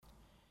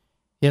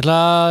Ég ætla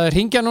að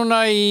hringja núna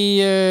í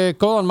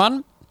góðan mann.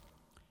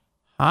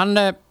 Hann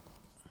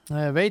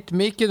veit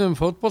mikið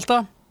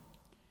fótbolta.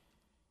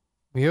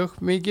 Mjög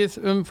mikið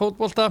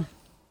fótbolta.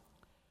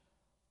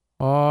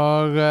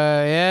 Og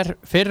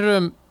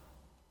fyrrum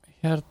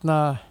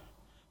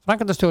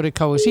framkvæmdastjóri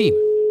KSÍ.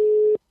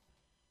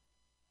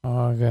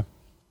 Og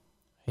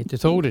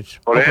heitir Þórir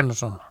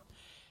Hákonarson.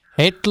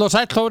 Heill og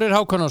sæll Þórir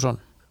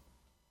Hákonarson.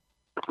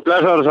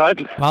 Blessaður og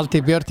sæll.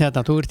 Valdi Björn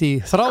hérna, þú ert í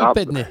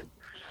þráðbeinni.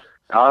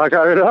 Já, það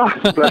kann verið það.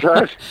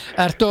 Blessaður.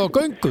 Ertu á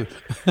göngu?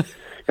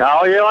 Já,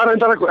 ég var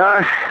reyndar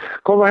að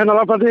koma hérna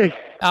labbandi.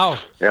 Já.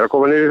 Ég að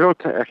koma niður í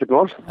þrótt, ekkert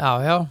mál.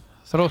 Já,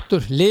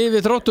 þróttur,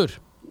 lifi þróttur.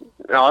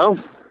 Já.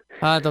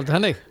 Það er aldrei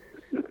hennig.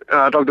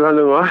 Það er aldrei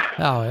hennig það.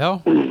 Já.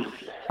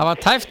 Það var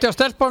tæft á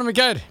stelpunum í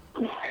gær.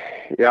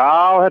 Já,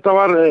 þetta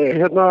var,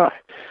 ég var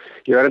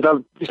reyndar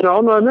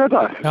ánægður með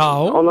þetta. Já.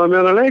 Ánægður með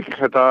þennan leik.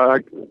 Þetta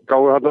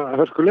gáði þarna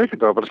hörkuleik,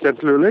 þetta var bara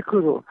skemmtilegu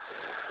leikur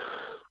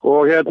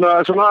og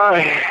svona,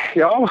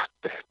 já,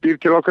 býr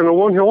til okkar og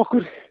von hjá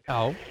okkur.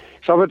 Já.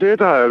 Samvættu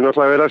þetta, það er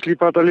náttúrulega verið að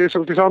slípa þetta lið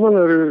svolítið saman.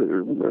 Það eru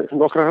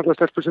nokkra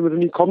stelpur sem eru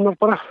nýkomnar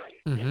bara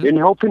inn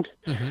í hópinn.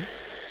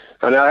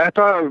 Þannig að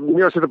þetta,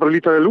 mjög þetta bara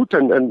lítið vel út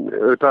en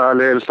þetta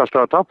leiðist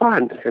alltaf að tapa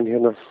en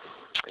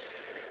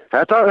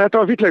þetta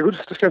var fínn leikur,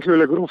 þetta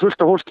skemmtilegur leikur og fullt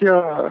af fólki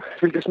að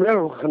fylgjast með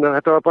og þannig að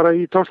þetta var bara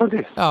í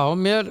tónstandi. Já,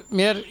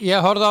 ég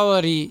horfði á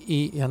þær í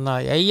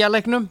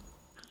Eyjaleiknum.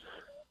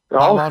 Já.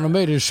 Það var nú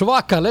meiri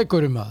svaka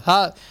leikur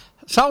það.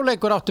 Sá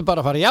leikur átti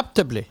bara að fara í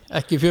jafntefli,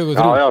 ekki 4-3.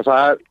 Já,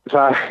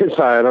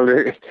 það er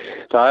alveg,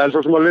 það er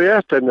svo sem alveg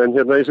rétt en eins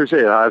og ég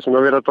segi, það er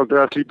svona verið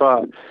að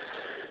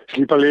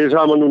slípa liðið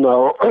saman núna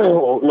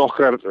og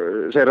nokkrar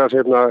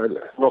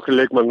nokkri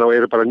leikmann og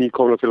eru bara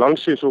nýkomna til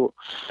landsins og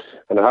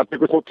þannig að það er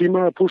einhvern smá tíma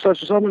að pústa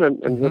þessu saman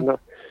en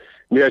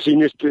mér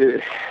sýnist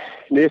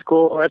Nick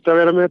og Edda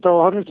vera með þetta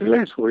og hann til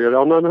leið og ég er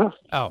ánægður með það.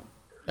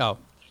 Já,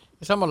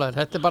 ég sammálaður,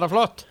 þetta er bara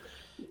flott.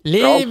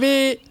 Lifi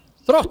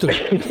þróttur.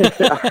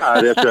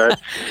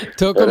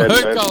 Tökum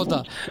hauk á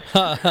þetta.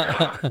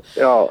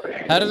 Já.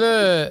 Herðu,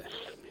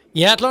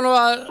 ég ætla nú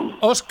að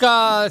óska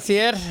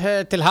þér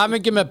til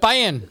hamingju með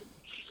bæinn.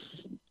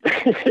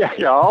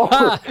 Já,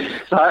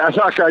 það er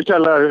þakka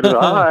kærlega fyrir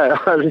það.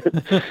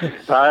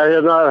 Það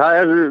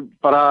er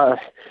bara,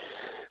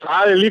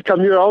 það er líka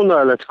mjög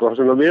ánægilegt sko,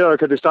 svona miðað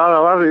hvernig staða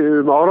var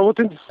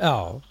áramótin. Já.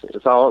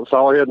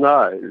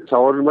 Þá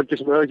voru margir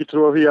sem hefði ekki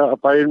trúið því að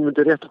bæinn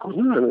myndi rétt að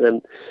koma en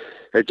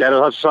þeir gerðu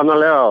það svo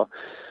sannarlega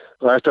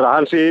og eftir að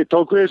Hansi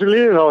tók við þessu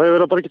lið þá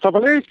hefur það bara ekki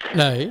tapað leik.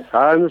 Nei.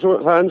 Það er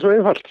svo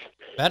einfalt.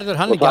 Verður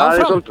hann ekki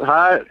áfram?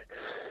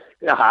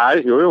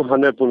 Jú,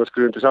 hann er búinn að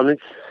skrifa undir samning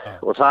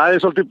og það er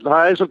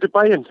svolítið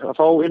bæinn að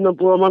fá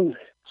innanbúðamann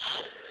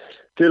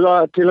til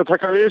að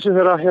taka við þessu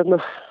þegar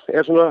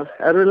er svona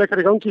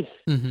erfiðleikar í gangi.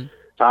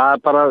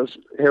 Það bara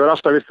hefur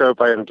alltaf virkað á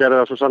bæinn og gerði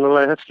það svo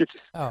sannarlega í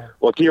þetta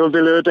og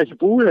tímabilið auðvitað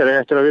ekki búið þeir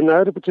eftir að vinna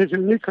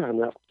Evróputitilinn líka.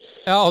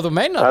 Já, þú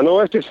meinar? Það er nú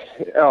eftir,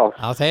 já.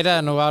 Já, þeir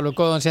eru nú alveg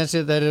góðan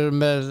sénsið þeir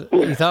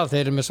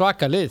eru með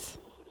svaka lið.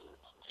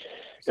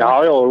 Já,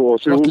 og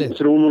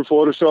 3-0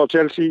 fóru svo á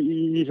Chelsea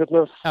í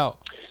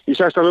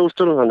 16.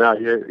 úrstunum, þannig að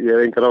ég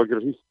hef engar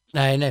áhyggjur af því.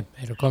 Nei,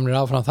 þeir eru komin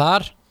áfram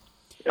þar.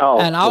 Já.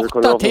 En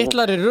 8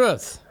 titlar í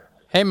röð,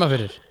 heima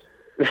fyrir.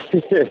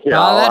 Já,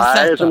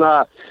 það er svona,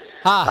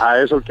 það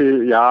er svolítið,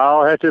 já,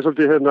 þetta er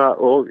svolítið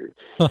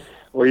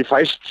og í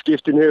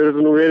fæstskiptin hefur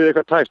þetta nú verið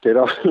eitthvað tæft.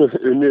 Þeir hafa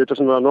unnið þetta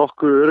svona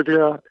nokkuð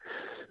örugglega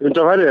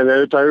undanfæri en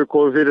þetta hefur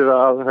komið fyrir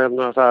að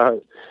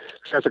það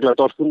sérstaklega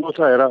Dortmund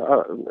það er að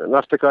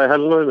narteka í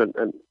helnum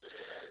en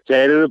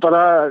þeir eru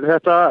bara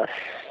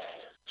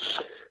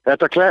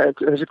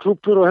þessi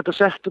klúbbur og þetta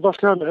setup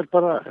allt hérna er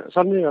bara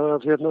þannig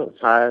að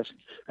það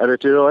er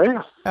við að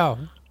eiga. Já.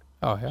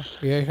 Og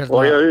ég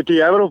veit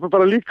í Evrópu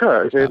bara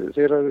líka þeir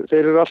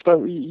eru alltaf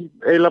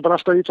eiginlega bara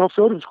alltaf í topp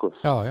 4 sko.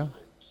 Já.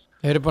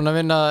 Þeir eru búin að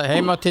vinna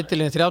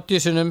heimatitilinn 30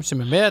 sinnum sem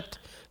er met.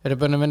 Þeir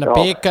eru búin að vinna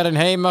bikarinn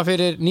heima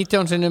fyrir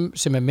 19 sinnum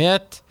sem er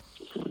met.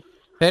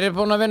 Þeir eru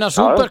búin að vinna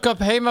Supercup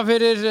heima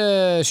fyrir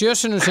 7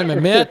 sinnum sem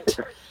er met.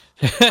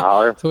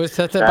 Þú veist,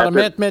 þetta er bara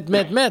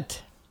met.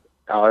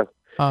 Já.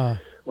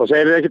 Og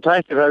þeir eru ekki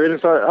tættir, það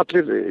virðist að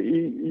allir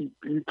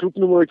í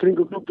klúbnum og í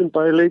kringum klúbnum,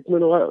 bæði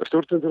leikmenn og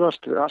stjórnendur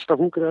alltaf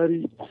hungraðir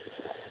í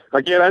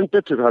að gera enn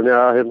betur, þannig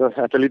að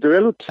þetta lítur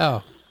vel út.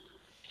 Já,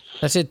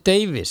 þessi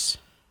Davies.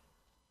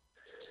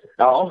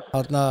 Já.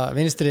 Þarna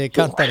vinstri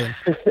kantarinn.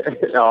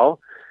 Já.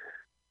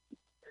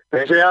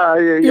 Þessi, já.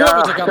 Ég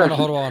veit ekki gaman að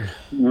horfa á hann.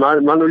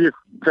 Mann og ég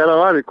hver það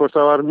var, hvort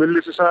það var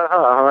Mulli sem sagði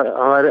það,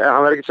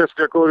 hann var ekki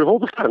sérstaklega góður í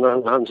fótbolta,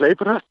 en hann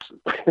hleypur hægt.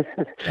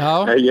 Já.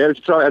 Ég er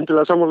ekki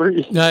endilega sammála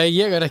því. Nei,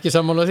 ég er ekki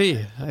sammála því.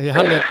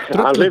 Hann er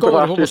drullu góður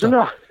í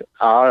fótbolta.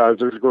 Já, hann er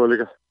drullu góður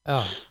líka. Já,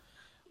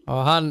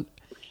 og hann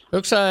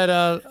hugsaði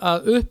að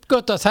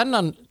uppgöta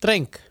þennan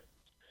dreng.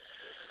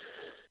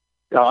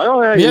 Já,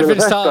 mér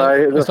finnst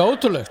það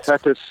ótrúlegt.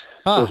 Þetta er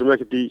svo sem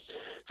ekkert í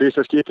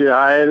fyrsta skipti,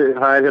 það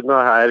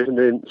er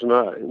svona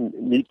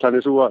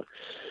nýtanir svo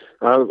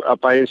að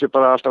bæinn sé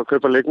bara alltaf að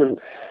kaupa leikmenn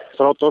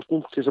frá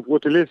Dortmund til þess að búa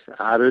til lið.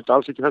 Það er auðvitað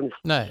alls ekki þannig.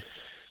 Nei,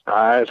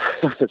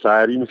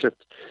 það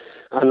ímislegt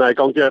annað í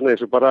gangi hérna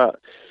eins og bara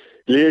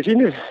liðið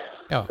sínir.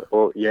 Já.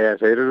 Og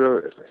þeir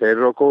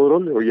eru á góðu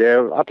róli og ég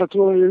hef alla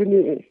trú að ég vinni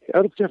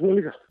Evrópukeppnina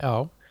líka. Já,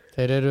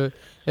 þeir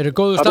eru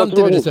góðu standi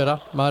virðist vera.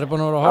 Maður er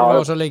búin að vera að horfa á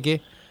þessa leiki.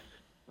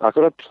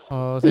 Akkurat.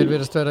 Og þeir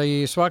virðast vera í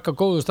svaka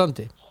góðu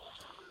standi.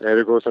 Þeir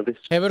eru góðu standi.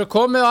 Hefurðu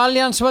komið á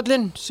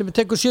Allianz-völlinn sem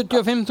tekur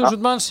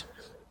 75.000 manns?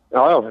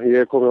 Já, ég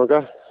hef komið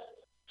þangað.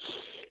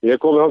 Ég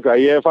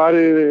hef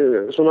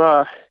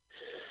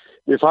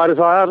farið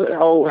þar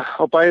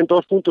á bæinn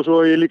Dortmund og svo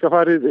hef ég líka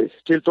farið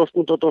til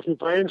Dortmund og Dortmund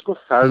bæinn, sko.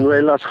 Það er nú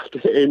eiginlega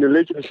einu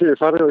leikinn sem ég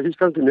farið á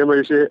Þýskalandi, nema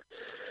ég sé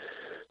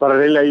bara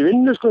reynilega í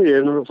vinnu, sko. Ég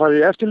hef nú farið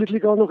í eftirlit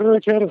líka á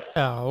nokkra kæra.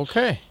 Já, ok.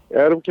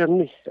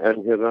 Evrópukeppninni,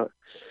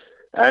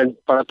 en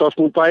bara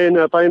Dortmund bæinn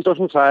eða bæinn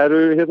Dortmund, það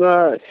eru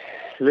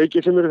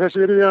leikir sem eru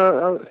þessi virði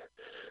að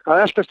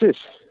eltast við.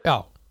 Já.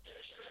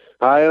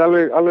 Það er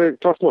alveg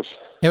toppmál.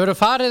 Hefurðu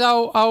farið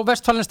á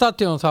Vestfalen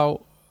stadion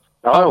þá?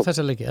 Á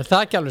þessa leiki, er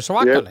það ekki alveg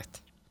svakalegt?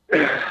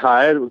 Það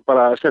er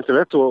bara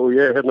skemmtilegt og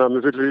ég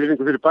með fullri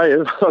virðingu fyrir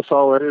bæinn þá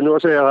er ég nú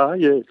að segja það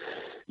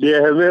ég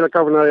hef meira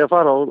gaman að ég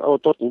fara á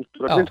Dortmund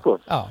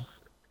Já.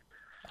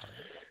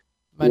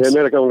 Ég hef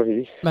meira gaman að því.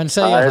 Menn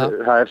segja það.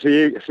 Það er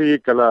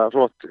hrikalega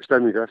flott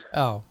stemmingar.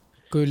 Já,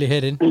 guli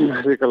herinn.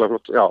 Hrikalega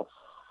flott, já.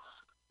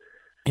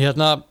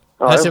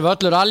 Þessi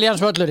völlur, Allianz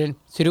völlurinn,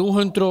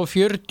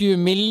 340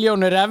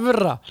 milljónir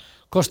evra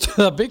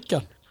kostuð að byggja.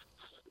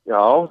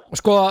 Já.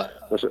 Sko,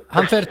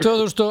 hann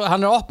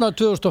er opnað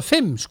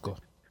 2005, sko.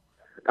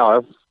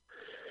 Já.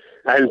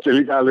 En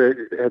þetta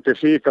er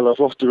hrikalega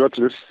flottur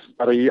völlur,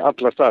 bara í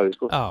alla staði,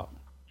 sko. Já.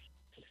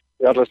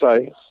 Í alla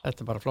staði.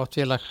 Þetta er bara flott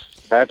félag.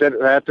 Þetta er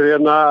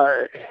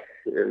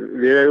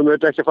við eigum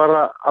auðvitað ekki að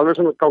fara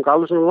ganga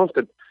alveg svona langt,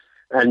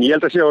 en ég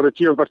held að sé árið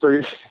tímabært að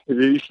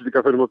við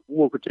Íslendingar förum að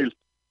búa okkur til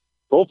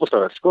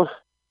fótboltaverk, sko.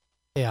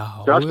 Já.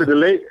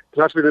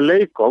 Knattspyrnu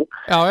leikvang.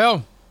 Já.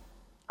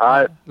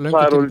 Það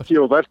er orðið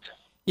tímabært.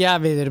 Já,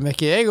 við erum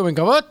eigum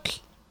enga völl.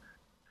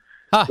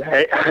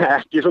 Nei,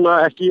 ekki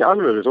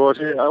alveg. Þó að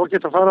sé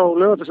ágætt að fara á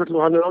Laugardalsvöll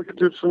og hann er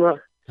ágættur svona.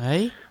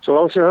 Nei. Svo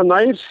langt sem það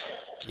nær.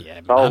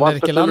 Hann er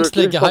ekki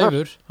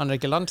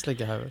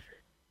landsleikjahæfur.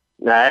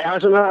 Nei,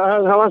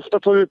 það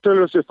vantar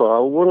tölvöld upp á það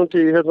og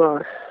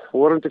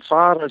vorandi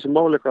fara þessi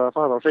máli eitthvað að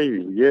fara á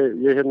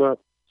hreyfingu.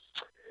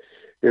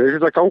 Ég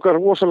veit að ganga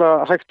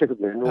rosalega hægt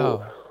einhvern veginn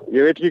og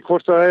ég veit ekki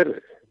hvort það er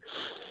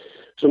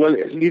svona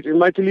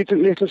mæti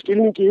lítið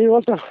skilningi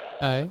yfirvalda.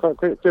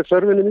 Hver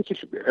þörfin er mikil.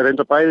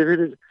 Reynda bæði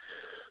fyrir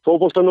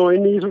fótboltann og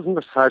inn í íþróttum.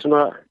 Það er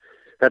svona,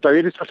 þetta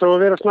virðist alltaf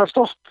að vera snar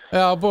stopp.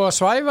 Já, búið að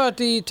svæfa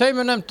þetta í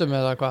 2 nefndum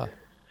eða hvað?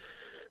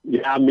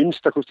 Já,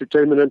 minnstakosti í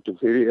 2 nefndum.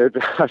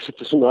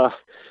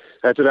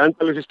 Þetta eru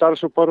endalösi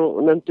starfshópar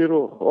og nefndir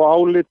og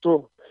álit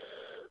og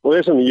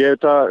þess að ég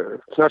veit að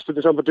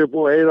knattspyrnusambandið er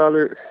búið að eyða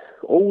alveg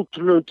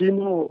ótrúlegum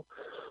tíma og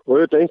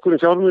auðvitað einhverjum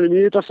fjármunum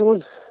í þetta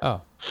saman. Já.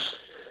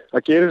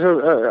 Það gerir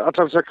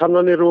allar þessar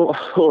kannanir og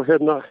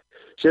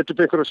setja upp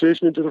einhverja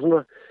sviðsmyndir og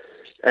svona.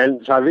 En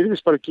það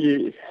virðist bara ekki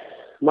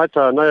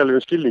mæta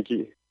nægjanlegum skilningi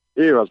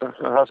yfirvalda.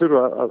 Það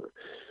þurfa að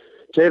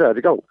keyra þetta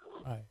í gang.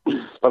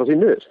 Bara því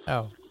miður. Já.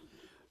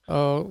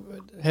 Og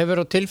hefur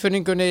á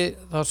tilfinningunni,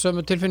 þá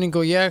sömu tilfinningu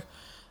og ég,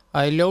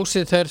 að í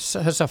ljósi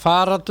þessa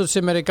faraldur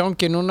sem er í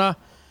gangi núna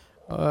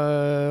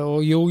og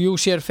jú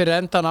sér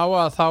fyrir endan á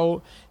að þá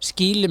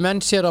skýli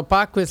menn sér á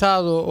bakvið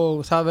það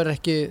og það verður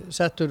ekki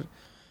settur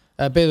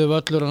byggðu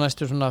völlur á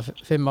næstu svona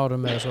 5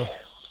 árum eða svo.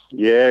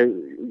 Ég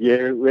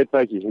veit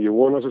það ekki. Ég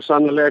vona svo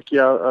sannarlega ekki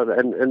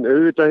en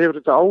auðvitað hefur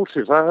þetta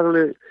áhrif. Það er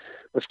alveg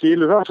að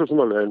skýlu það svo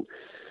sem alveg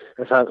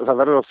en það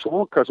verður að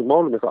þoka þessum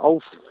málum eitthvað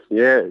áfram.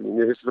 Ég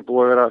finnst þetta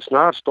búið að vera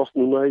snarstopp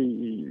núna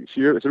í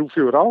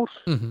 3-4 ár.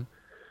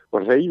 Og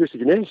það reyfist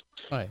ekki neitt.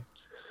 Nei.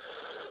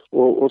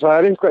 Og það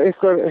er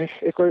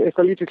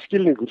eitthvað lítill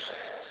skilningur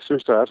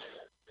sumstaðar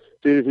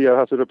fyrir því að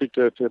það þurfa að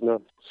byggja upp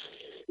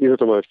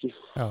íþróttamaðurki.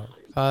 Já,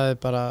 það er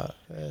bara,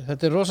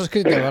 þetta er rosa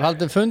skrítið. Það var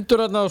haldið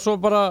fundur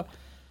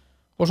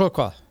og svo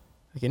hvað?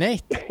 Ekki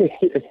neitt?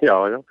 Já.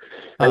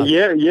 En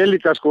ég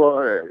líka sko,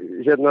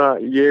 ég er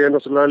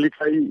náttúrulega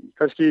líka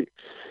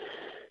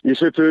í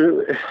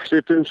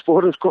svipuðum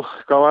sporum sko,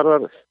 hvað var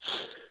það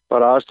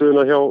bara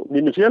aðstöðuna hjá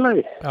mínu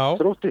félagi,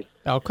 Þrótti.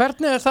 Já,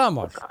 hvernig er það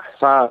mál?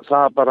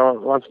 Það bara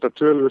vantar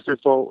tölvist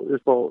upp á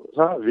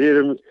það. Við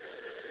erum,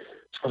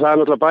 sko það er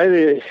náttúrulega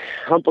bæði,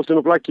 handboltinn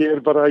og blaki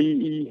er bara í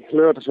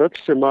Laugardalsvöll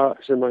sem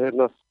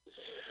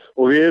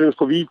og við erum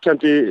sko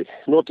víkjandi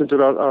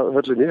notendur að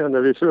höllinni,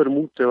 þannig að við förum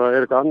út ef það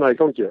er eitthvað annað í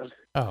gangi þar.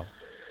 Já.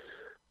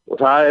 Og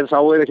það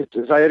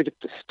er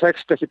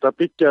tekst ekkert að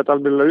byggja þetta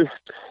almennilega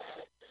upp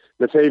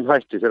með þeim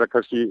hætti þegar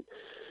kannski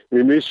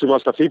við missum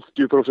alltaf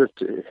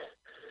 50%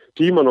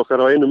 tíman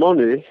okkar á einu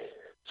mánuði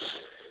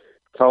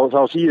þá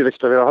þýðir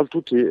ekkert að vera haldt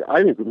út í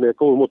æfingum með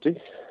góðu móti.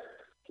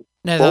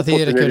 Nei, það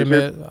þýðir ekki verið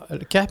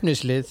með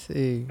keppnislið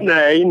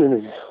Nei,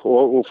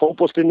 og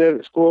fótboltinn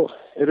er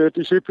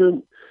auðvitað í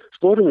svipuðum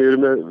sporum. Við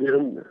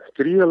erum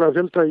gríðarlega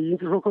fjölda í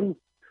yngri flokkunum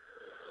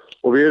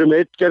og við erum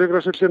eitt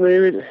gerðugrasvöll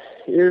yfir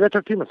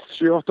vetrartíman,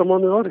 7-8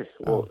 mánuði ári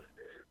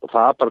og og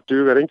það bara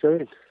dugar enga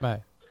veginn. Nei.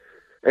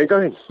 Enga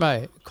veginn. Nei.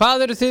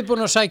 Hvað eru þið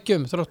búin að sækja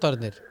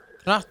Þróttararnir?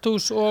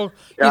 Knatthús og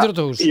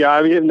íþróttahús?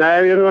 Já, við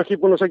erum ekki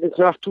búin að sækja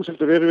knatthús,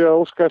 heldur við erum við að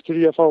óska eftir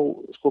því að fá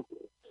sko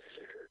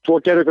 2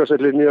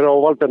 gervigrasvelli niður á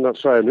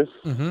Valbernarsvæðinu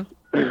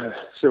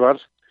sem var.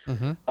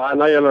 Það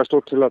er nægilega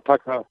stórt til að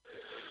taka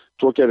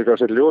 2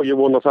 gervigrasvelli og ég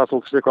vona að það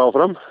tókst eitthvað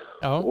áfram.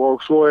 Já. Og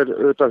svo er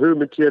auðvitað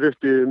hugmynd hér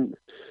uppi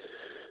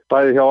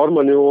bæði hjá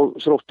Ármanni og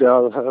Þrótti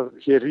að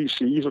hér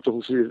rísi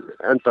íþróttahúsi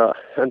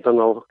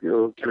endan á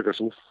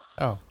gervigrasinu.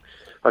 Já.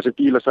 Það sem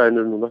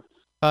bílastæðin núna.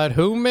 Það er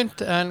hugmynd,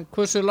 en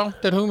hversu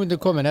langt er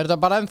hugmyndin komin? Er það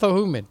bara ennþá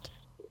hugmynd?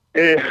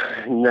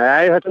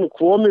 Nei, þetta er nú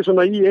komið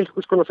svona í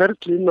einhvers konar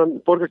ferli innan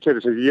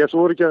borgarkerfisins. Ég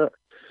svo ekki að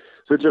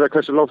fullera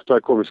hversu langt það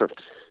er komið samt.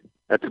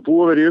 Þetta er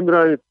búið að vera í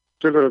umræðinu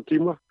tölvöran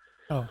tíma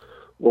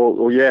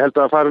og ég held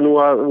að fara nú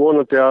að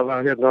vonandi að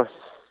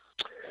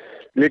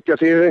liggja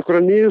fyrir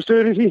einhverja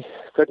niðurstöður í því,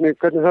 hvernig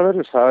það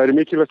verður. Það er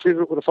mikilvægt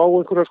fyrir okkur að fá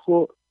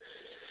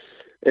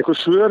einhver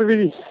svör við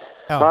því,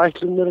 hvað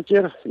ætlum er að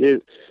gera.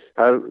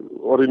 Það er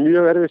orðið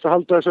mjög erfitt að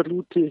halda þess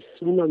úti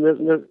núna með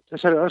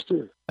þessari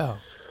aðstöðu. Já.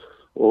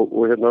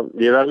 Og ég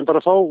verðum bara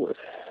að fá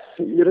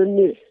í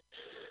rauninni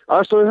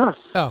aðstöðu það.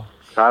 Já.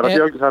 Það er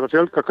að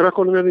fjölga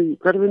krökkunum í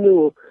hverfinu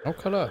og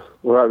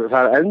það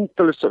er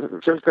endalaust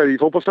fjölgað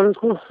í fótboltanum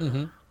sko.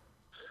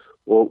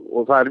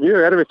 Og það er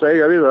mjög erfitt að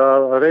eiga við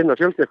að reyna að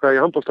fjölga eitthvað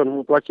í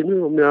handboltanum og blakkinu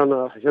og meðan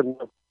að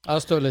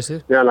aðstöðuleysið.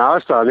 Meðan að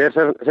aðstæðan er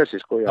þessi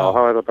sko. Já,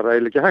 það er bara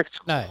eiginlega ekki hægt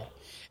sko. Nei.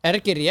 Er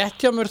ekki rétt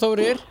hjá mér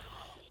Þórir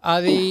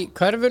að í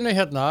hverfinu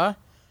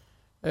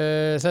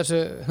þessu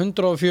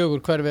 104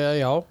 hverfi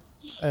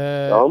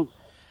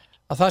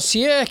að það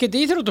sé ekkert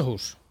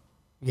íþróttahús.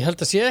 Ég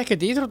held að sé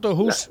ekkert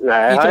íþróttahús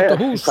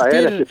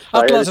fyrir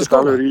alla þessa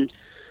skóla.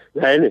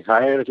 Nei,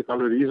 það er ekkert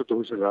alveg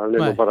íþróttahús. Það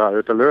er bara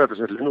auðvitað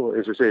Laugardalsvöllin og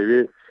eins og segi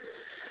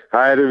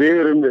við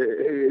erum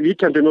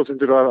víkjandi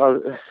notendur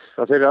að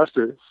þeirri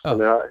aðstöðu.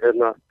 Þannig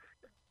að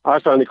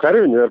aðstæðan í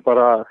hverfinu er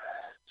bara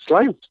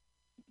slæmt.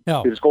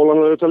 Fyrir skólan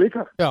og auðvitað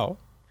líka. Já.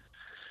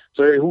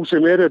 Það hús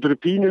sem þetta eru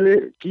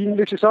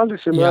pínulitli salir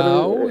sem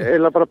eru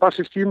eiginlega bara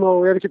barsistíma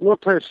og er ekkert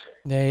notæðir.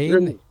 Nei,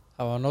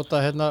 það var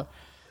notað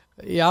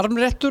í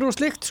armrettur og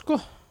slikt sko.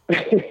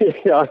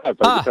 Já, þetta er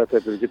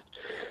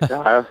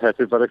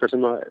bara eitthvað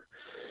sem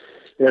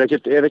er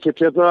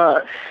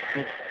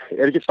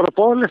ekkert bara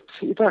boðlegt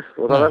í dag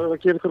og það verður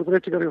að gera eitthvað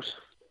breytingar í oss.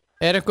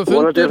 Er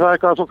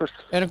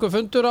einhver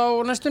fundur á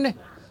næstunni?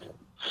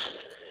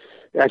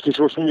 Ekki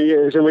svo sem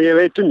ég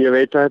veit um. Ég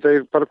veit að þetta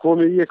er bara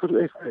komið í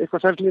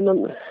eitthvað ferli innan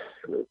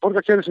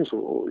borgarkerfisins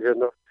og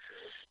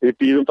við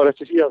býðum bara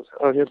eftir því að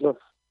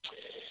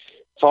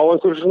fá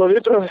einhverju svona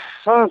viðbröð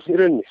það í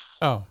rauninni.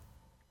 Já.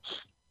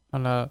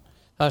 Þannig að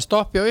það er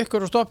stoppi á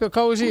ykkur og stoppi á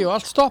KSÍ og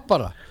allt stopp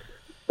bara.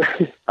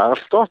 Það er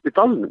stopp í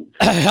dalnum.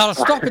 Það er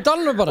stopp í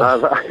dalnum bara.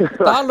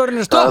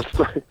 Dalurinn er stopp.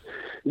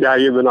 Já,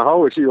 ég meina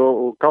HSÍ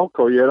og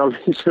KK, ég er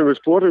alveg í sömu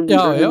sporum í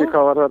rauninni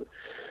hvað var það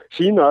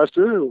sína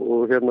aðstöðu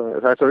og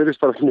þetta virðist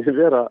bara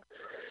vera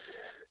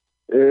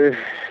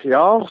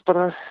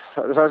bara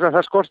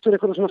það skortir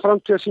eitthvað svona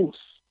framtíðarsýn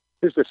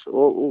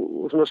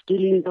og svona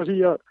skilning á því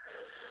að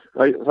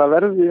það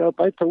verði að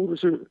bæta úr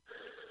þessu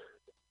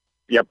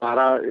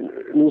bara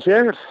nú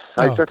þegar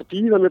það er ekki hægt að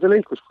bíða með þetta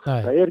lengur sko.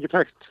 Það er ekki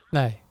hægt.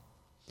 Nei.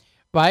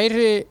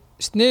 Væri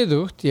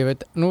sniðugt, ég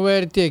veit, nú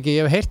þetta ekki,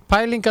 ég hef heyrt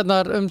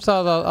pælingarnar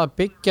það að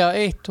byggja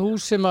eitt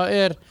hús sem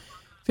er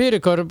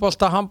fyrir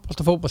körfubolta,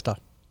 handbolta, fótbolta.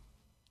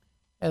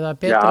 Eða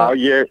betra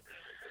gera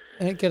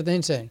þetta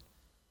hinsegin?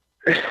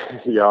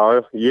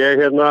 Já,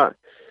 ég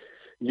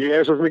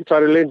er svo mikið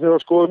farið leint með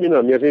að skoða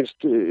mína. Mér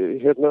finnst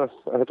að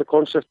þetta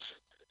koncept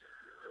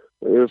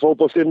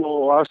fótboltinn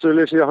og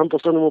aðstöðuleysi á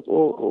handboltanum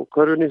og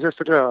körfunni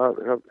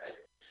sérstaklega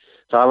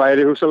það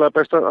væri hugsanlega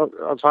best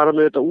að fara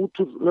með þetta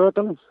út úr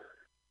Laugardalnum.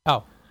 Já.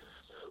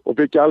 Og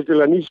byggja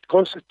algjörlega nýtt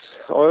koncept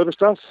á öðrum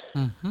stað.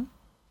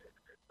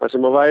 Það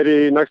sem að væri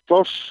nægt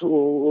pláss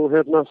og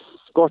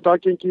gott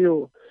aðgengi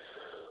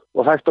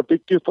og hægt að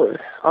byggja upp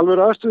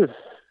alveg aðstöðu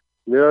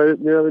með að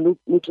við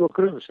nútum á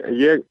kröfus.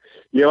 Ég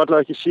hef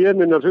allavega ekki séð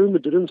minnar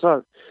hugmyndir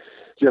það.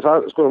 Því að það,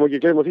 sko, það má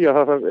ekki gleyma því að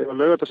það þarf, ef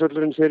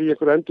Laugardalsvöllurinn fer í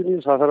einhver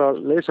endurnýjun, það þarf að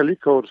leysa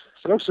líka úr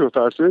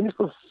frjálsíþróttaaðstöðunni,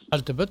 sko.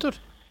 Heldur betur.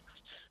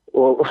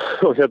 Og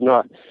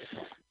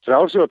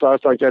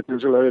frjálsíþróttaaðstöðan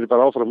getur svolítið verið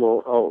bara áfram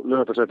á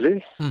Laugardalsvelli.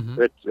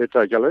 Veit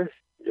það ekki alveg.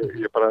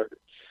 Ég bara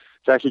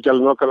þekki ekki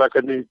alveg nákvæmlega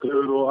hvernig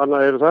gröfur og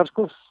annað eru þar,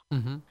 sko.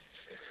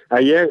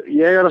 Ég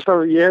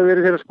hef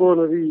verið þeirra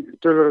skoðunar í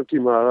tölvörum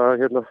tíma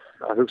að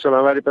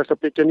hugsanlega væri best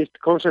að byggja nýtt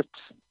koncept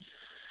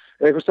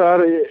einhvers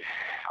staðar,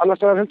 annars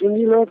staðar heldur en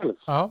nýlega orðin.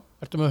 Já,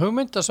 ertu með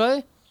hugmynd að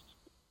svæði?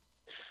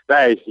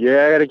 Nei, ég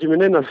er ekki með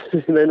neina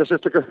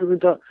sérstaklega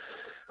hugmynd að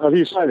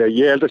því svæði.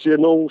 Ég held að sé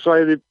nóg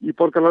svæði í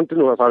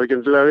borgarlandinu og það er ekki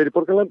endilega að vera í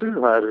borgarlandinu.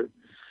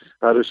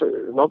 Það eru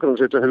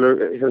nágrannasveitarfélög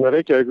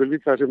Reykjavík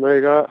líka sem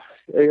eiga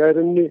í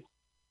rauninni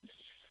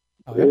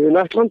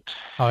nægt land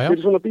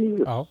fyrir svona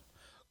bíl. Já.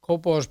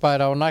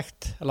 Kópavogsbær á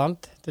nægt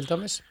land til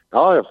dæmis?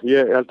 Já,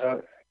 ég held að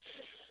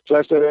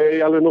flest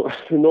er alveg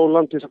nóg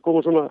land til að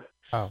koma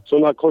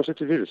svona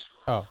konsepti fyrir.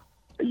 Já.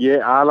 ég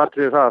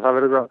aðlatriði það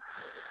verður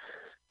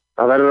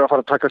að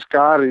fara að taka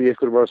skarið í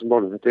einhverjum af þessum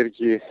málum. Þetta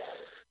ekki,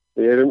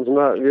 við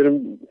erum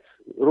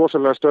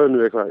rosalega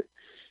stöðnuð eitthvað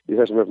í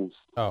þessum öfnum.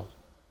 Já,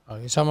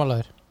 ég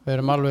sammálaður. Við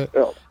erum alveg,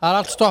 það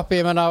allt stoppi,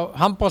 ég menna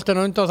handboltinn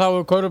á undanþágu,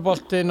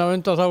 körfuboltinn á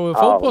undanþágu,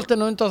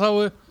 fótboltinn á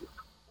undanþágu.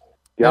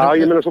 Já,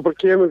 ég menna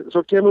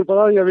svo kemur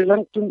bara að við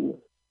lendum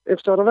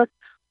einhverstaðar að vegg.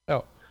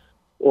 Já.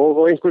 Og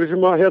einhverju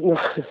sem að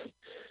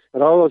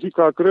ráða því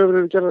hvaða gröfur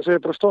eru gerða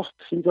segir bara stopp,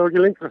 því það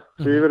ekki lengra.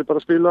 Því við verðum bara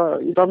að spila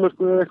í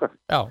Danmörku eða eitthvað.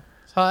 Já,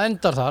 það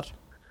endar þar.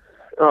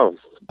 Já.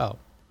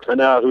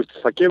 Þannig að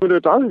það kemur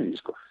auðvitað að því,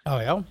 sko.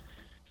 Já.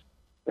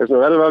 Við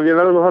verðum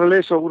að fara að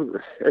leysa úr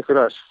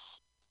einhverju aðeins.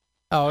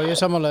 Já, ég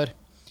sammálaður.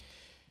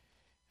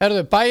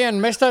 Herðu, Bayern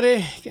meistari,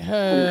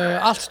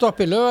 allt stopp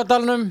í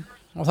Laugardalnum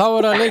og þá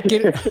er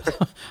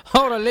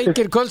að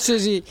leikir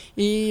kvöldsins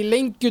í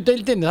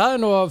lengjudeildinni. Það er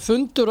nú að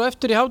fundur og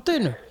eftir í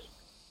hádeginu.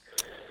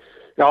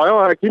 Já,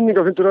 það er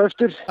kynningafundur og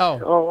eftir á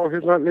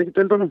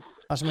lengjudeildunum.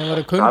 Það sem að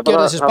vera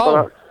kunngerð þessi spá.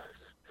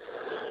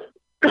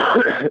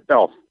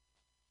 Já,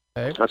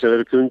 það sem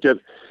verður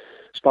kunngerð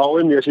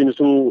spáin. Ég sýnist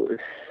nú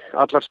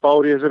allar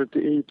spár í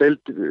þessari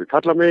deild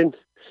kallamegin.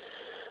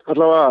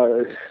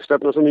 Allavega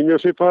stefna svona í mjög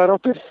svipaðar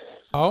áttir.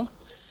 Já.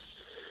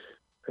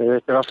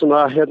 Þetta allt svona,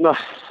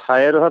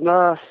 það eru þarna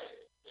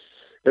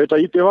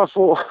auðvitað IBVF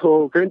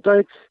og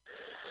Grindavík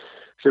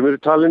sem eru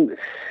talin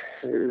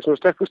svona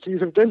sterkust í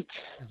þessari deild.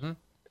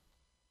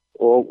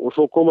 Og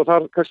svo koma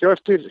þar kannski á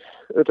eftir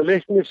auðvitað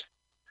Leiknir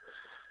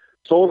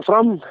stóð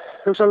fram,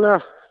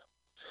 hugsanlega.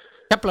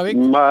 Keflavík.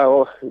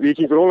 Og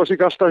Víkingur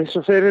Ólafsvík alltaf eins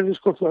og þeir eru,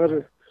 sko. Það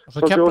eru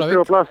svo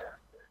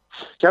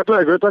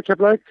Keflavík.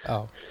 Keflavík.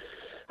 Já.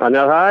 Þannig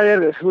að það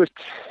er,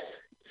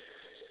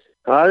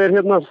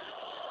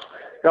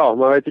 já,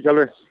 maður veit ekki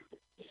alveg,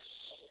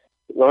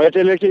 maður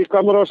veit ekki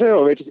hvað maður á að segja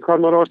og veit ekki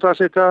hvað maður á að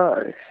staðsetja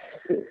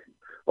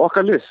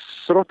okkar lið,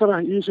 Þróttara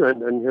í þessu, en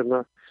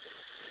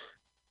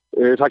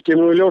það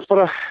kemur nú í ljós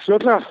bara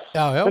fljótlega.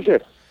 Já.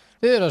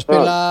 Þið eru að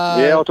spila...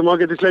 Ég áttum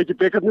ágætis leik í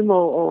bikarnum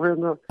og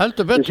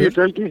heldur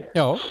betur.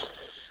 Já.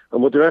 Á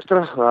móti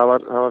Vestra, það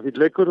var fín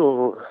leikur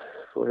og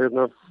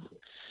þannig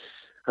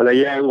að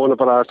ég vona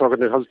bara að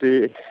strákarnir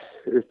haldi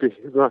uppi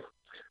það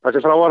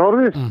sem frá var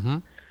horfið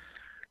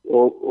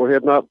og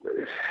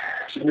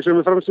sínir sem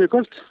við framstíðu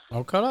kvöld.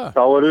 Nákvæmlega.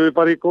 Þá erum við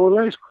bara í góðu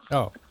lagi, sko.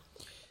 Já.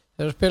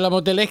 Þeir eru að spila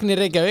móti Leikni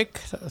Reykjavík.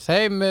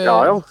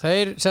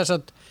 Þeir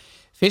sagt,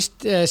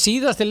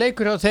 síðasti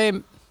leikur hjá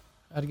þeim,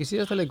 er ekki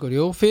síðasti leikur,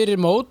 fyrir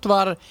mót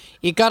var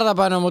í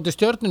Garðabænum móti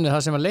Stjörnunni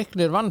þar sem að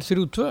Leiknir vann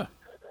 3-2.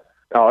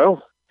 Já.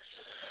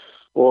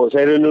 Og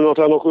þeir eru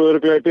náttúrulega nokkuð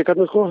örugglega í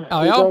bikarnum, sko.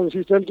 Já.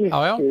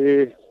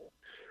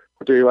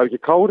 Það var ekki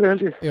Kári,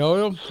 held ég.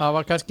 Jú, það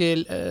var kannski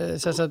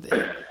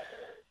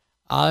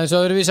aðeins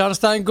öðruvísi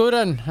anstæðingur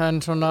en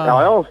svona...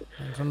 Já.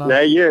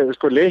 Nei,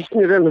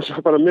 Leiknir er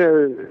bara með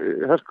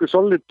hörku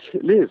solid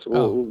lið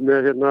og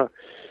með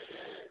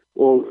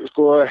og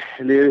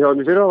liðið hjá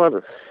henni fyrra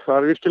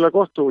var virkilega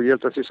gott og ég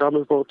held að það sé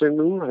saman på þeim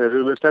núna. Þeir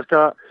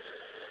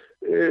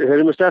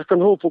eru með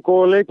sterkan hóp og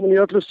góða leikmenn í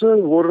öllu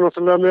stöðum. Voru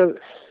náttúrulega með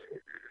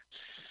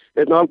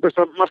einn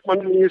albesta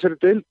markmannin í þessari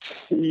deild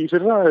í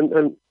fyrra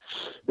en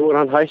nú er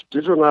hann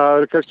hættur,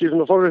 það er kannski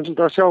svona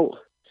forveinslega að sjá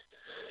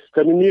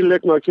hvernig nýr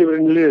leikmaður kemur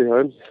inn í liði,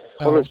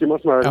 forveinski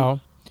markmaður. Já,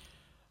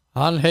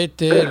 hann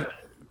heitir,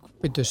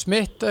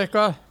 Smith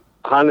eitthvað?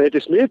 Hann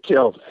heitir Smith,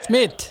 já.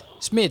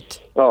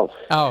 Smith. Já.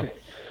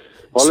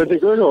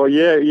 Hollendingur og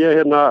ég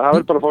það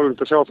er bara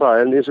forveinslega að sjá það,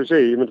 en eins og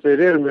segi, ég menn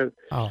þeir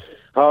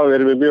hafa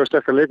verið með mjög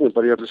sterkar leikmenn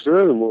bara í allir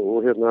stöðum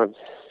og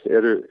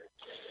eru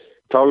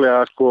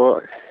klálega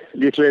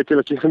líklega til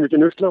að gera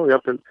mikið nusla og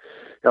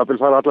jafnvel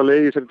fara alla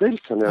leið í þessari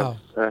deild, þannig að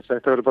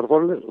þetta verður bara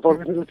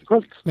forvitnilegt í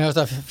kvöld. Mér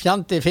finnst að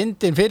fjandi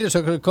fyndin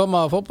fyrirsökur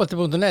koma á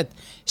fótbolti.net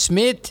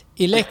Smith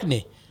í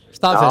Leikni,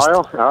 staðfest.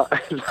 Já,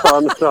 það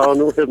var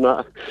nú það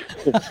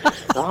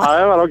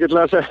var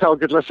ágætlega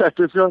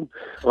sett upp fjörn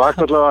og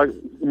það var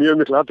mjög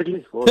miklu athygli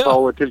og þá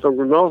er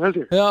tilgangur náð,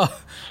 held ég. Já,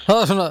 það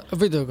var svona,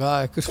 veitum við hvað,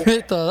 eitthvað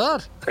smitaði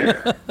þar?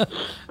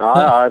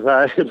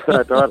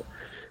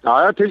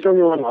 Þetta var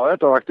tilgangur var náð,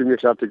 þetta vakti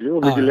miklu athygli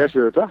og mikið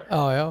lesið þetta.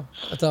 Já,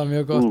 þetta var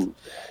mjög gott.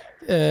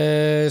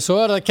 Svo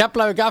er það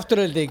Keflavík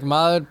afturölding,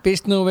 maður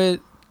býst nú við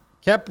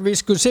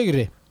keflvískur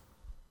sigri.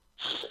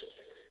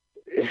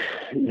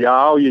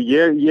 Já,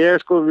 ég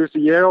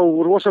á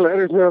rosalega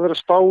erfitt með að vera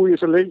að spá í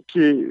þessa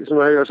leiki sem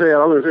að ég að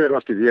segja alveg fyrir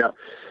allt í því að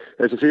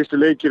þessi fyrstu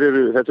leikir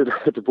þetta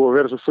er búið að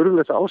vera svo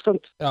furðulegt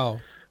ástand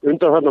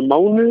undan þarna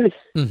mánuði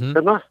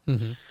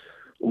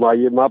og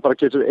maður bara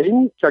getur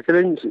enga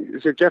grein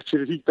sem gert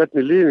sér í því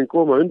hvernig liðin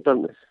koma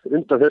undan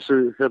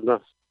þessu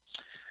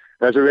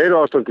þessu veiru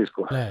ástandi,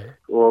 sko.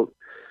 Og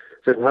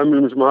þeim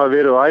hömlum sem hafa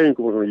verið á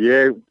æfingum og svona,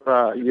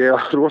 ég á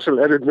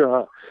rosalega erfitt með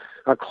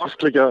að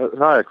kortleggja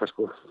það eitthvað,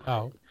 sko. Já.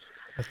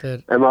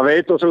 En maður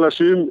veit náttúrulega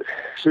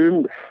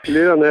sum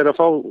liðan er að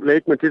fá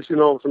leikmenn til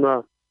sín á svona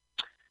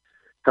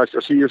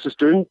kannski á síðustu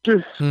stundu,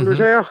 skulum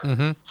við segja.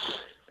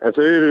 En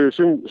þau eru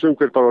sum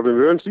hver bara orðin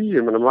vön því,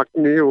 ég menna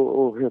Magni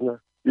og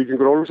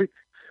Víkingur Ólafsvík.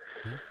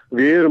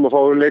 við erum að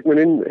fá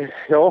leikmenn inn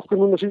hjá okkur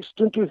núna síðust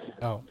stundu.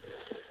 Já.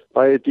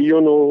 Bæði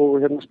Díon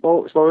og hérna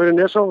spáverið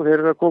Nesá,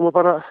 þeir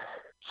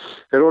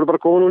voru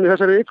bara koma núna í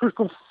þessari viku,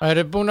 sko. Það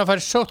eru búin að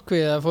fara í sóttkví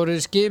eða fóru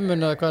í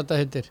skimun eða hvað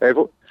þetta heitir?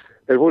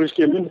 Þeir fóru í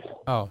skimun.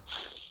 Já.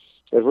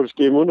 Þeir fóru í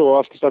skimun og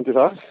allt standi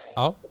þar.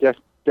 Já.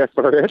 Gekk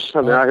bara vel,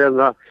 þannig að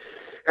hérna,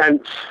 en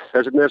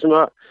þess vegna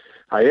svona,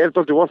 það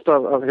dálítið vont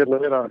að hérna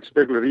vera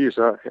spekulur í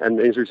þessa, en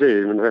eins og ég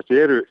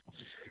segi,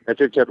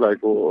 þetta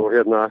Keflavík og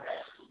hérna,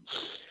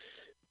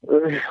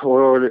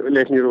 og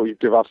Leiknir og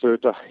IBVF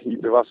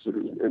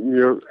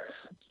mjög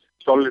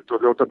solid og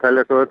hljóta að telja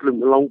eitthvað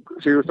öllum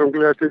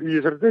sigurstranglegast í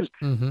þessari deild.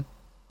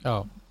 Já,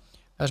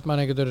 þess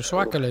mann einhvern veginn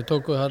svakaleg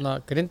tókuð þarna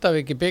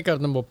Grindavík í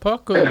bikarnum og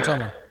pökkuðum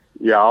saman.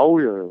 Já,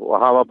 og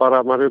hafa bara,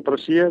 maður hefur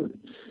bara séð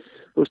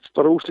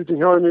bara úrslitin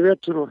hjá þeim í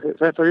vetur og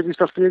þetta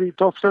virðist allt verið í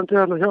toppstandi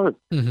þarna hjá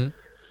þeim.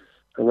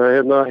 Þannig að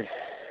hérna,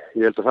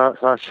 ég held að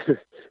það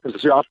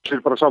séu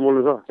allir bara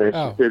sammála það.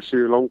 Þeir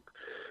séu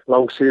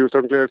lang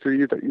sigurstranglegast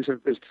í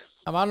þessari deild.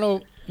 Það var nú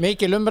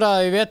mikil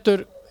umræða í vetur,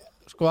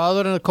 sko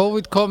áður en að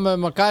COVID kom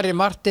að Gary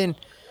Martin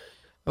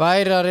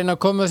væri að reyna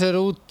að koma sér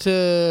út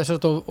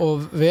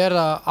og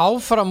vera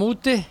áfram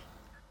úti.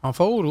 Hann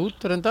fór út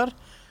reyndar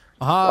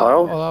og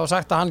það var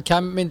sagt að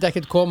hann myndi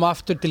ekkert koma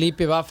aftur til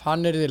IBVF,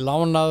 hann yrði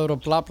lánaður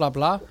og bla bla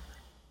bla.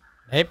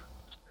 Nei,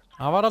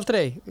 það var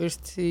aldrei,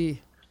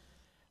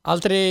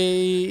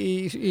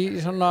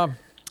 svona,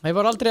 þeir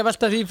voru aldrei að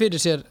velta því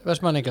fyrir sér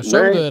Vestmanningar,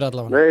 sögðu þeir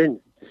allavega. Nei,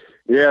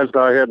 ég held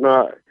að hérna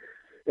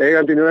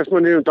eigandinn í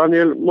Vestmanni,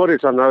 Daniel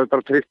Moritz, hann hafði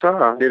bara tryggt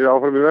það, hann er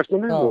áfram í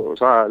Vestmanni og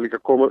það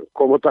líka kom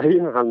á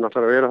daginn, hann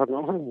ætlar að vera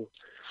þarna áfram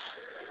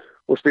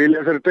og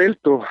spila þessari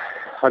deild og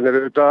hann er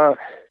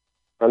auðvitað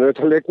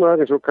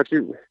leikmaður eins og kannski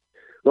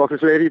nokkru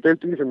fleiri í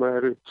deildinni sem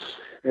eru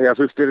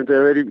fullstyrjandi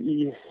að vera í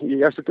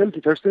eftir deild,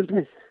 í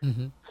tvegsdeildinni.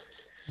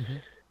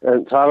 En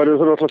það verður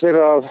svona alltaf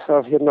þeirra að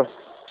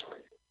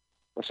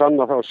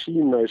sanna það og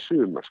sína í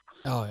sumar.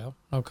 Já,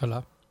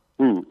 nákvæmlega.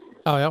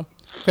 Já.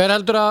 Hver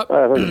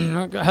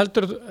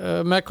heldur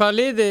með hvaða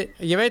liði,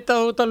 ég veit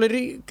að þú ert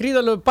alveg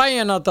gríðalegu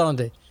bæinn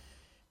aðdáandi,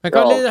 með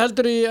hvaða liði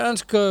heldur í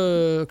ensku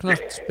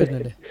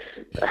knattspyrnunni?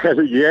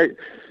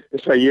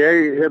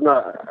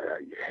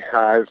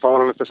 Það er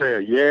fáránlegt að segja,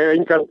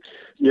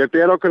 ég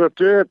ber ákveðna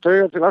taugar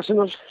til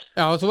Arsenal.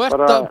 Já, þú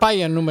ert að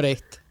bæinn nummer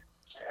 1.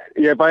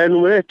 Ég er bæinn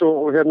nummer 1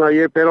 og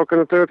ég ber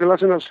ákveðna taugar til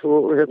Arsenal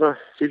og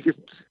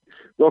fylgist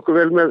nokkuð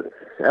vel með,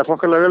 eða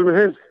þokkarlega vel með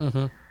þeim.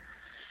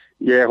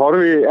 Ég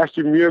horfi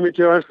ekki mjög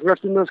mikið á ensku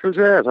knattspyrnuna, skal ég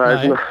segja. Það er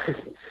svona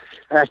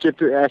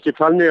ekki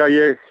þannig að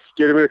ég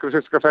gerir mér eitthvað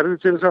sérstaklega ferði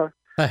til þess að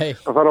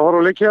fara að horfa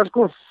á leiki hér,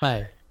 sko.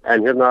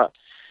 En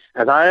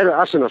það er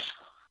Arsenal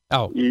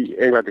í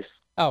Englandi.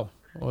 Já,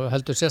 og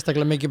heldur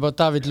sérstaklega mikið á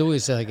David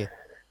Luiz, eða ekki?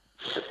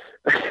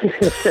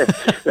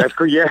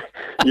 Sko,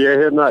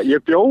 ég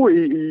bjó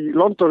í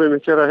Londonum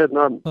þegar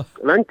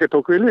Wenger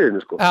tók við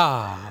liðinu, sko.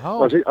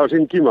 Á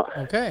sín tíma.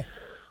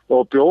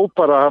 Og bjó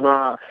bara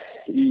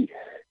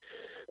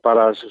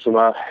bara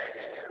svona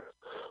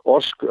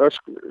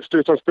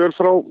stuttan spöl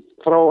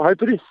frá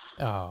Highbury.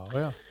 Já.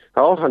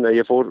 Já, þannig að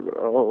ég fór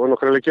á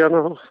nokkra leiki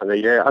þarna þá. Þannig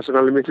að ég er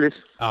Arsenal í mitt lið.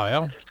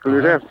 Já. Skulum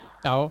við segja.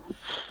 Já,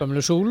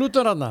 gömlu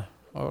súlurnar þarna.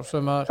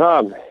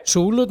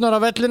 Súlurnar á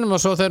vellinum og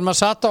svo þegar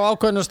maður satt á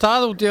ákveðnum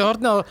stað út í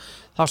horni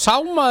þá sá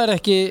maður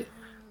ekki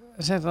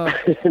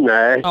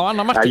á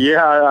annar marki. Ég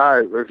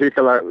hef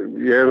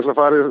náttúrulega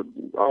farið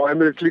á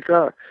Emirates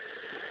líka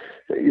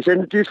í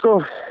seinni tíð, sko.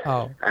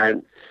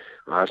 En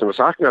það er svona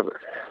saknar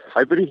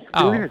Highbury.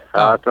 Það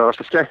var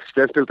alltaf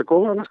skemmtilegt að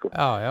koma hana, sko.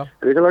 Já.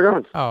 Ríkilega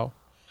gaman. Já.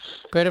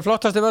 Hver er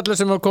flottasti völlur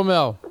sem hefur komið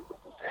á?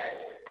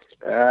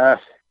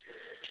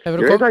 Ég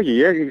veit ekki,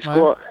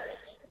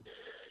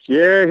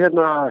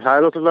 það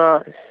er náttúrulega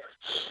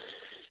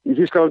í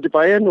Þýskalandi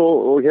bæinn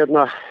og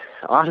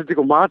Athletic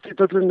og Madrid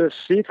völlurinn er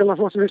síkala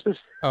flottur, finnst þér?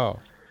 Já.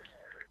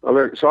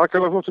 Alveg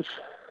svakalega flottur.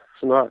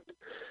 Svona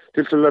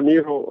tiltölulega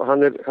nýr og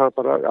hann er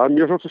bara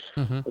mjög flottur.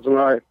 Það er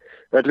svona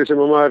völlur sem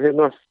maður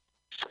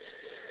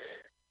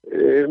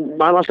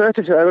man alltaf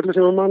eftir, það er völlur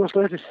sem maður man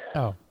alltaf eftir.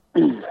 Já.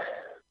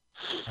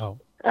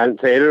 En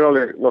þeir eru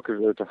alveg nokkur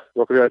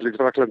völlur í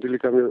Fraklandi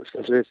líka mjög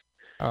skemmtilegir.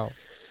 Já.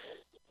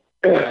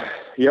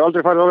 Ég hef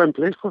aldrei farið á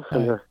Wembley, sko.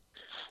 Já,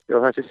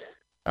 þetta er.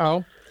 Já.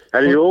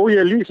 En jú, ég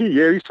hef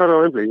víst farið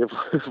á Wembley. Ég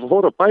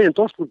fór á bæinn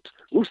Dortmund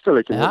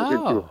úrslitaleikinn. Já.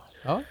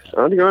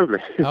 Það er líka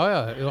Wembley. Já.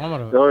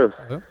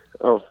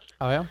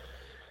 Það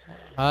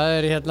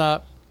er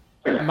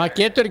maður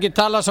getur ekki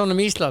talað svona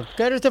Ísland.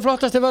 Hver er þetta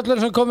flottasti völlur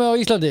sem komið á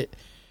Íslandi?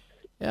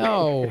 Já.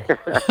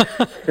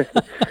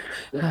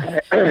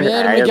 Við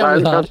erum ekki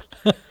alveg þar.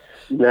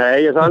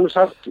 Nei, það er nú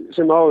samt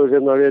sem áður við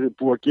erum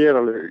búið að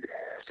gera alveg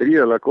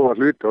gríðarlega góða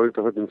hluti og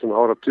þetta svona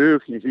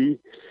áratug í því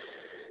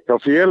hjá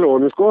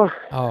félögunum, sko.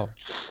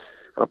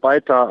 Að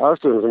bæta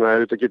aðstöðunum svona,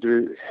 þetta getur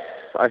við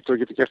ættu að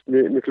geta gert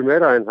miklu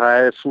meira en það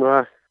er svona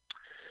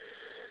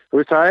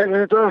það er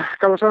þetta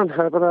gamla sann,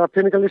 það er bara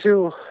peningalýsi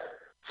og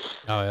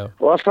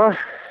allt það.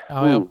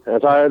 En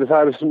það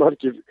er svo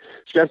margir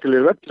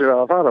skemmtilegir vellir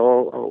að fara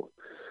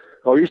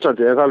á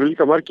Íslandi en það er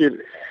líka margir,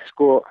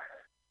 sko,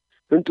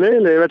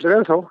 hundleiðilegi vellir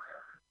ennþá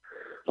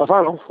að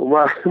fara á og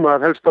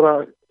maður helst bara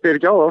fyrir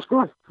ekki á það, sko.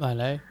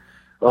 Nei.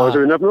 Það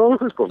sem við nefnum á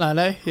okkur, sko.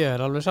 Nei, ég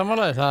er alveg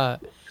sammálaðið.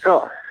 Já.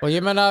 Og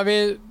ég meina að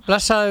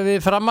við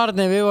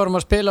framarni, við vorum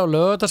að spila á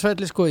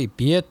Laugardalsvelli, sko, í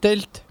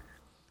B-deild.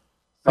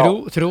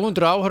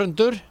 300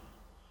 áhorfendur.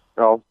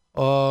 Já.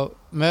 Og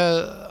með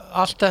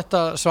allt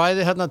þetta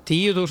svæði hérna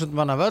 10.000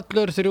 manna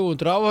völlur,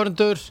 300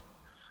 áhorfendur.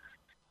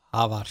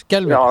 Það var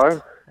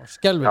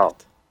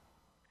skelfilegt.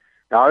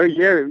 Já,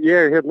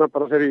 ég hérna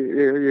bara þegar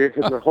ég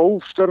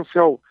hófstörf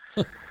hjá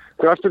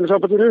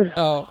Knattspyrnusambandinu.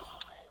 Já.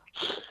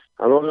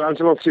 Það var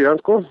ansi langt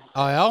síðan, sko.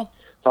 Já.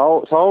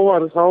 Þá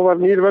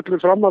var nýr völlur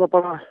Framara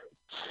bara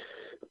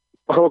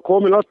það var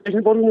komin að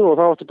tekniborðinu og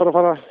það átti bara að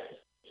fara að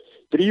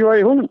drífa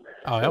í honum.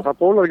 Já. Það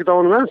bólar ekki á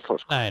honum ennþá,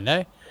 sko.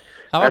 Nei.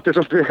 Þetta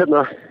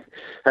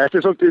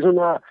er svolítið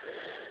svona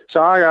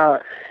saga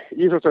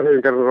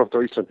íþróttahreyfingarinnar oft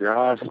á Íslandi.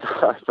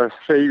 Það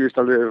hreyfist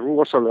alveg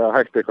rosalega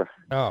hægt eitthvað.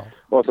 Já.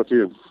 Á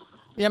tíðum.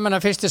 Ég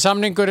meina fyrsti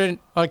samningurinn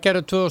var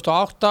gerður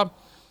 2008.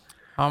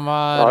 Hann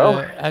var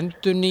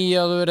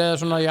endurnýjaður eða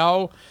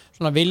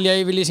svona vilja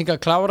yfirlýsing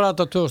að klára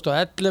þetta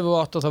 2011 og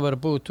átti að það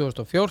verið búið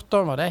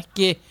 2014, var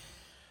ekki.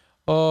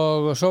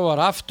 Og svo var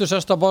aftur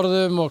sest á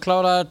borðum og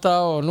kláraði þetta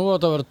og nú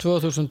átti að vera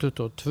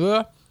 2022.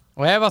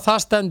 Og ef að það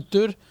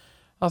stendur,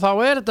 að þá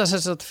er þetta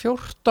sem sagt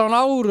 14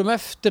 árum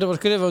eftir að var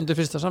skrifað undir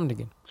fyrsta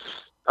samningin.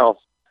 Já.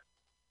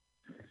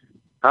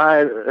 Það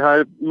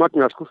er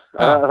magnað, sko.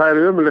 Það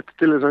er ömurlegt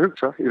til þess að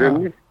hugsa í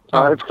rauninni.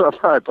 Það er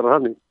bara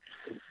þannig.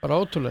 Bara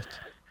ótrúlegt.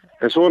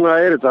 En svona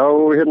er þetta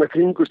og hérna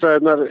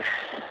kringustæðirnar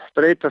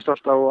breytast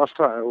alltaf og allt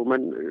það og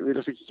menn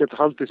viljast ekki geta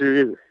haldið sig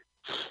við.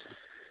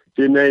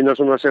 Finna eina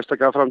svona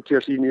sérstaklega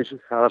framtíðarsýn í þessu.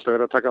 Það er alltaf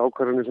verið að taka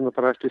ákvarðanir svona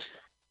bara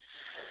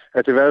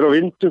eftir veður og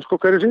vindum, sko,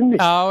 hverju sinni.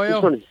 Já.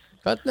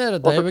 Hvernig er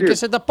þetta? Hefur ekki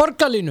að setja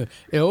borgarlínu?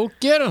 Jú,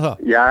 gerum það.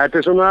 Já, þetta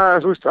er svona,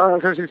 þú veist,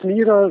 kannski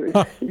snýrað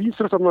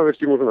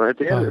íþróttarmaðurskjum og svona.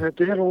 Þetta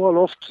er alveg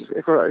oft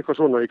eitthvað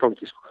svona í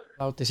gangi, sko.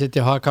 Látið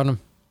sitja á hakanum.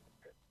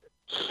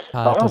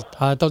 Það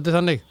er dálítið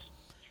þannig.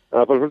 Það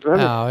er bara svolítið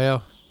þannig. Já.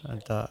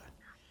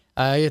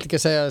 Ég ætla ekki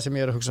að segja það sem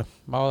ég er að hugsa.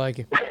 Má það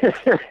ekki.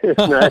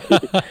 Nei,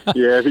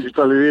 ég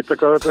finnst alveg vita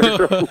hvað þetta er.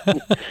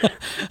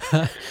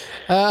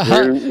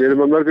 Við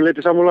erum að mörgum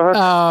leiti sammála það.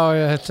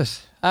 Já,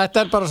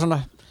 þetta er bara svona.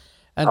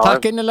 En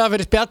takk innilega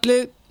fyrir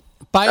spjallið,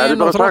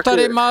 Bæinn og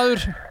Þróttari maður.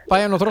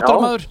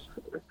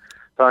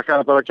 Takk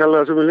að bara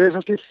kjallaði sem við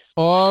liðum til.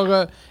 Og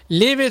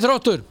Lífið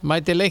Þróttur,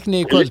 mæti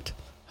leikni í kvöld.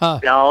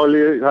 Já,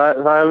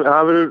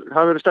 það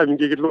verður stemming,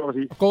 ég get lofa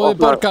því. Góði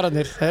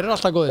borgararnir, þeir eru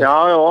alltaf góðir. Já,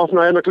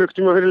 opna 1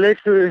 klukktíma fyrir leik,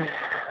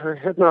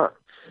 hérna,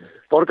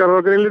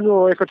 borgarar á grillinu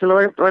og eitthvað til að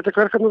ræta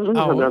kverkarnar og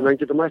svona. Þannig að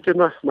menn geta mætt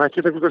hérna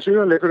klukkan 7,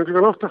 leikurinn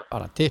klukkan 8.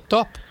 Bara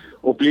tipp-topp.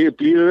 Og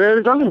blíðu við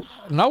í dalnum.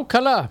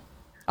 Nákvæmlega.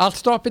 Allt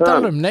stopp í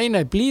dalnum?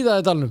 Nei,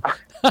 blíðaði dalnum.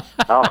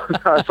 Já,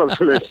 það er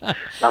svolítið.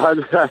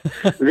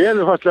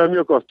 Veðurfatlega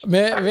mjög gott.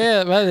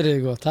 Veðrið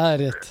er gott, það er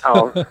rétt. Já,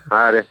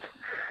 það er rétt.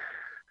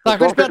 Takk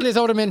fyrir spjallið,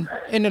 Þóri minn,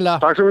 innilega.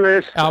 Takk sem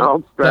leiðis. Já,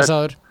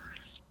 blessaður.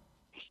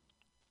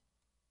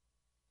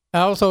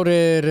 Já, Þóri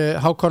er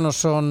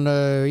Hákonarson,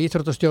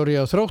 íþróttastjóri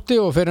á Þrótti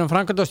og fyrir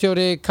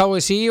framkvæmdastjóri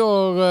KSÍ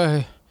og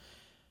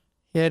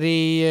hér í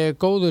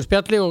góðu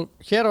spjalli og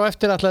hér á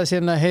eftir ætlaði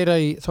síðan að heyra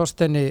í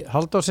Þorsteini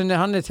Halldórsinni.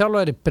 Hann er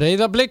þjálfari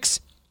Breiðabliks,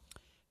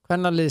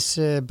 kvennaliðs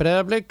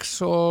Breiðabliks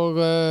og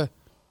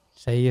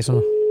segir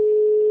svona.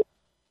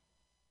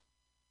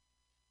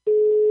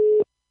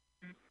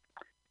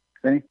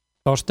 Nei.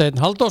 Þorsteinn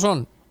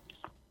Halldórsson.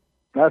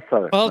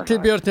 Blessaður. Allt til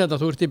Björn þetta,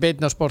 þú ert í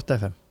beinni á Sport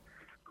FM.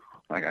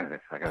 Þakka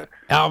þér.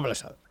 Já,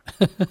 blessaður.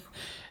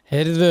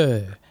 Heyrðu,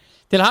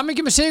 til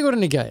hamingju með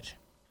sigurinn í gær.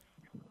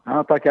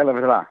 Já, takk hérlega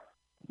fyrir það.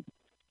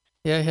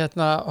 Ég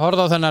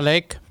horfði á þennan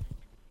leik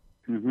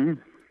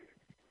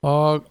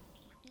og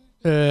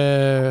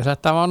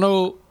þetta var nú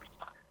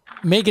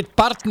mikill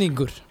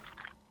barningur.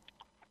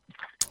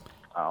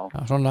 Já.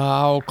 Svona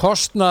á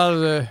kostnað,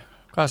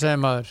 hvað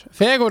segir maður,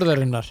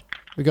 fegurðarinnar,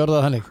 við gjörðum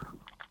það þannig.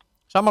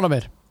 Saman á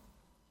mér.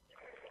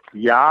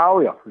 Já,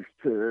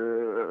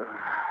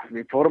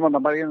 við fórum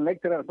hann bara í einu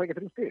leik til að sækja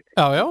 3 stig.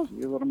 Já.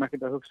 Við vorum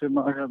ekkert að hugsa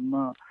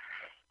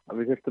að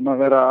við þurftum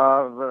að vera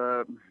að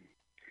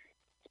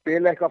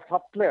spila eitthvað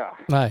fallega.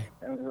 Nei.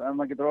 En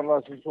maður getur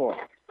orðað þessu svo.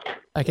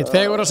 Ekkert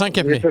fegur á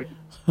samkeppni.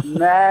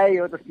 Nei,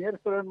 þetta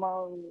snerist að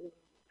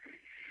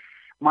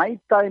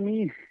mæta þeim í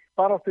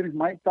baráttunni,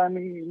 mæta þeim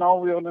í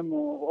návíunum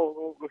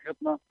og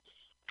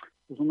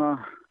svona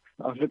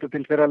að hluta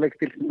til þeirra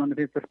leikstil sem hann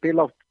finnst að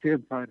spila átt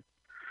tíðum.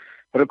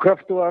 Það eru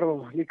kröftugar og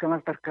líka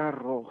sterkar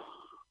og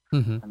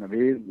þannig að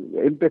við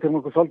einbeitum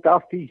okkur svolítið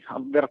af því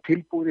að vera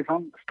tilbúið í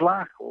þann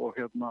slag og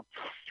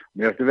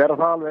mér ætti vera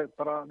það alveg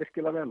bara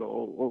virkilega vel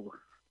og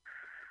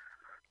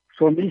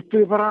svo nýttu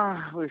við bara,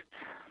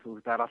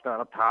 það er alltaf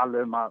að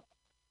tala um að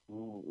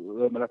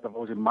ömulegt að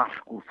fá sér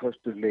mark úr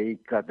föstu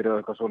leikadri og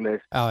eitthvað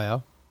svoleiðis.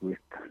 Já. Við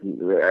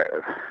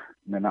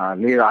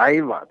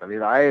æfum þetta,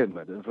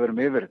 við förum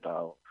yfir þetta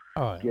og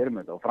gerum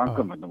þetta og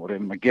framkvæmum þetta og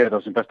reynum að gera þetta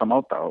á sem besta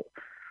máta og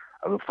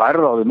að þú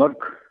færð á því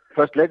mörg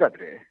föst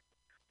leikadri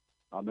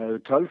að með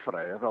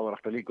tölfræði þá er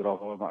alltaf líkur á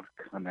að fá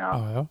mark. Þannig að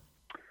já.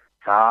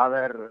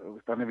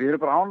 þannig við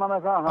erum bara ánað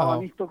með það, hafa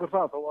Já. nýtt okkur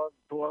það,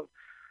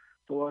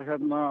 þó að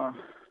hérna,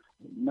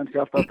 menn sé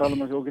alltaf að tala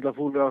um þessi ógætla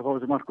fúli að fá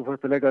þessi mark og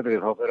fyrstu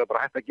leikadrið, þá fyrir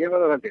bara hægt að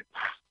gefa það veldi.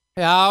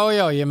 Já,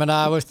 ég meina,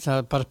 veist, það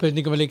er bara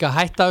spurningum að líka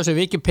hætta þessu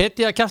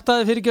Wikipedia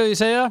kjaftaði fyrir ekki að ég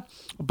segja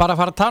og bara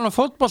fara að tala um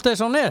fótbolta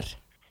eins og hún er.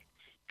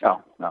 Já.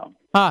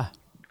 Ha?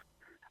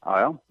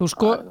 Já. Þú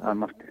sko, Það er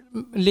margt.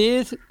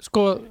 lið,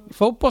 sko,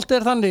 fótbolti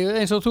er þannig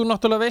eins og þú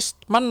náttúrulega veist,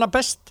 manna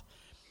best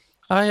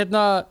að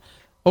hérna,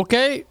 ok,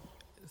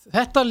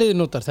 þetta lið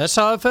notar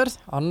þessa aðferð,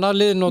 annar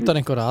lið notar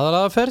einhver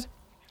aðra aðferð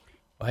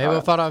og hefur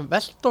að fara að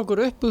velta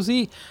okkur upp úr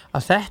því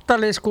að þetta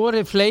lið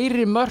skori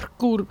fleiri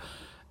mörk úr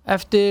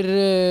eftir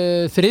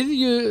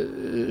þriðju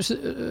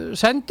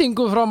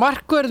sendingu frá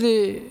markverði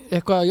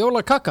eitthvað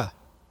jólakaka.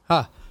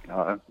 Ha?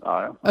 Já.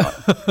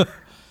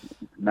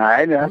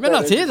 Nei, Ég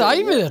meina, þið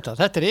æfið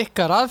þetta er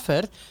ykkar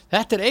aðferð,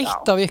 þetta er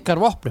eitt af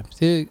ykkar vopnum.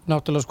 Þið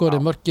náttúrulega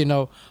skorið mörkin á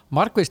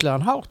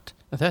markvislegan hátt,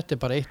 en þetta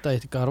er bara eitt af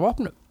ykkar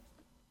vopnum.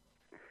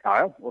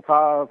 Já, og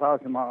það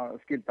sem að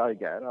skildaði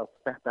gær, að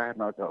þetta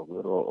hérna á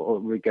okkur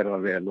og við gerum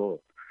það vel og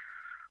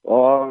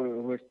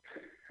þú veist,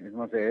 eins og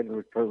maður segir,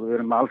 við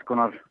erum með alls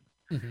konar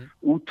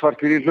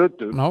útvartir í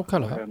hlutum.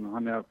 Nákvæmlega.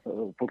 Þannig að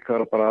fólk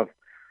þarf bara að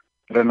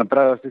reyna að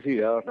bregðast í því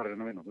að það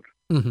reyna að vinna okkur.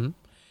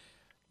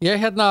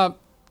 Ég hérna,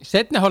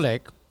 seinni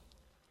hálfleik,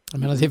 ég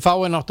meina þið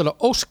fáið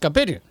náttúrulega óska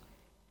byrjun.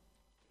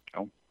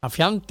 Já. Það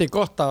fjandi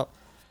gott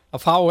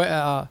að fá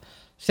að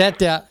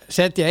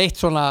setja eitt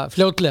svona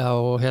fljótlega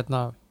og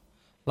hérna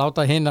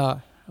láta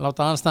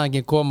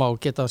anstæðingin koma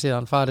og geta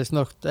síðan farið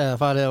snögt eða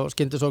farið á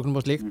skyndisóknum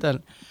og slíkt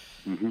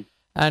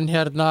en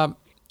hérna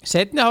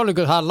seinni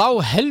hálfleikur, það lá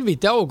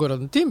helvíti á okkur á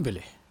þeim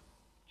tímabili.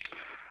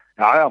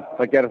 Já,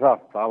 það gerir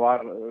það. Það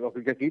var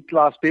okkur gekk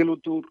illa að spila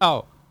út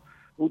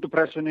úr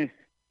pressunni,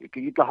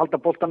 ekki illa að halda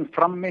boltann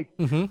frammi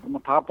og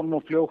maður tapa hann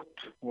og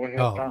fljótt og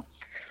hérna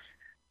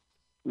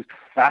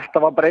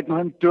þetta var bara einn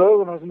af þeim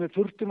dögum þar sem við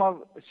þurftum að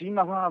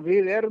sýna það að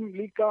við erum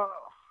líka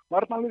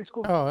varnarlið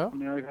sko.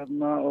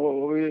 Hérna,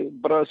 og við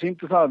bara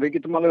sýndum það, við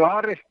getum alveg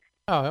varið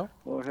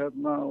og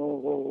hérna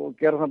og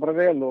gera það bara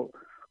vel og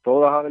þó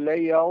það hafi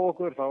legið á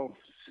okkur þá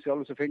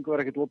sjálfur sem fengur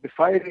var ekkert opið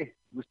færi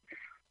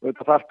og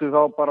þetta þarftu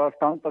þá bara að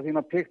standa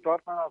þína plikt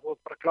varnarna og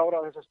bara klára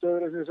þessar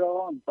stöður eins og ég sagði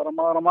á hann, bara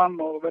maður á mann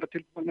og vera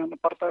tilbúin að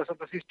bardaði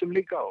þetta sístum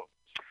líka og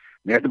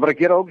mér ætti bara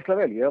að gera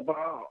ógeðslega vel, ég er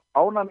bara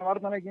ánægð með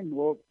varnarleikin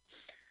og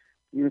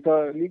ég veit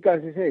að líka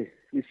þess að ég segi,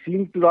 við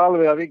sýndum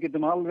alveg að við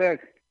getum alveg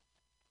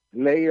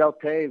leið á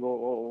teig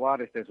og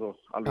varist eins og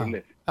alveg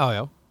lið.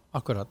 Já,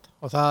 akkurat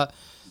og það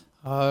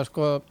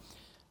sko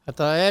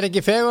þetta er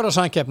ekki fegur á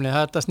samkeppni,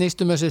 þetta snýst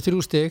þessi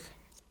 3 stig.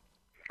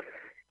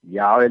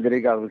 Já, ég heldur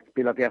ekki að við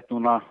spila þétt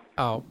núna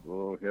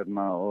og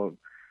hérna og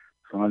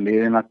svona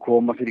liðin að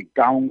koma fyrir í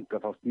gang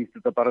að þá snýst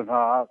þetta bara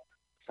það að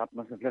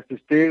safna sem flestu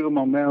stigum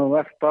á með og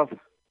eftir að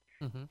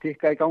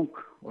tikka í gang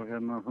og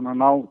hérna svona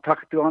ná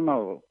takti og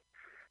annað og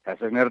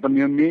þess vegna er þetta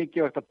mjög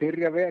mikið að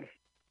byrja vel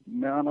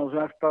meðan á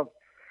þessu eftir að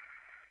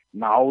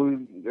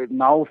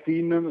ná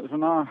þínum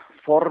svona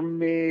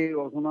formi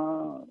og svona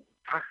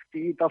takti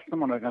í þetta allt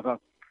saman vegna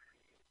það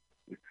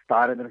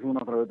staðreyndin er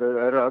svona frá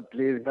þetta eru öll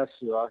lið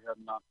þessu að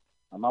hérna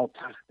að ná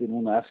takti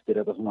núna eftir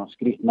þetta svona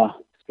skrýtna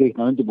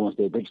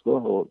undirbúinstegi sko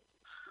og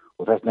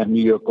þess vegna er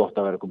mjög gott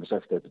að vera komið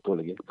 6 eftir 2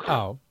 leiki.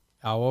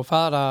 Já, og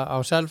fara á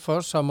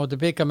Selfoss á móti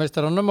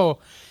bikarmeistarunum og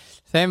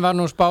þeim var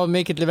nú spáð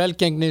mikill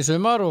velgengni í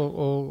sumar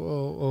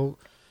og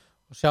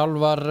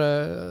sjálfar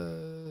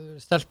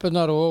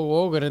stelpunar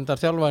og reyndar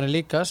þjálfarnir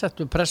líka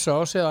settu pressu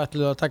á sig og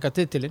ætluðu að taka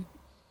titilinn.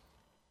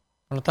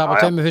 Þannig að tapa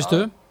 2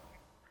 fyrstu.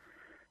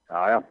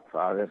 Já,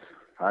 það er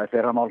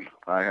þeirra mál.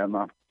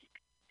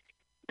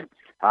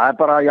 Það er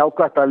bara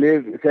jákvætt að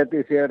lið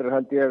setið sér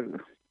held ég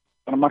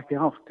bara margt í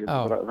hátt.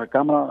 Það er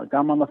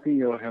gaman að því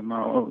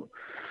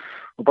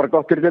og bara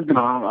gott fyrir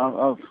deildina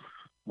að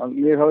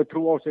lið hafi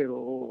trú á sig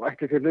og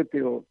ekki sér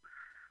hluti og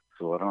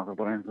svo er það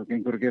bara eins og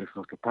gengur að gera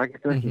svo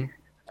takist það ekki.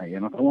 Ég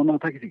er náttúrulega vonað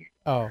að takist ekki.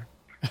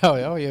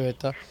 Já, ég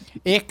veit það.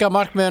 Ykkar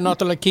markmið er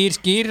náttúrulega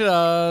skýr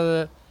að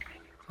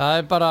það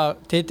er bara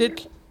titill,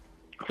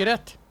 ekki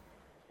rétt?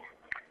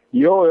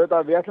 Jó,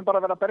 við ætlum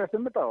bara að vera að berjast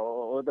þetta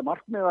og þetta er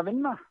markmið að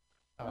vinna.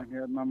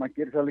 Maður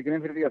gerir það líka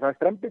inn fyrir því að það er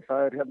strempið,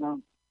 það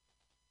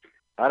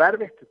er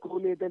erfitt,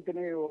 góðlið í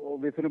deildinni og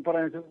við þurfum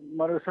bara eins og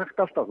maður hefur sagt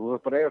alltaf, þú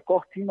þarf bara að eiga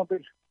gott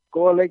tímabil,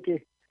 góða leiki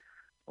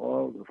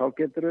og þá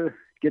getum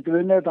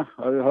við unnið þetta,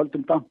 að við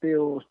höldum dampi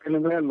og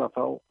spilum vel að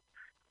þá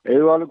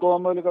eigum við alveg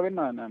góða möguleika að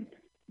vinna en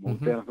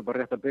mútið er alltaf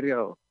bara rétt að byrja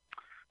og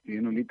því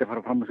er nú lítið að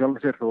fara fram á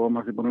sjálf sér þó að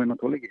maður sé búin að vinna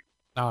 2 leiki.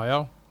 Já,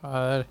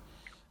 það er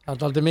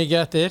aldrei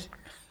mikið eftir.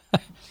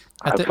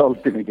 Það er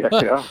aldrei mikið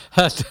eftir, já.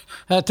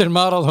 Þetta er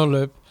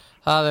maraþonhlaup.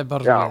 Það er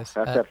bara svona. Já,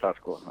 þetta er það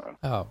sko.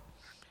 Já.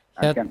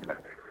 Það er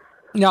skemmtilegt.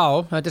 Já,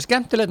 þetta er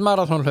skemmtilegt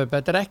maraþonhlaup.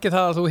 Þetta er ekki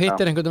það að þú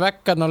hittir einhvern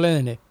veggarn á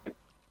leiðinni.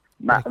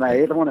 Nei,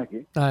 ég vona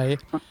ekki. Nei,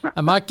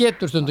 en maður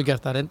getur stundum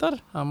gert það reyndar.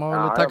 Það má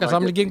alveg taka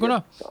samlíkinguna.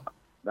 Já,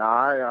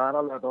 það er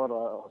alveg þetta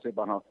orða á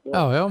svipan hátt.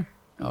 Já.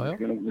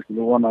 Við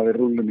skulum vona að við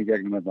rúlum í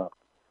gegnum þetta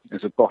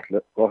eins og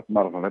gott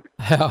marathonlaup.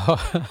 Já,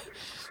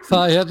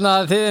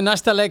 það þið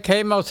næsta leik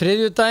heima á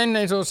þriðjudaginn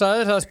eins og þú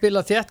sagðir, það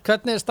spila þétt.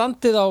 Hvernig er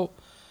standið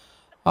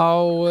á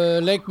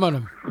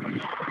leikmönnum?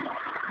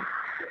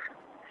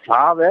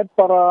 Það er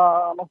bara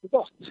nokkuð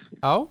gott.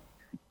 Já.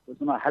 Það er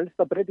svona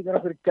helsta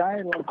breytingar fyrir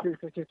gær og það er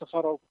ekki að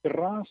fara á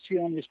gras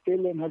síðan við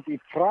spilum held í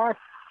Prag.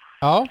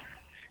 Já.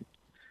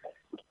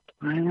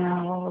 Já,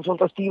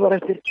 svolítið stífar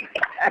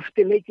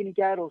eftir leikin í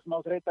gær og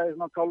svona þreytaði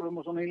svona kálfum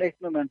og svona í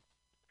leiknum en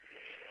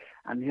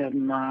ég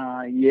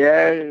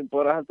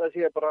bara held að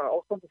sé bara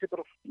ástandið sé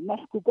bara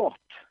nokkuð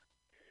gott.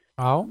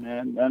 Já.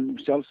 En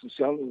sjálf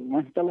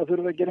væntanlega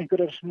þurfum við að gera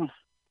einhverjar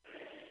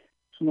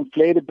svona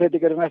fleiri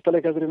breytingar en næsta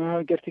leik eftir við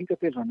höfum gert hingað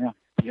til þannig að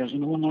ég er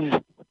svona vonaði.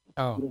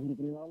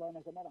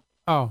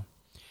 Já.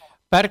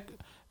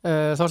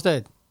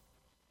 Þorsteinn.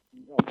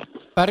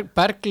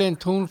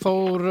 Berglind, hún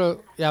fór,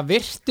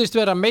 virtist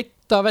vera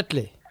meidd af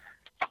velli.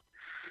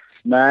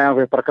 Nei, það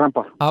var bara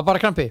krampa. Það var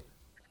bara krampi?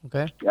 Ok.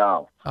 Já.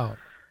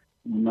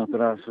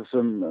 Náttúrulega svo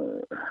sem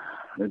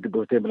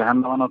undirbúðstímabilið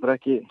hennar var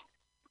náttúrulega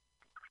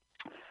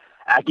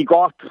ekki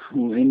gott.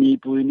 Hún inn í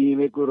íbúð í 9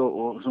 vikur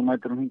og svo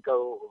mætir hún hingað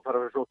og fara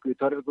að vera sokku í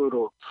 2 vikur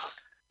og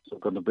svo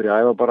kannu byrja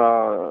að æfa bara,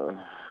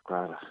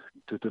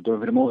 20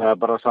 dögum fyrir móð, það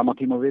er bara sama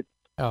tíma við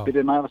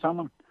byrjum að æfa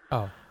saman.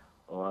 Já.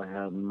 Og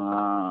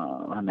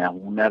þannig að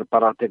hún er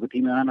bara að teka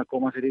tíma hennar að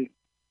koma sér í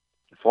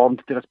form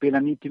til að spila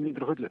 90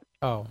 mínútur á fullu.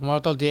 Já, hún var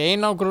alltaf í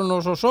einangrun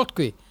og svo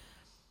sótkví.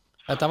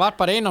 Þetta var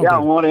bara einangrun. Já,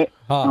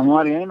 hún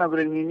var í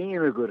einangrun í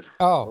 9 vikur.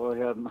 Já.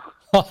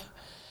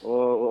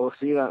 Og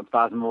síðan,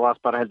 það sem var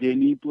bara held ég í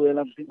nýbúið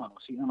allan tíman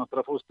og síðan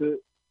áttur að fóstu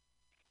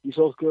í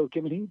sótkví og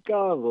kemur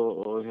hingað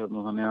og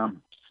þannig að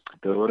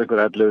það voru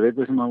einhver 11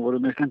 vikur sem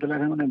voru mjög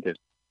skemmtilega hefðan endir.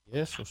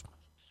 Jesús.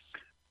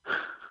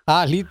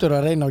 Það hlýtur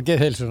að reyna á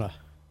geðheilsuna.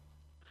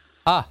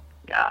 Já,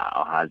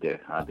 held ég.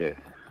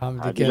 Hann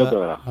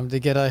myndi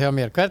gera það hjá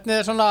mér. Hvernig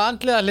er svona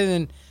andlega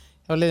hliðin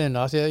hjá liðinu?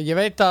 Því að ég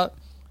veit að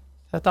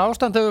þetta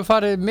ástand hefur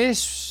farið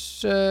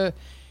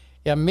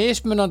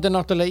mismunandi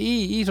náttúrulega í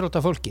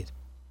íþróttafólkið.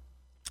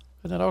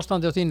 Hvernig er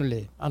ástandið á þínu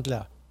liði,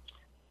 andlega?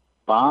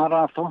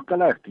 Bara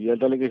þokkalegt. Ég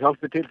held að líka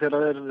hjálpi til þegar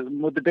það er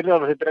móti byrjar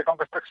og þetta er að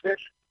ganga strax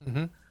vel.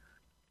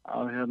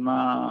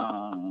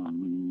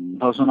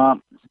 Þá svona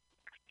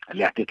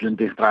léttitt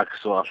lundi strax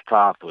og allt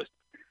það, þú veist.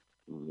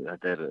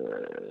 Þetta er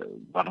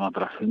bara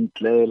náttúrulega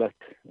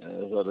hundleiðilegt.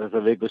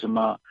 Þessar viku sem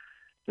að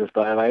þurfti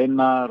að hefa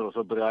einar og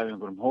svo byrja að æfa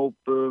einhverjum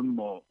hópum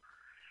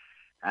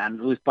en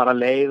þú veist bara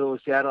leið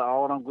og sér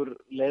árangur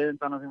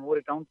leiðindana sem voru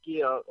í gangi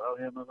að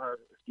það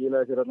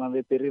skilaði sér að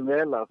við byrjum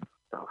vel að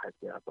þá held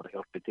ég að bara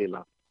hjálpi til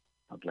að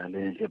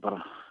leiðin sé bara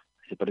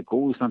í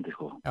góðu standi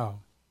sko. Já.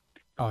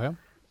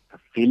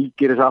 Það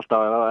fylgir þess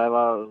alltaf ef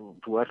að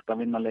þú ert að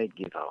vinna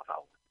leiki þá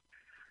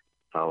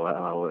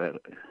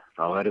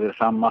er við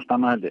saman allt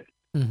annað heldur.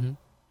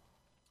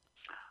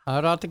 Það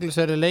eru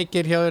athyglisverðir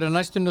leikir hjá þér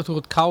næstunni. Þú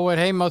ert KR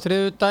heima á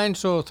þriðjudaginn,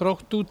 svo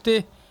Þrótt úti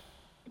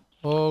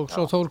og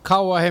svo Þór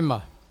K.A. heima.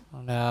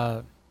 Þannig að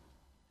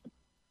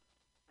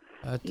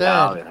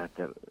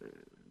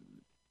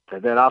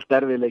þetta er allt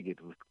erfið leikir.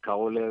 K.A.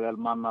 vel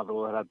mannað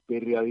og er að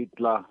byrja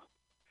illa.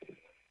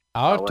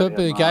 Já,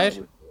 töpuðu í gær.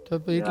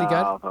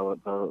 Já,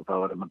 það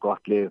var með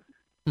gott lið.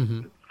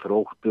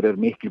 Þróttur er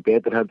miklu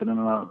betur heldur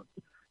en að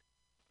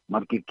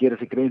margir gera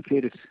sig grein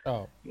fyrir.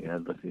 Já. Ég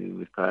held að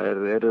það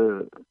eru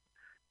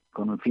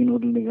konum fín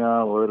útlendinga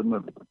og voru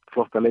með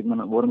flotta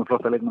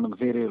leikmennum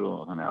fyrir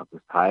og þannig að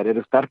það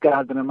eru sterkar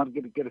heldur en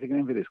margir gera sig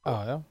grein fyrir. Sko.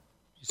 Já.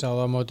 Ég sá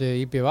það á móti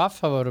IBVF,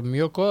 það voru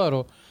mjög góðar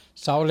og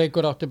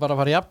sáleikur átti bara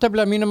að fara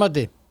jafntefli að mínum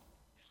mati.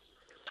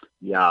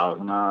 Já,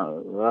 það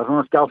var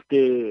svona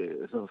skjálfti,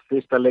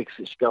 fyrsta leiks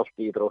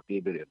skjálfti í Þrótti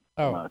í byrjun.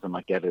 Sem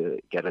að gerði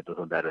þetta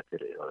svona erfitt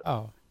fyrir því. Já.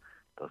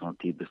 Það var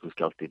svona típisku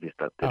skjálfti í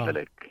fyrsta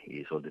tilfelleik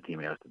í svolítið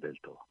tíma í eftir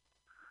deild og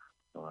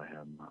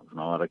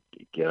svona var að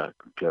gera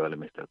klöfaleg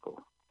mistök og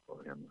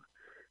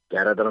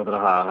gera þetta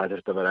náttúrulega það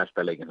þurfti að vera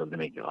eftir leikin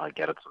svolítið mikið og það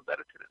gera þetta svolítið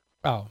erfitt fyrir.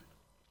 Já.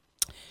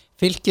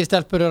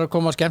 Fylkistelpur eru að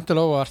koma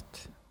skemmtilega óvart,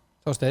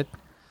 Þorsteinn,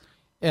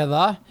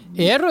 eða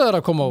eru þeir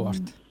að koma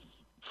óvart?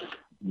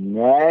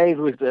 Nei,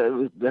 þú veist,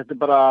 þetta er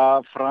bara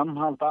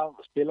framhald af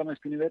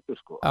spilamennskunni í vetur,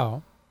 sko.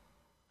 Já.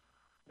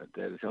 Þetta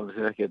er sjálfur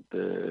sér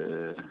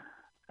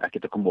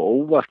ekkert að koma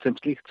óvart sem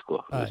slíkt, sko.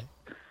 Nei.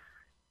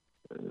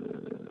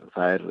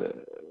 Það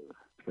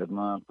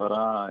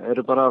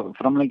eru bara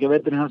framlengja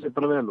veturinn hans er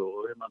bara vel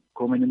og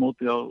koma inn í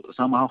móti á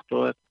sama hátt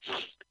og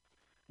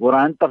voru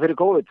að enda fyrir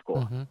COVID, sko.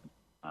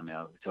 Þannig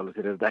að sjálfur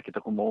sér þetta ekkert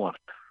að koma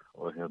óvart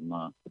og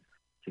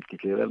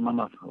fylkislið vel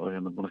mannað og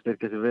búin að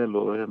styrkja sér vel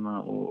og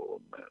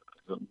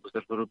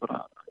stelpur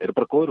eru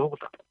bara góður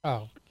hópulta. Já,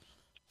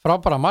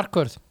 frábæra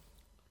markvörð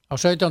á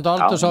 17.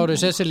 aldursári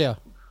Cecilia.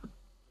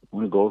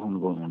 Hún er góð,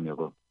 hún er mjög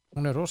góð.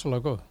 Hún er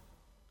rosalega góð.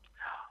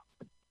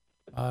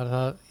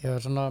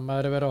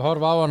 Maður er verið að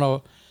horfa á hann og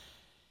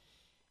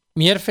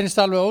mér finnst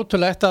það alveg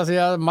ótrúlegt að því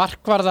að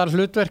markvarðar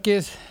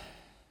hlutverkið,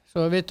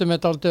 svo við vitum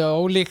þetta aldrei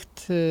ólíkt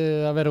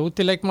að vera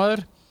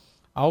útileikmaður.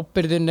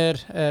 Ábyrðin er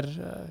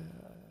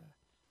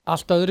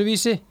allt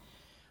öðruvísi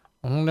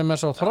og hún með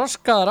svo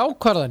þroskaðar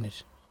ákvarðanir.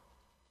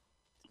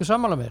 Þú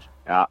sammála mér?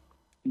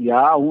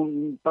 Já,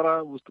 hún bara,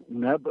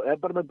 hún er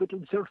bara með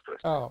byllandi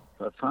sjálfstraust.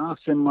 Það er það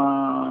sem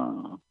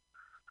að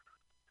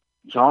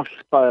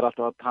hjálpa þér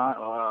alltaf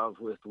að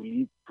þú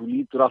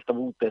lítur alltaf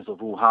út eins og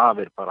þú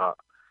hafir bara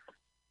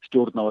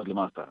stjórn á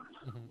öllum aðstæðum.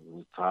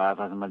 Það er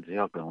það sem heldur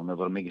hjálpa. Hún er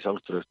bara mikið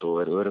sjálfstraust og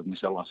er örugg með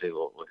sjálfan sig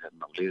og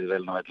líður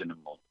vel á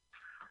vellinum og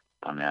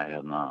þannig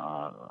að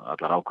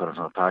allar ákvarðanir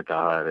sem að taka,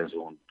 það er eins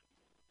og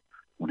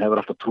hún hefur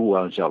alltaf trú á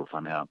þeim sjálf,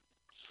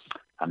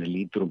 þannig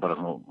lítur hún bara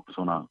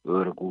svona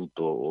örugg út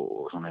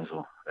og svona eins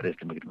og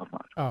reynslu mikill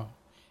markmaður. Já.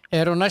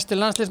 Er hún næsti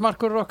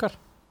landsliðsmarkvörður okkar?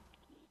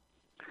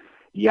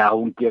 Já,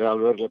 hún gerir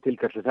alveg örgulega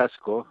tilkall til þess,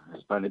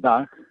 þann í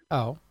dag.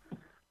 Já.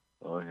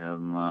 Og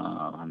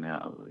þannig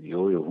að,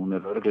 jú, hún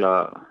er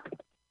örgulega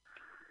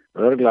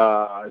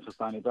eins og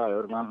þann í dag,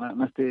 örgulega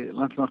næsti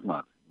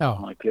landsliðsmarkmaður. Já.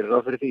 Hún gerir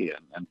ráð fyrir því,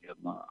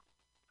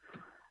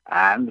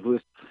 en þú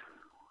veist,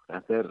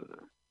 þetta er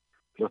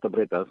fljótt að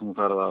breyta þess að hún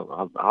þarf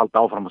að halda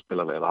áfram að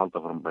spila vel, að halda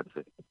áfram að bæta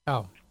sig. Já,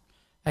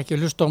 ekki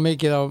hlusta á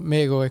mikið á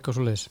mig og eitthvað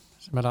svoleiðis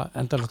sem er að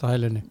endalast á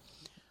hælunni.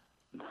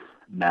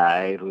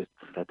 Nei, þú veist,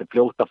 þetta er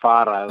fljótt að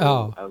fara ef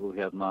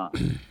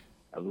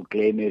þú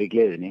gleymir í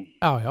gleðinni.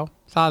 Já,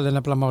 það er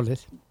nefnilega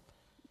málið.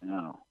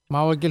 Já. Má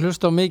ekki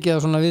hlusta á mikið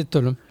á svona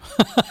viðtölum.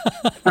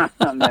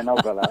 Nei,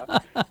 nákvæmlega.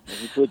 Það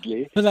er fulli.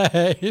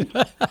 Nei.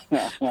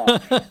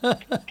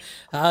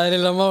 Það er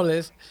eiginlega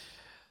málið.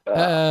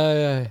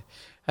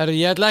 Herru,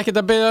 ég ætla ekkert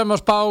að biðja að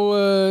spá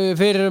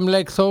fyrir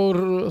leik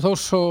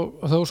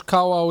Þórs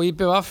K.A. og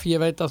IBVF.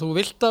 Ég veit að þú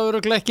vilt það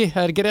örugglega ekki,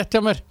 það er ekki rétt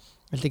hjá mér.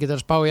 Viltu ekki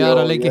að spá í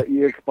aðra leiki?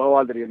 Ég spá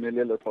aldrei, ég er mjög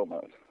lélegur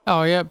spámaður.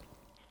 Já,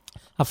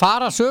 það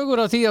fara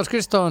sögur af því á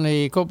skrifstofunni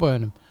í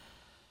Kópavoginum.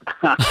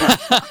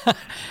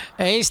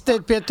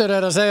 Eysteinn Pétur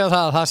er að segja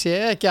það sé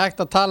ekki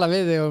hægt að tala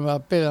við þig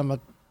að biðja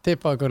að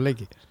tippa okkur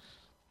leiki.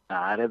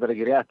 Það er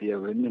ekki rétt, ég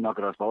hef vunnið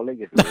nokkra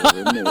spáleiki.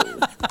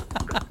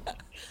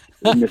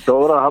 Unni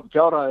stóra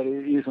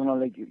fjárhæðir í svona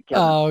leiki.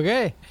 Já, ok.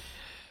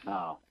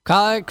 Já.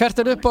 Hvert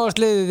er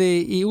uppáhaldsliðið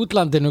í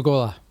útlandinu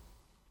góða?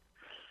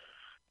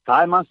 Það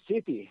er Man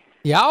City.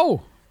 Já.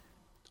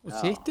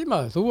 City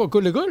maður, þú og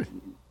Gulli Gull.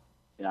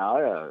 Já,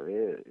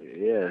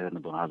 ég er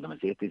búin að halda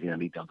með City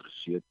síðan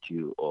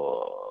 1976.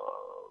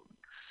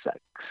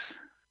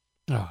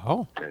 Já.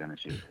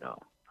 Já,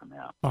 þannig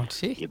að Man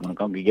City. ég er búin að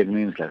ganga í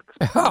gegnum ýmislegt.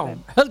 Já,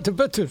 heldur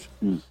betur.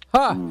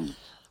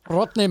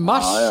 Rodney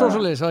Mars og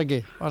svoleiðis,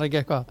 var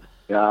ekki eitthvað?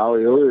 Já,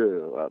 jú,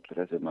 allir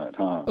þessi maður.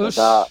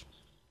 Það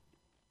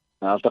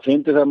er alltaf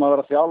fyndið þegar maður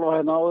var að þjálfa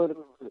hérna áður,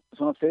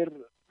 svona fyrr,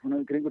 svona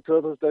kringu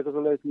 2000 eitthvað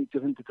svoleiðis,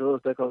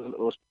 95-2000 eitthvað,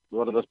 og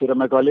voru það að spyrja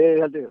með eitthvað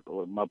liði held ég,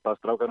 og maður bara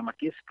strákar að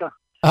giska.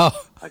 Já.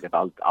 Það geta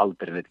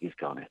aldrei neitt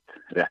giska á neitt,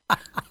 rétt.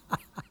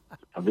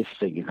 Það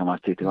vissi ekki hvað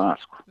maður stýtti var,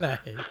 sko. Nei,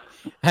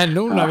 en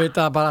núna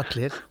vita það bara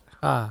allir.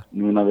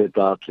 Núna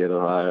vita allir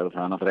og það er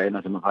náttúrulega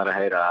eina sem maður fara að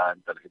heyra, það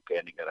endar ekki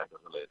peningar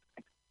eitthvað svoleiðis.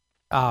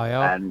 Já.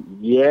 En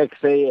ég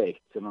segi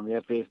eitt sem að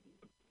mér finnst,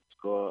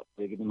 sko,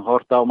 við getum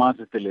hort á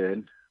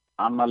mannsliðin,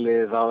 annar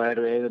lið þá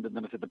eru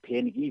eigendurnir að setja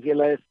pening í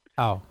félagið.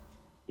 Já.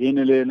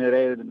 Hinu liðin eru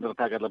eigendurnir að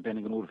taka allar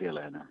peningin úr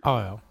félaginu.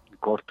 Já.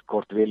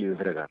 Hvort viljum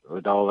við frekar. Og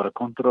þetta á að vera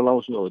kontroll á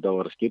þessu og þetta á að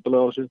vera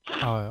skipulag á þessu.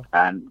 Já.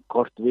 En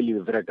hvort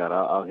viljum við frekar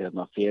að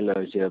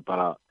félagið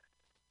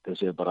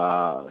séu bara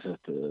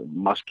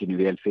maskinu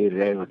vel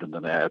fyrir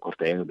eigendurnir eða hvort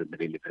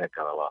eigendurnir vilji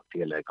frekar að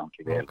félagið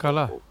gangi vel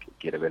og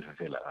gera vel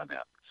fyrir félagið. Þannig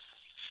að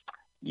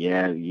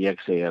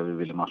ég segi að við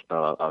viljum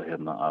alltaf að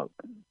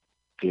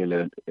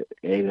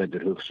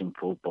eigendur hugsa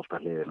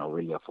fótboltahliðin og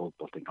vilja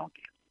fótboltin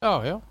gangi.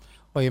 Já,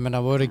 og ég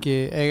menna voru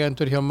ekki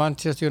eigendur hjá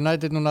Manchester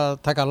United núna að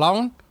taka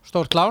lán,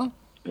 stórt lán?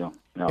 Já,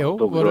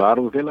 tóku svo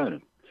arð úr félaginu.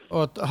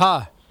 Og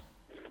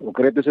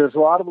greiddu sér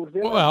svo arð úr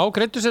félaginu. Já,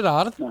 greiddu sér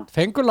arð,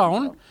 fengu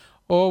lán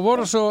og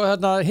voru svo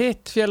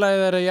hitt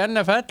félagið þeirra í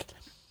NFL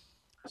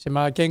sem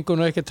að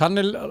gengur nú ekki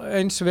tannil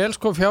eins vel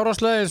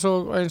fjárhagslega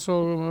eins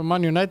og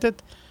Man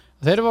United.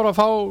 Þeir voru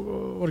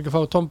ekki að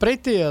fá Tom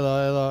Brady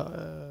eða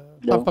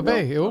Tampa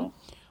Bay, jú.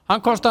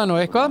 Hann kostaði nú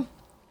eitthvað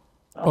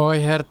og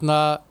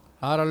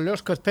það er alveg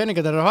ljóst hvert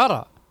peningar þeir eru að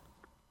fara.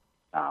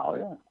 Já.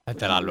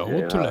 Þetta er alveg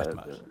ótrúlegt,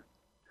 maður.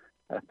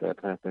 Þetta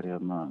er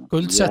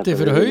Guldsetti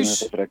fyrir haus.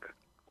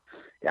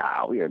 Já,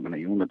 ég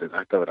meina United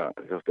ætti að vera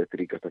eitt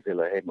ríkasta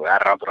félagi heim og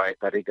andra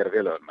eitt ríkara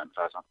félagi, menn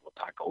það er samt að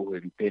taka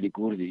óhefinn pening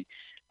úr því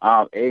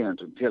af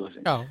eigendum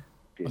félagsins. Já,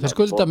 og þeir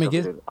skulda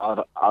mikið.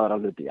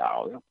 Aðra hluti, já.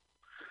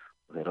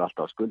 Þeir eru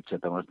alltaf að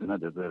skuldsetta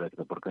þeir eru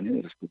ekkert að borga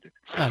niður í skuldi.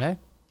 Nei.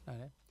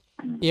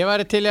 Ég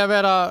væri til að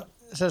vera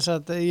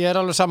ég er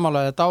alveg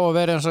sammálað, þetta á að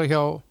vera eins og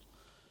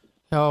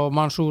hjá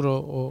Mansúr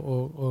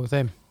og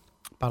þeim,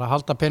 bara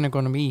halda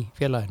peningunum í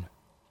félaginu.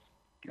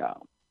 Já,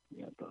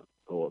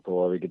 þó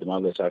að við getum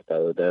alveg sagt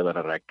að þetta er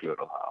vera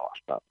reglur og það á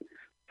alltaf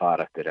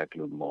fara eftir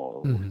reglum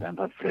en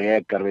það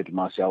frekar vil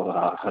maður sjá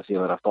það sé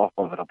vera að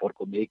stoppa fyrir að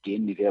borga mikið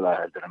inn í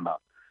félagi heldur en að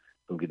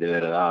þú getur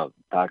verið að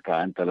taka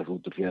endalegt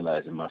út úr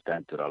félagi sem maður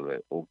stendur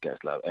alveg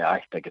ógeðslega, eða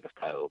ætti að geta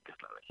stæðið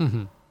ógeðslega vel.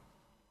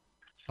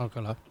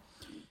 Nákvæmlega.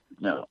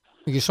 Já.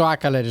 Ekki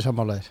svakalegri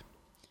sammálaðir.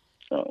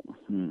 Já.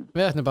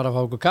 Við ætlum bara að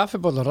fá okkur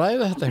kaffiból og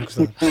ræða þetta einhvers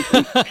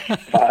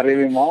Það er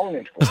yfir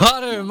málin, sko. Það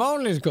er yfir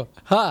málin, sko.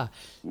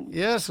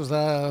 Jésús,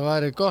 það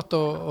væri gott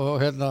og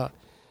hérna,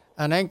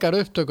 en engar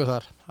upptöku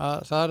þar.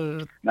 Það er...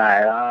 Nei,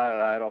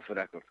 það er off the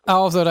record.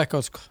 Off the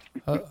record, sko.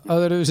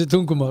 Það eru þessi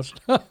tungumál.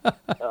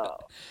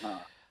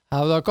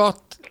 Það var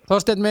gott,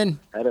 Þorsteinn minn.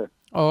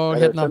 Og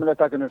hérna,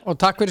 og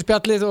takk fyrir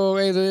spjallið og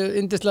eigðu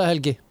yndislega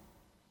helgi.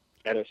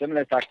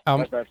 Sömuleiðis takk.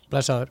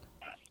 Blessaður.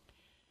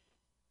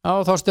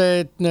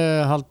 Þorsteinn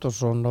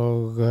Halldórsson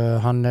og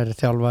hann er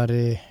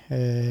þjálfari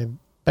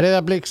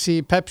Breiðabliks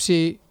í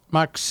Pepsi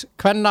Max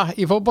kvenna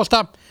í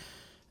fótbolta.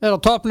 Er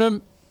á toppnum.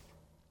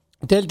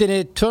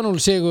 Deildinni 2-0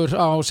 sigur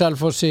á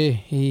Selfossi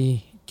í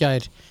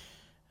gær.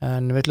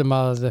 En við ætlum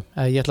ég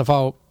ætla að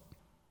fá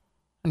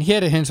en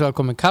hér er hins vegar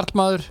komin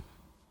karlmaður.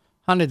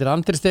 Hann heitir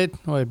Andri Steinn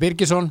og er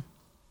Birgisson.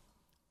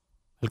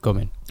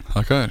 Velkomin.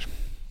 Takk að þér.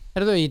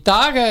 Í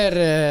dag er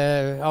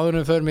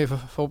áðurum förum í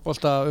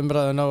fótbolta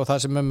umræðuna og það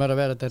sem er að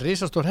vera, þetta er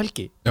risastór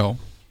helgi. Já.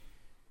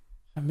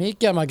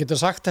 Mikið að maður getur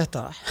sagt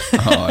þetta.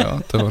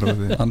 Já, það var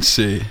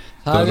ansi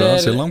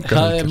langar.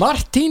 Það er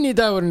Martini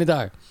dagurinn í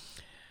dag.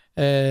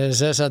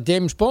 Þess að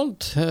James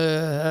Bond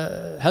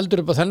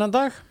heldur upp á þennan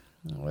dag.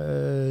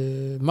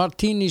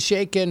 Martini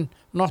shaken,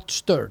 not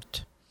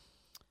stirred.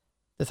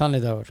 Þetta er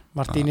þannig dagur.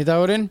 Martini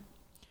dagurinn.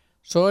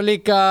 Svo er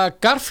líka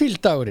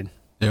Garfield dagurinn.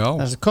 Já.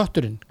 Þessi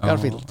kötturinn,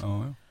 Garfield.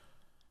 Já.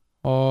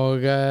 Og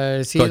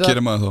síðan hvað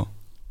gerir maður þá?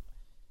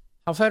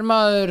 Þá fer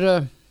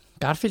maður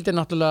Garfield er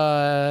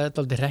náttúrulega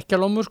dálítið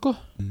hrekkjalómur sko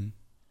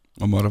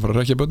og maður er að fara að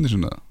hrekkja börnin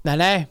sinna?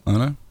 Nei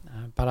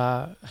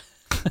bara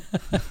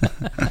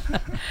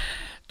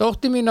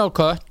dóttir mín á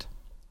kött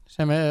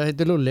sem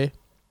heitir Lúlli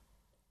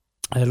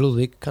eða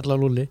Lúðvík, kallað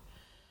Lúlli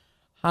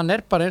hann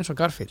er bara eins og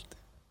Garfield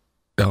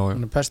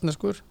hann er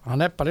persneskur,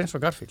 hann er bara eins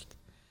og Garfield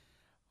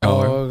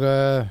og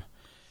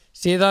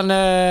síðan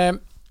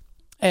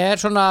er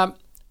svona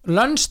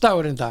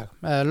Lönnsdagurinn dag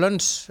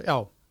þú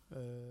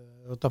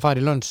fara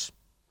í lönns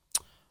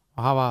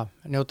og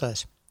njóta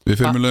þess við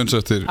fyrir með lönns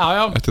eftir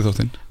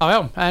þáttinn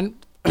en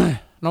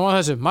nóg að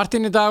þessu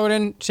Martini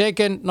dagurinn,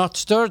 shaken, not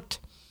stirred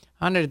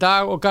hann er í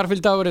dag og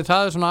Garfield dagurinn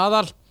það er svona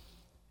aðal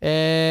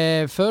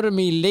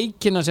förum í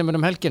leikina sem er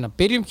helgina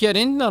byrjum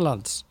hér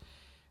innanlands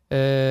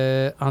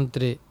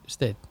Andri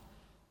Steinn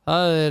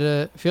það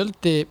er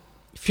fjöldi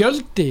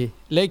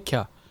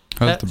leikja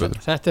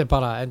þetta er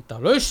bara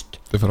endalaust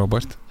þetta er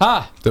frábært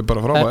þetta er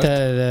bara frábært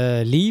þetta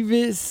er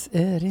lífið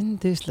er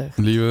yndislegt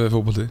lífið er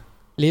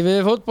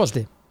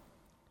fótbolti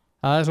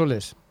það er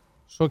svoleiðis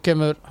svo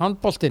kemur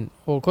handboltinn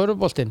og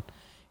körfuboltinn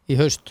í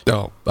haust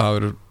já, það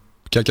verður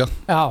geggjað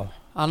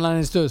annan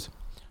stuð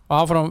og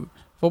áfram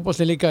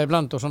fótbolti líka í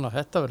bland og svona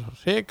þetta verður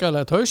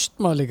hrikalega haust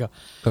maður líka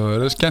það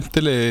verður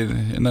skemmtilegir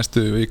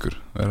næstu vikur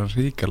það verður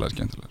hrikalega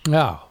skemmtilegir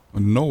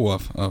og nóg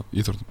af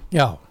íþróttum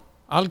já,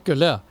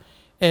 algjörlega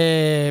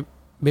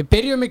við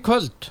byrjum í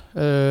kvöld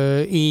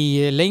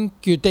í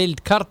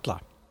lengjudeild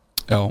karla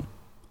já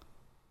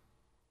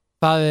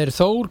það er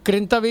Þór,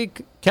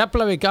 Grindavík,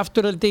 Keflavík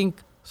Afturhelding,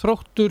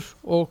 Þróttur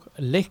og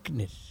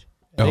Leiknir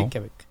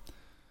Reykjavík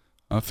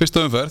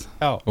fyrsta umferð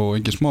og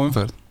engin smá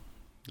umferð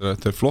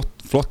þetta er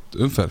flott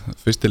umferð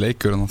fyrsti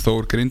leikur en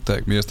Þór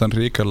Grindavík mér finnst hann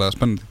ríkarlega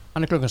spennandi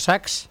hann er klukkan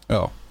 6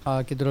 það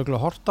getur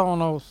örugglega hort á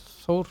hann á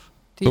Þór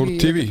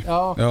TV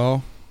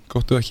já,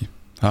 gott ef ekki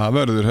það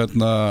verður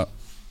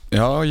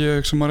já,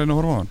 ég sem að reyna að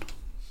horfa á hann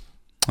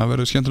það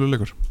verður skemmtilega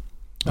leikur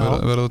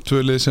það verður tvö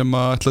lið sem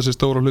að ætla sér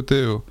stóra hluti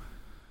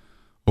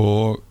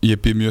og ég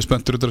býð mjög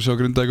spenntur út að sjá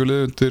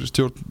Grindavíkurlið undir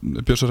stjórn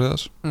Björsar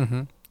Heiðars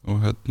og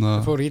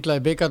það fór illa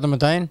í bikarnum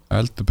með daginn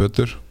heldur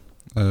betur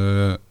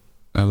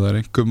ef það er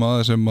einhver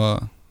maður sem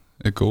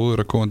er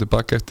góður að koma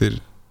tilbaka eftir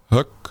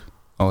högg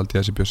á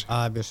LDS í Björsi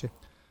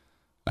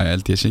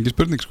LDS er engin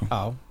spurning sko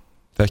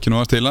það er ekki nú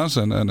aðeins til hans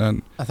en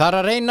það er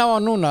að reyna á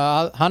hann núna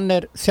að hann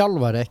er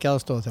þjálfari ekki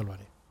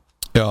aðstoðarþjálfari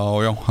já,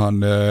 hann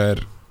er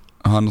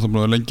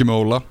þá lengi með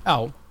Óla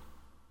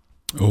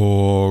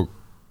og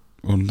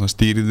það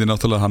stýriði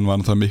náttúrulega hann var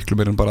náttúrulega miklu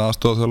meira en bara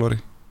aðstoðarþjálfari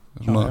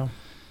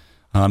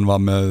hann var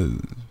með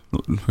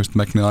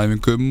megnið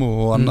æfingum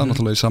og annað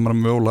náttúrulega í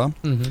samræmi með Óla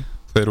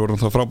þeir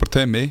voru þá frábært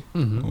teimi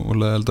og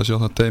Óla held að sjá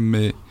það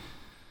teimi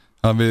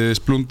að við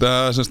splunda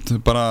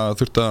bara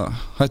þurft að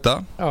hætta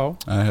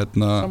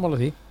sammála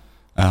því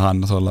en hann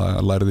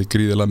náttúrulega læriði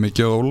gríðilega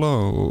mikið á Óla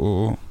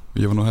og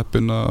ég var nú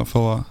heppinn að fá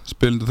að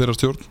spila undir þeirra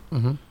stjórn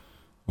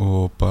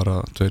og bara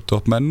tveir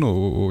topp menn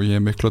og ég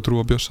hef miklu að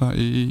trúa Bjössa í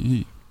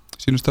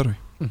sínu starfi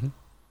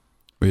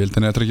og ég held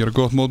henni eftir að gera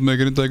gott mót með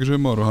Grindavík í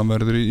sumar og hann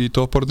verður í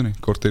toppbortinni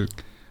hvort þeir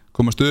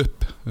komast upp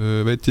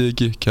veit ég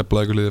ekki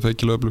Keflavíkurliðið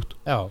feikilega öflugt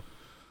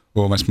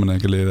og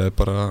Vestmannaeyjaliðið er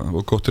bara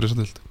og gott fyrir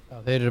þessa deild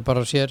þeir eru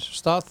bara á sér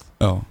stað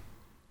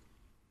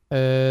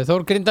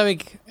Þór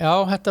Grindavík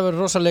þetta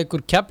verður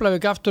rosaleikur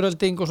Keflavík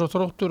Afturhelding og svo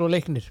Þróttur og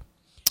Leiknir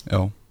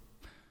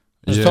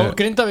Þór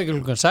Grindavík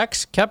klukkan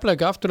 6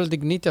 Keflavík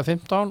Afturhelding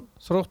 19:15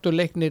 Þróttur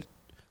Leiknir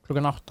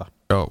klukkan 8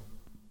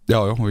 já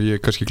og ég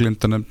kannski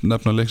glemt að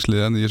nefna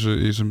leiksliðið en í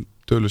þessum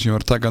Dölu sem ég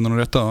var að taka hann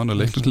rétt á hann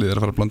að leiknarslið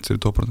að fara að blanda sér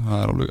í topparöð, það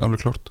er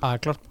alveg klárt.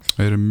 Klárt.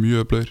 Það eru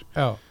mjög blöðir.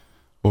 Já.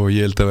 Og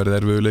ég held að verði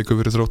erfiður leikur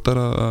fyrir Þróttar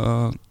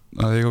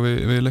að eiga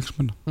við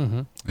leiksmenn.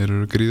 Þeir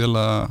eru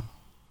gríðarlega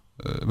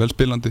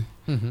velspilandi,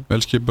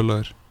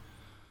 velskipulagir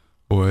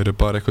og eru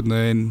bara einhvern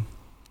veginn,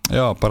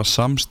 já, bara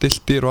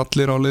samstiltir og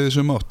allir á liði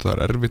sem átt. Það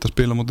er erfitt að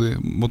spila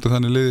móti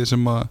þannig liði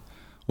sem að,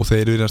 og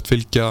þeir virðast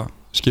fylgja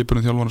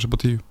skipunum þjálfarans upp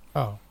á 10.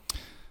 Já.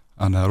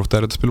 Þannig að það er oft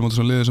erfitt að spila móti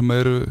svona liði sem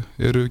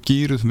eru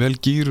gýruð, vel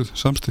gýruð,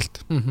 samstilt.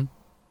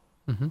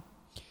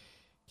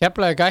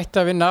 Keflavík ætti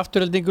að vinna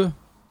afturheldingu.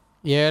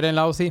 Ég er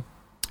einlega á því.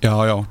 Já,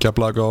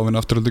 Keflavík á að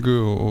vinna afturheldingu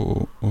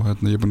og ég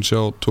er búinn að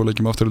sjá 2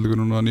 leiki með afturheldingu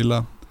núna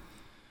nýlega.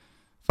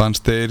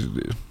 Fannst þeir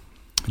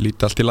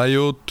líti allt í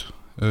lagi út.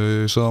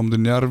 Svo á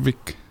mútið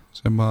Njarðvík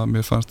sem að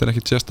mér fannst þeir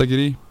ekkert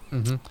sérstakir í.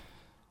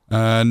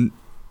 En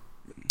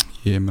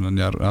ég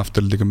meina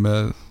afturheldingu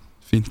með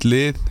fínt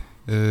lið.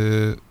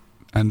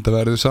 En það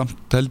verður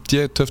samt held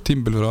ég töff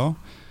tímabil fyrir á.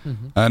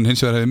 En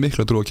hins vegar hef ég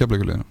mikla trú á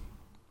Keflavíkurliðinu.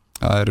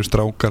 Það eru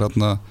strákar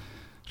þarna,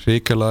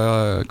 hrikalega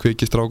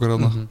kvikir strákar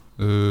þarna,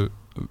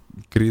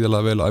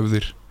 gríðarlega vel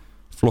æfðir,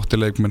 flotti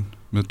leikmenn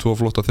með 2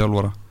 flotta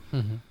þjálfara.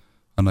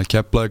 Þannig að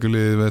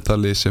Keflavíkurliðið við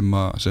það lið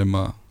sem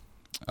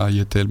að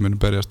ég tel muni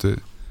berjast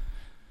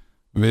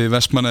við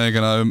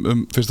Vestmannaeyingana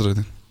fyrsta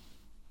sæti.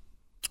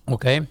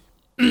 Ok.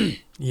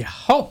 Já,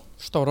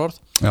 stór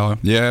orð. Já,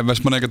 ég hef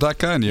Vestmannaeyinga að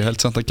taka en ég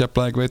held samt að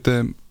Keflavík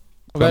veiti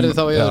og verði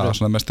þá í öðru? Já,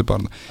 svona mestu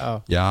barna.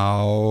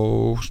 Já,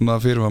 svona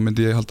fyrir hvað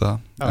myndi ég halda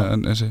það.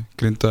 En þessi,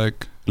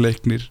 Grindavík,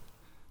 Leiknir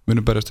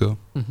munu berjast við þá.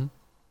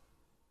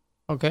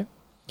 Ok.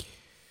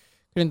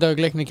 Grindavík,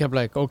 Leiknir,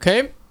 Keflavík. Ok.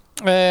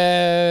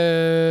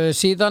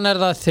 Síðan er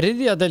það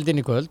 3.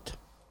 deildin í kvöld.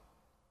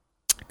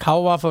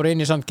 KF á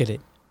Reyni Sandgerði.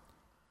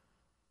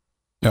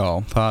 Já,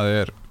 það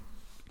er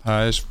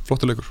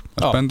flottur leikur.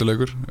 Það er spennandi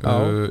leikur.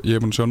 Ég er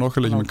búinn að sjá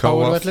nokkra leiki með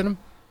KF.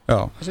 Já.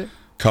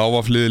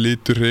 KF liðið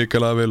lítur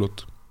hrikalega vel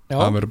út.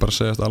 Það verður bara að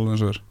segjast alveg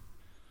eins og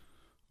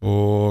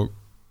og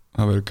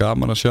það verður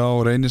gaman að sjá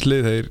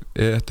Reynislið.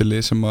 Þetta er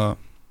lið sem að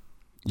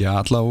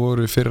allavega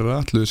voru fyrra,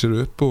 alluðu sér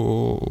upp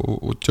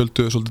og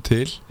tjölduðu svolítið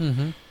til.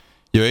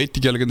 Ég veit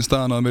ekki alveg hvernig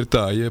staðan á mér í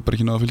dag, ég er bara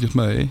ekki náða að fylgjast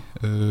með því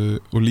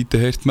og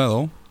lítið heyrt með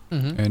þá.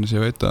 Eins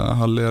ég veit að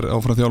Halli er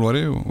áfram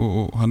þjálfari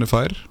og hann er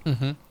fær.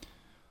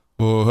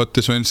 Og Hötti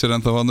Sveins er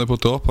ennþá hann upp á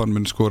topp, hann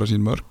mun skora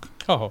sín mörk.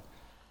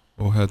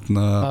 Og það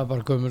er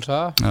bara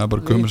gömulsaga. Það er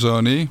bara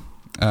gömulsaga ný.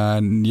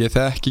 En ég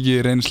þekki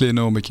ekki Reynisliðið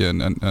nógu mikið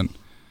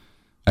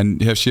en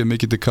ég hef séð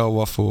mikið til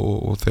KF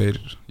og þeir,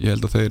 ég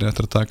held að þeir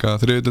eftir að taka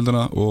 3.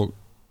 deildina og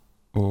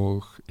ég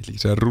vil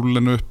ekki segja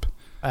rúllinu upp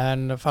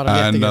en að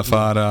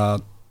fara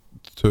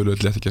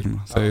töluð létt í gegnum.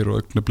 Þeir og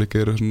Augnablik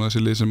eru svona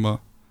þessi lið sem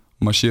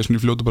maður sér svona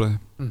í fljótu bræði.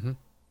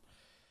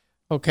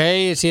 Ok,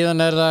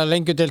 síðan er það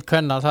lengjudeild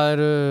kvenna, það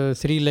eru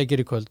 3 leikir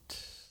í kvöld.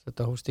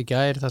 Þetta hófst í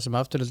gær þar sem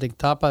afturhelding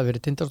tapaði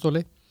fyrir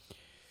Tindastóli.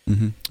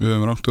 Við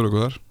höfum rangt úr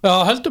eitthvað þar. Já,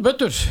 heldur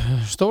betur.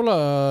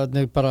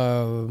 Stólarnir bara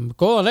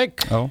góðan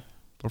leik. Já,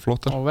 bara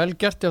flottar. Og vel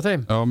gert hjá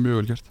þeim. Já, mjög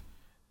vel gert.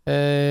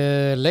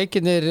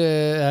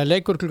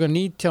 Leikur klukkan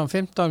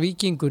 19:15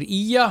 Víkingur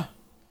Ía.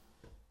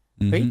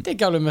 Veit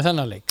ekki alveg með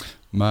þennan leik.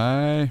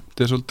 Nei,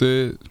 þetta er svolítið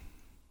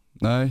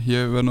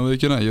ég verð nú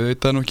ekki ég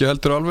veit það nú ekki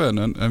heldur alveg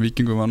en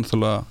Víkingur var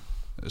náttúrulega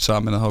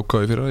samin að HK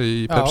í fyrra í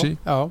Pepsi,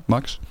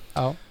 Max.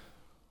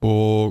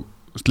 Og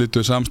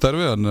slittuðu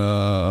samstarfi þannig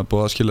að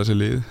búið að skilja sér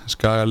lið.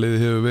 Skagaliði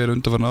hefur verið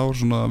undanfarn ár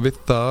svona við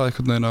það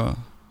einhvern veginn að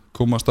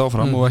komast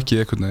áfram og ekki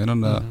einhvern veginn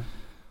þannig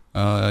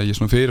að ég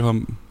svona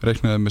fyrirfram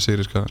reiknaði með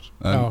sigri Skagars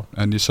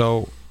en ég sá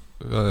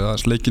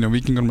að leikinni á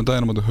Víkingunum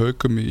daginn á móti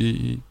Haukum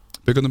í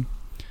byggarnum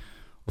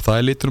og það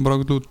er litur bara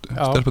ákveð út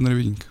stelpunir í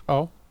Víking.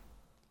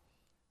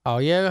 Já,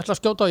 ég ætla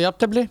að skjóta á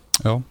jafntefli.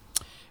 Já.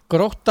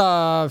 Grótta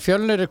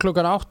Fjölnir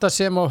klukkan 8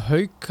 sem á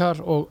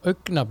Haukar og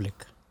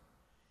Augnablik.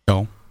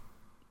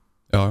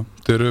 Já,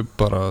 þeir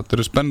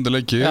eru spennandi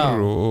leikir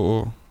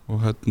og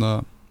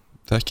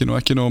þekki nú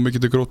ekki nógu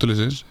mikið til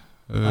Gróttuliðsins.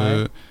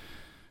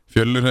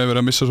 Fjölnir hefur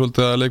verið að missa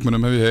svolítið að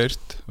leikmönnum hef ég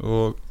heyrt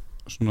og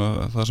svona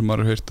það sem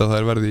maður hefur heyrt að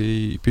það er verði í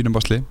pínum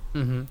basli.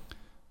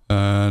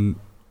 En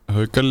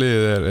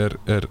Haukarliðið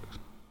er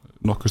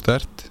nokkuð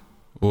sterkt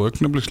og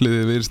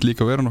Augnabliksliðið virðist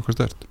líka vera nokkuð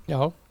sterkt.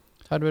 Já,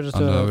 það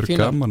verður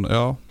fínar.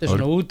 Þetta er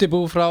svona útibú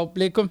frá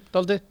Blikum,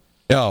 dálítið.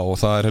 Já, og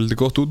það er heldur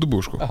gott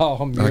útibú sko.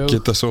 Það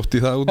geta sótt í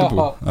það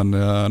útibú.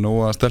 Þannig að nú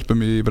að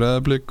stelpum í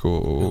Breiðablik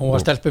og að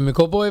stelpum í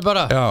Kópavogi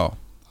bara. Já,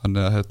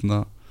 þannig að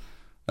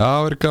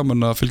það verður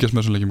gaman að fylgjast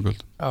með þessum leikjum í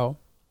kvöld. Já,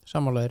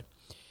 sammálaðir.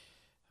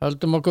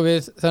 Höldum okkur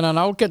við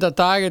þennan ágæta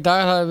dag í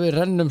dag, það við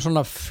rennum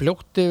svona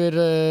fljótt yfir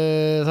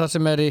það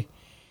sem er í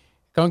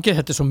gangi.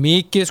 Þetta er svo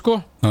mikið sko.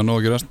 Það er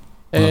nóg að gerast.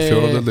 Það er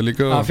 4. deildin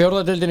líka. Það er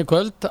 4. deildin í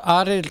kvöld.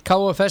 Arild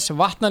KFS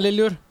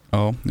Vatnaliljur.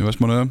 Já, í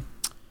Vestmannaeyjum.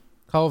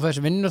 KFS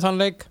vinnur þann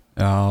leik.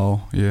 Já,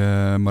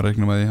 maður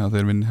reiknar með því að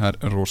þeir vinni. Það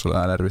er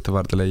rosalega erfitt að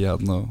fara til leikja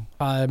þarna.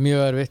 Það er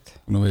mjög erfitt.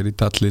 Nú er í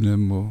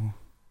dallinum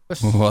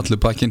og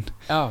allir pakkinn.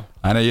 Já.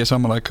 En ég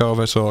samanlega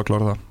KFS og að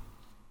klára það.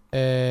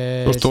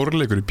 Og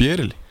stórleikur í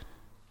Björili.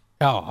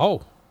 Já,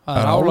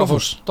 Það er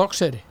Álafoss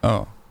Dogseyri. Já,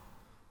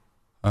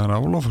 það er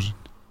Álafossin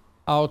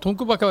Á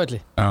Tungubakkavelli.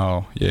 Já,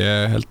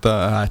 ég held að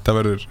þetta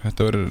verður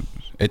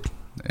einn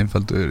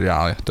einfaldur, já,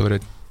 þetta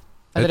verður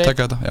einn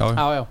taka þetta, já.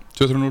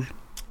 2-3-0.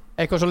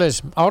 Eitthvað svo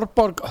leiðis.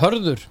 Árborg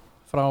Hörður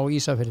frá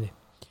Ísafirði.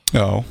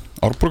 Já,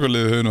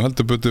 Árborgarliðið hefur nú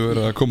heldur betur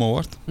verið að koma á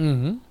vart.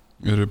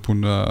 Við erum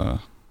búin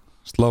að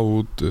slá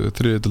út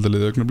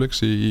þriðdeildarliðið Augnabliks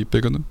í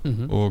bikarnum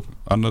og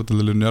annar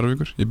deildarliðið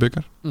Njarðvíkur í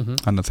bikar.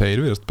 Þannig að þeir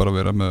virðast bara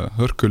vera með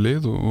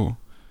hörkulið og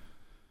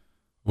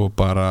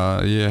bara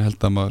ég held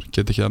að maður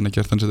geti ekki annað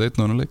gert en sitt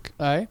einn á annan leik.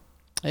 Nei,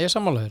 ég er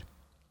sammálaður.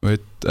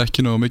 Veit ekki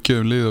nógu mikið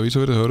liðið á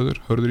Ísafirði,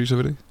 Hörður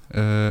Ísafirði.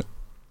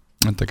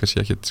 En það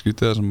kannski ekkert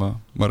skrítið það sem að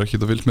maður ekki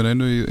að fylgst með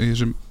einu í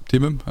þessum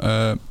tímum.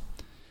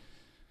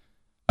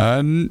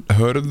 En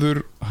Hörður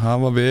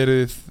hafa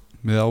verið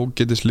með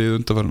ágætis lið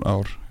undanfarin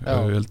ár.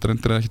 Ég held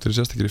reyndir að ekki verið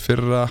sérstakir í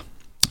fyrra,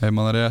 ef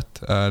maður er rétt,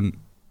 en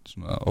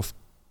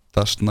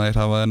oftast nær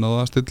hafa þeir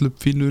náða að stilla upp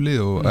fínu lið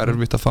og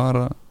erfitt að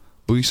fara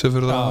og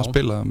Ísafjörð að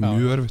spila,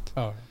 mjög erfitt.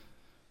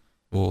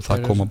 Og það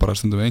koma bara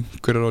stundum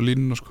einhverjar á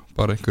línuna sko,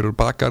 bara einhverjar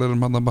bakarir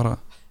hann bara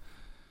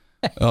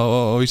á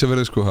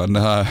Ísafjörði sko,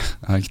 þannig að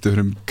það getur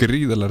verið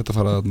gríðarlega að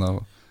fara þarna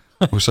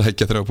og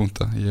sækja 3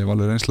 punkta, ég hef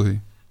alveg reynslu því.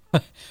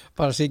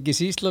 Bara Siggi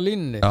Sísl á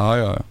línunni?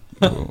 Já,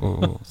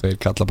 og þeir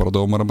kalla bara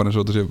dómaran bara eins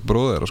og þetta sé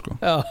bróðir þeirra sko.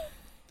 Já.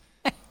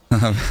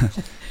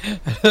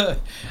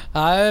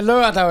 Það er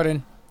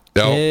laugardagurinn.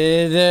 Já,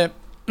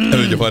 hefur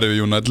ekki farið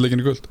við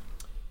United-leikinn í kvöld?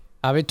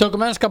 Já, við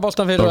tökum enska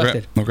boltan fyrir og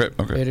eftir. Okay.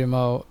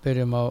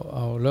 Byrjum á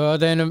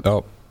laugardeginum. Já,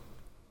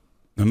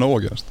 það er nóg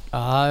að gerast.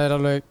 Það er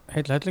alveg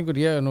heill hellingur.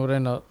 Ég er nú að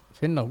reyna að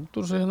finna út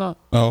úr sig hérna.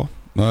 Já,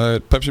 það er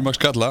Pepsi Max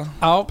Kalla,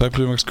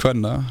 Pepsi Max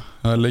Kvenna,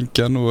 það er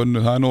lengjan og önnu,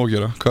 það er nóg að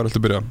gera. Hvað er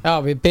alltaf að byrja? Já,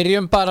 við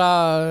byrjum bara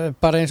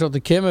eins og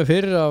þetta kemur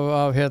fyrir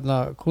af hérna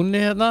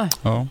kunni hérna.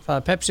 Já. Það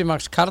er Pepsi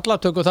Max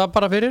Karla, tökum það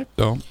bara fyrir.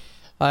 Já.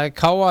 Það er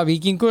K.A.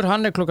 Víkingur,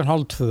 hann er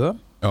 1:30.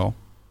 Já,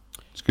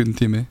 skriðin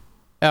tími.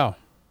 Já.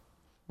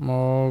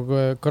 Og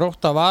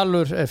Grótta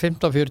Valur er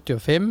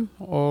 15:45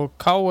 og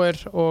KR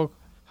og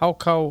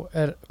HK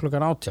er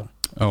 18:00.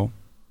 Já.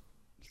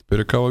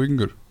 Byrja K.A.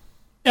 Víkingur.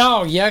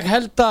 Já, ég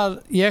held að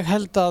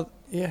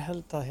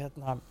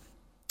hérna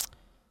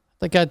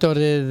það gæti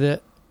orðið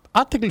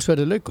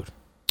athyglisverður leikur.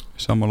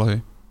 Sammála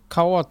því.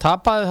 K.A.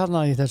 tapaði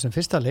þarna í þessum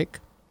fyrsta leik.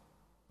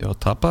 Já,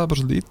 tapaði bara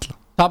svolítið illa.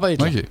 Tapaði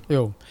illa.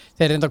 Jú,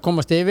 þeir reynda að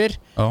komast yfir.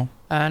 Já.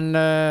 En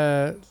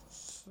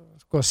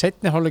sko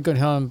seinni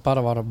hálfleikurinn hjá þeim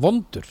bara var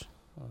vondur.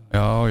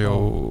 Já,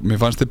 mér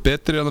fannst þið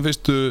betri á það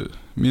fyrstu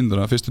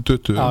mínútuna, fyrstu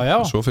 20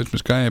 og svo finnst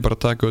mér skæði bara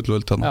að taka öllu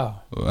öll þarna.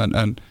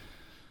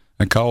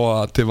 En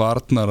K.A. til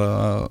varnar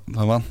að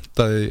það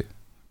vantaði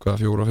 4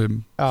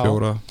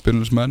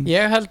 byrjunarsmenn.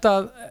 Ég held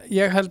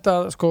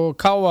að sko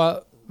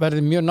K.A. verði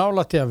mjög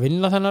nálægt til að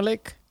vinna þennan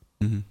leik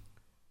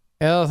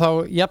eða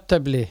þá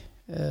jafntefli,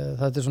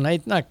 þetta er svona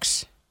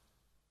 1x.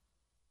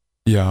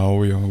 Já,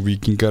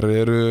 Víkingar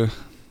eru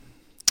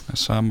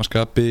sama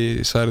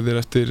skapi særðir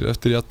eftir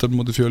jafntefli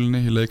móti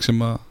Fjölni í leik sem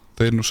að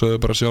þeir nú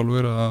sögðu bara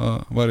sjálfur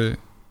að væri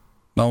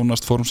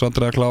nánast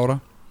formsatriði að klára.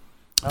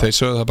 Þeir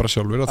sögðu það bara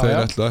sjálfur að þeir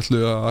ætlu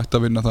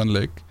að vinna þann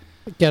leik.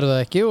 Gerðu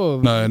það ekki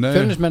og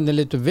Fjölnismenni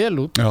litu vel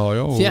út.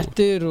 Já,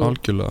 þéttir og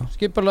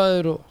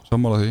skipulaðir og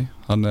sammála því.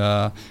 Þannig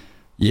að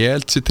ég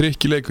held sér trikk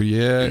í leikur.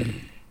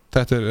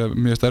 Þetta er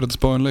mjög stærðið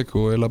spáin leik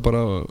og eiginlega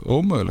bara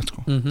ómögulegt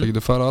sko. Það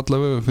getur fara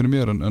allavega fyrir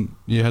mér en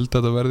ég held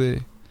að þetta verði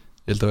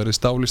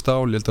stál í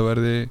stál,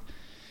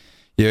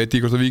 ég veit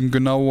ekki hvort að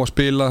Víkingur ná að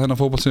spila þennan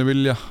fótboll sem ég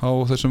vilja á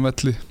þessum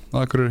velli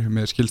Akureyri,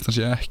 mér skilst hann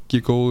sé ekki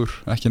góður,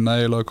 ekki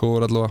nægilega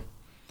góður allavega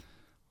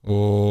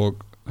og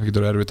það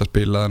getur erfitt að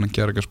spila þennan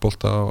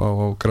gergarsbolta á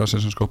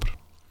grassin sem skopar.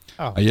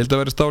 Ég held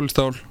að verði stál í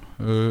stál,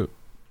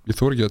 ég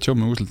þori ekki að tjá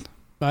mig úrslit.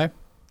 Nei.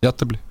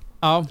 Jafntefli,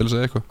 til að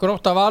segja eitthvað.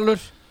 Grótta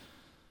Valur.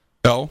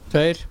 Já.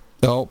 Tveir.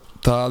 Já,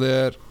 það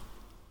er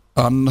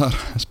annar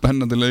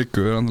spennandi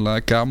leikur, það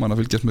er gaman að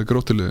fylgjast með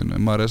Gróttuliðinu,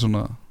 maður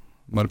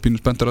er pínu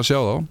spenntur að sjá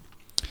þá.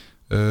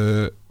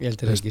 Ég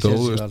heldur ekki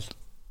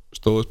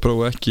stóðust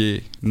prófa ekki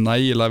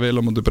nægilega vel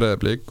á móti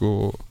Breiðablik og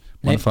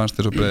mann fannst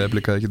þess að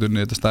Breiðablik að ekki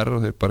unnið þetta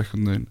stærra, þeir bara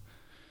einhvern veginn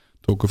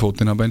tóku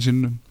fótinn af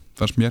bensínum,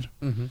 fannst mér.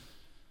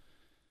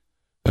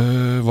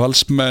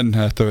 Valsmenn,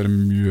 þetta verður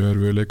mjög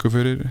erfiður leikur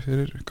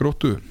fyrir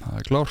Gróttu, það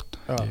er klárt.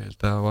 Ég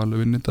held að Valur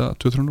vinni þetta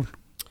 2-3-0.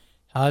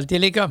 Það held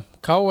ég líka.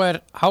 KR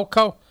HK.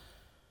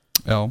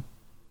 Já,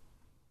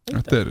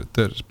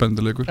 þetta er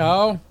spennandi leikur.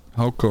 Já.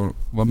 HK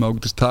var með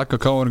ágætis taka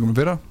KR-ingum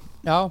fyrra.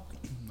 Já.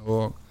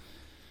 Og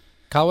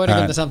KR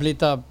er samt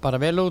líta bara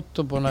vel út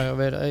og búin að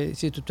vera í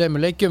síðustu 2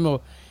 leikjum og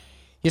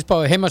ég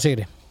spáði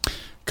heimasigri.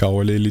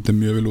 KR líta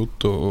mjög vel út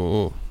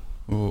og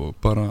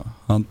bara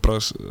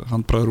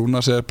handbragð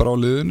Rúnars er bara á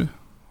liðinu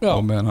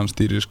og meðan hann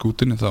stýrir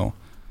skútinni þá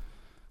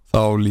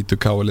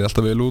lítur KR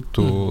alltaf vel út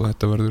og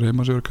þetta verður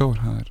heimasigur KR.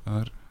 Það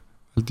er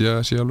held ég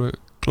að sé alveg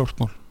klárt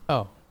mál.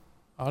 Já,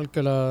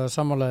 algjörlega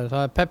sammálaðir.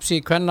 Það er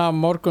Pepsi Kvenna,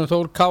 Morgun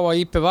Þór, K.A.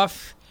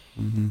 IPVF.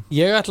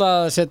 Ég ætla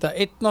að setja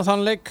 1 á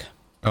þann leik.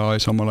 Já,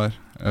 ég sammálaðir.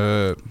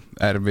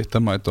 Erfitt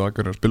að mæta og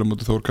akkur að spila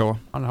mútið Þór K.A.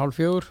 Hann er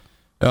 3:30.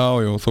 Já,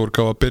 Þór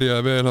Káa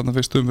byrjaði vel hann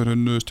fyrstum fyrir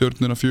unnu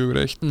Stjörnuna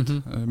 4-1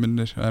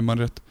 minnir,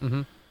 mann rétt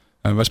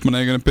en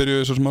Vestmannaeyingarnir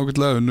byrjuði svo sem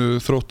ágætlega unnu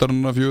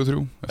Þróttarana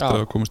 4-3 eftir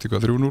að komast í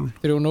hvað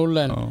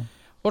 3-0 en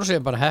voru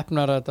sér bara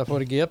heppnar að þetta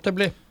fór ekki í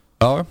jafntefli.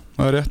 Já,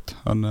 það er rétt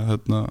hann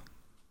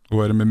og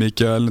erum með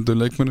mikið erlendu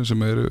leikmenni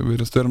sem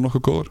virðast vera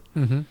nokkuð góður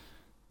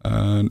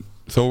en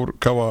Þór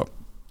Káa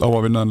á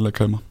að vinna hann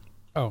leik heima.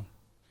 Já.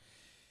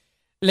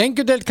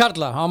 Lengjudeild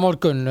karla á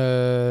morgun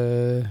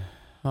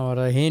það var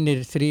það hinir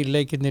 3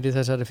 leikirnir í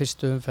þessari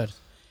fyrstu umferð.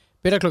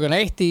 Byrja klukkan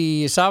 1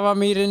 í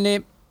Safamýrinni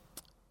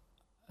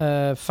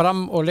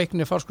Fram og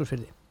Leikni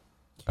Fáskrúðsfirði.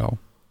 Já.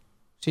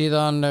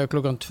 Síðan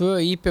klukkan 2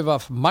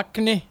 IPVF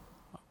Magni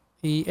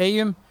í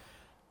Eyjum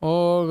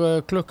og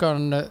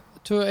klukkan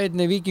 2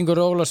 einni Víkingur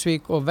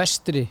Ólafsvík og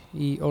Vestri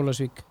í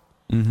Ólafsvík.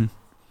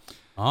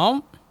 Já.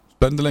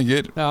 Spennandi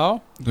lengir. Já.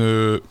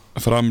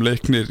 Fram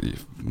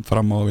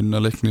á að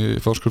vinna Leikni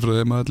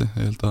Fáskrúðsfirði heimavelli.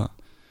 Ég held að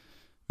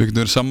við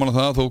getum verið saman á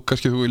það, þó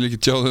kannski þú vil ekki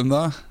tjáð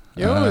það.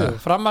 Jú,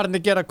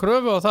 framarinn gera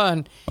kröfu á það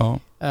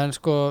en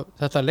sko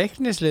þetta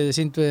Leiknisliði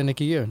sýndu við henni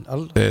ekki jöfn.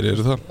 Þeir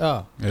eru það. Já.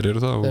 Þeir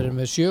eru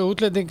með 7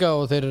 útlendinga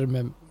og þeir eru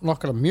með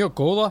nokkra mjög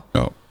góða.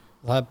 Já.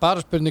 Það er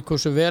bara spurning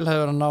hversu vel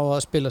hefur að ná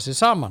að spila sig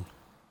saman.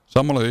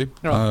 Samanlega því.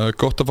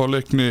 Gott að fá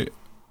Leikni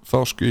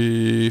Fásk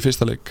í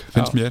fyrsta leik,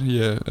 finnst mér.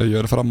 Ég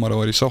er framar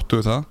og er í sáttu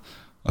við það.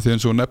 Að því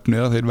eins og nefni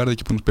að þeir verði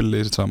ekki búin að spila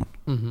liðið sitt saman.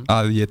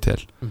 Að ég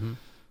tel.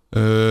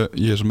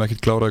 Ég er sem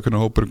ekkert kláraði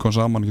hvernig hópurinn kom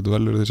saman, getur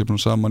vel verið þessi búin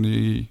saman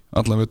í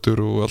allan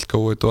vettur og allt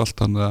gáðið og allt,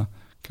 þannig að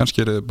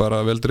kannski er þið bara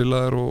vel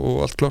drillaðir og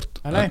allt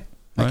klárt. Nei,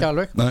 ekki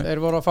alveg.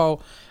 Þeir voru að fá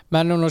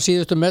mennun á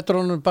síðustu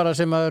metrónum bara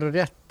sem að eru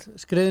rétt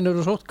skriðinur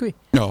og sótkví.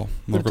 Já.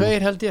 Fyrir 2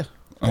 held ég.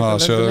 Það er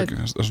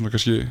svona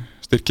kannski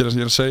styrkir að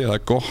sem ég er að segja, það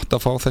er gott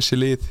að fá þessi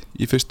lið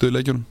í fyrstu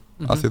leikjunum,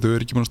 af því þau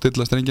eru ekki búin að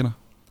stilla strengina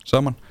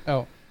saman. Já.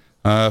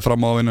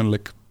 Fram á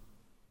vinnanleik.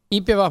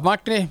 IPVF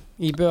Magni,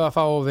 IPVF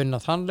á að vinna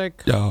þann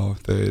leik. Já,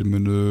 þeir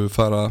munu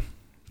fara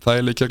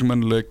þægileg gegn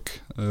mennuleik.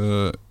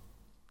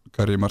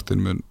 Kari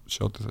Martin mun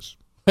sjá til þess.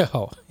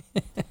 Já,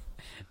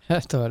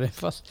 þetta var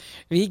einfalt.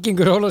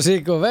 Víkingur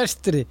Ólafsvík og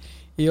Vestri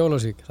í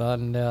Ólafsvík.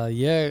 Þannig að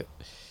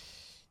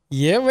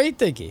ég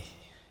veit ekki.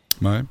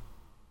 Nei,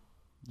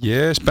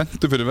 ég er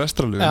spenntur fyrir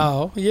Vestraliðin.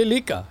 Já, ég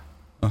líka.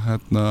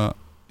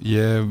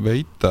 Ég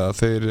veit að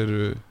þeir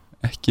eru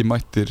ekki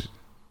mættir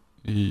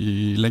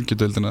í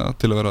lengjudeildina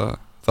til að vera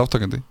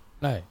þáttakandi.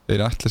 Nei.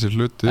 Þeir ætla sér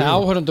hluti.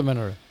 Áhörundum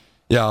mennur.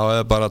 Já,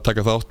 eða bara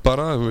taka þátt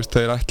bara,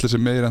 þeir ætla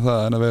sér meira en það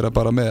en að vera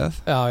bara með.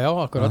 Já,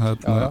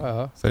 akkurat.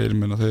 Þeir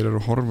eru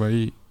að horfa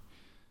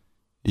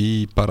í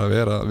bara að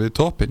vera við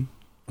toppinn.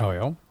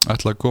 Já.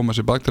 Ætla að koma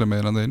sér baktra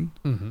meira en það inn.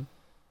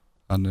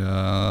 Þannig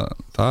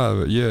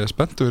að ég er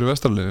spenntur fyrir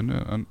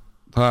Vestraliðinu, en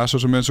það er svo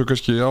sem eins og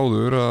kannski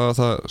áður að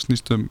það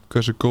snýst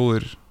hversu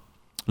góðir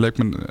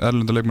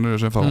erlenda leikmenn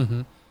eru sem fá.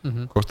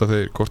 Hvort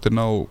þeir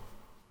ná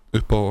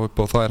upp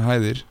á þær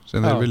hæðir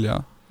sem þeir vilja.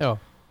 Já.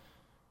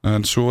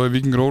 En svo er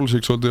Víkingur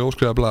Ólafsvík svolítið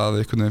óskriða blaðið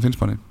einhvern veginn finnst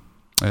manni.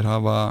 Þeir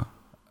hafa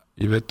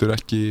í vetur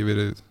ekki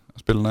verið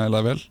að spila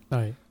nægilega vel.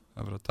 Nei.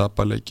 Það verið að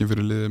tapa leikinn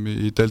fyrir liðum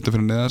í deildum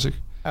fyrir neðan sig.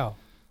 Já.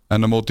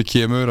 En á móti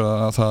kemur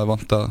að það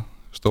vanta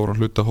stóran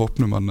hluta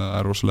hópnum, þannig að það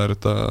er rosalega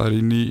erfitt að það er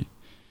inn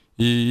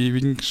í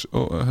Víkings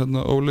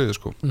óliði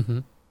sko.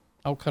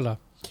 Ákala.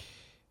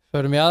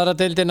 Förum í aðra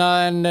deildina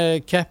en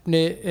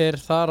keppni er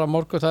þar á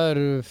morgun, það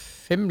eru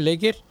 5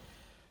 leikir.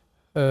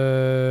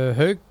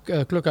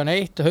 Klukkan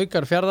 1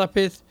 Haukar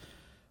Fjarðabyggð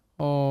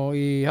og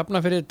í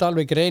Hafnarfirði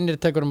Dalvík Reynir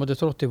tekur á móti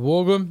Þrótti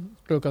Vogum.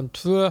 Klukkan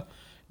 2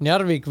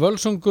 Njarðvík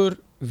Völsungur,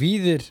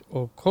 Víðir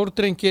og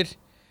Kórdrengir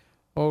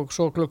og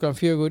svo klukkan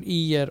 4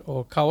 IR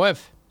og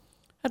KF.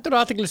 Þetta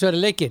eru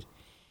athyglisverðir leikir.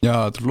 Já,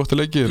 þetta eru flotti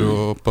leikir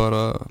og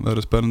bara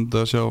verður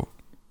spennandi að sjá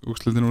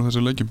úrslitin úr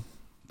þessu leikjum.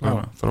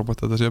 Bara frábært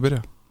að þetta sé að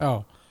byrja. Já.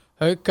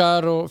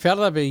 Haukar og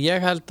Fjarðabyggð,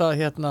 ég held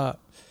að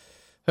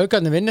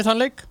Haukarnir vinni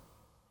þann leik.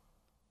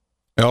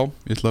 Já,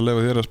 ég ætla að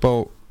leyfa þér að spá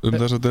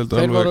þessa deild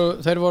alveg.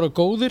 Þeir voru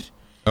góðir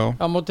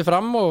á móti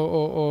Fram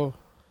og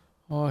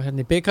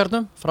í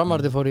bikarnum.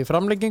 Framarði fór í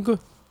framlengingu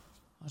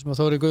þar sem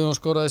Þóri Guðjón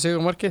skoraði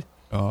sigurmarkið.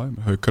 Já,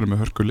 Haukar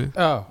með hörkulið.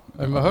 Já,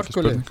 með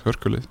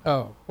hörkulið. Já,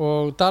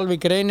 og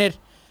Dalvík Reynir,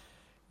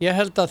 ég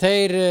held að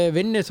þeir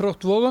vinni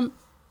Þrótt Vogum.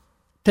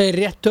 Þeir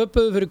rétt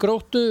töpuðu fyrir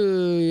Gróttu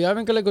í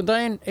æfingarleikum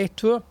daginn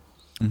 1-2.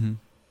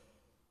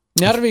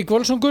 Njarðvík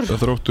Völsungur.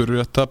 Þróttur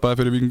rétt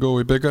tapaði fyrir Víking Ó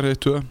í bikar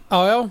 1-2.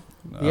 Já,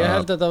 ég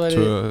held að þetta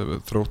veri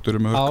Þróttur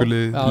með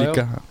hörkulið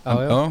líka.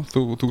 Já,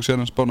 þú sér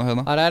hann spána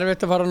hérna. Það er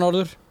erfitt að fara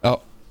norður. Já.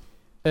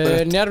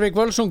 Njarðvík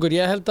Völsungur,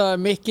 ég held að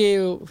Mikki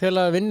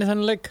félag vinni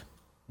þennan leik.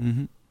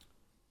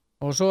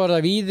 Og svo er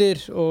það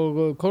Víðir og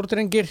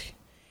Kórdrengir.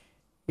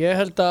 Ég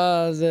held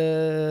að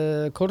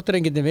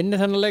Kórdrengirnir vinni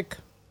þennan leik.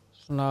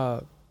 Svona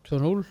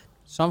 2-0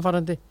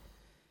 samfærandi.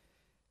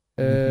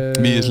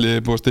 Víðisliði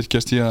er búið að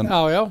styrkjast síðan.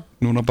 Já.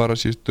 Núna bara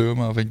síðust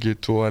dögum að fengi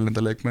 2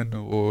 erlenda leikmenn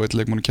og 1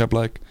 leikmann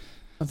Keflavík.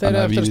 Þeir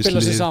eru eftir að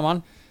spila sig saman.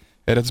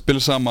 Þeir eru eftir að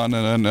spila saman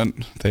en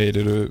þeir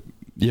eru,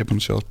 ég er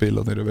búin að sjá að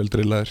spila og þeir eru vel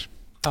drillaðir.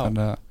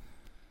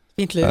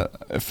 Fínt lið.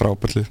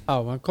 Frábært lið. Já,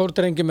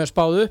 Kórdrengir með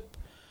spáð upp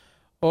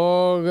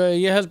og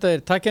ég held að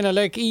þeir takkina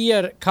leik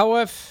IR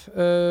KF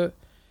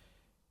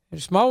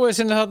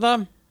smávesinni þarna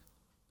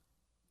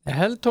ég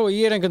held þó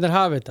IR einhvern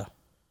hafi þetta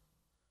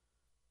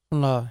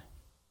svona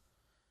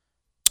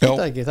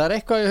þetta ekki, það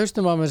eitthvað í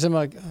haustum á mér sem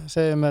að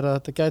segja mér að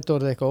þetta gæti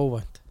orðið eitthvað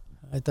óvænt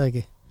þetta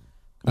ekki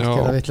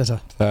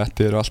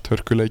þetta eru allt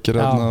hörkuleikir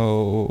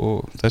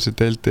og þessi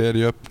deildi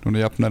jöfn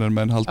núna jafnar en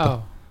menn halda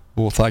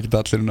og það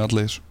geta allir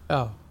allir þessu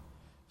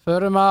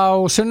förum á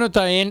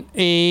sunnudaginn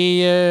í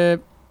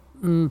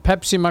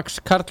Pepsi Max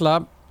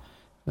Karla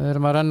við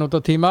erum að renna út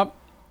á tíma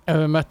ef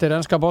við möttir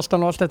enska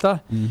boltan og allt þetta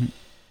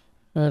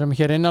við erum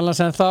hér innanlands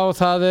en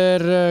það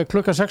er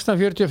klukkan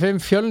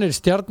 16:45 Fjölnir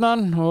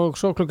Stjarnan og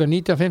svo klukkan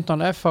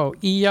 19:15 FH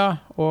IA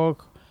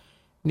og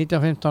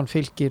 19:15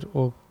 Fylkir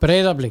og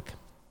Breiðablik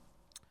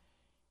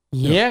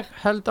ég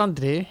held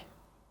Andri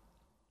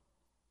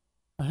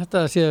að þetta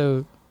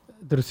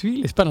eru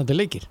þvílið spennandi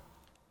leikir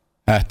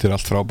Þetta er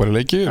allt frábæri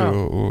leikir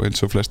og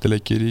eins og flesti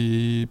leikir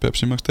í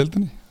Pepsi Max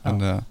deildinni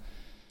þannig að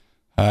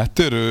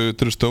þetta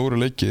eru stóru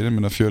leikir ég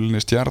meina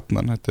Fjölnir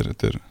Stjarnan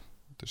þetta er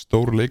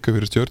stóru leikur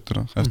fyrir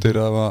Stjörnuna eftir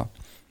að hafa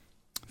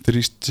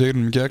þrýst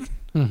sigrinum í gegn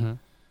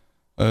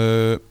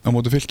á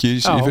móti Fylki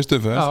í fyrstu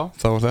umferð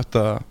þá var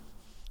þetta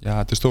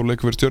er stóru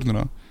leikur fyrir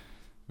Stjörnuna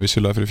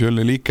vissilega fyrir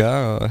Fjölnir líka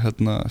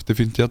eftir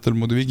fínt jafnvel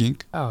móti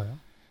Víking það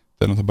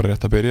er náttúrulega bara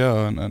rétt að byrja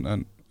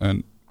en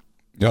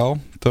já,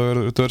 það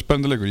verður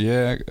spennandi leikur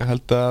ég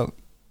held að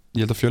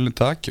Fjölnir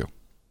taki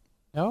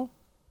já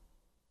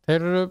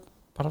þeir eru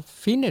bara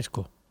fínir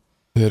sko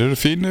þeir eru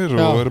fínir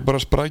og eru bara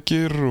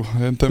sprækir og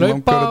þeim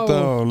langar þetta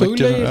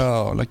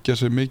og leggja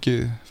sér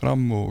mikið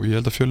fram og ég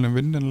held að Fjölnir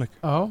vinni leik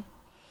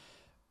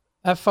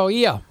FH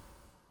IA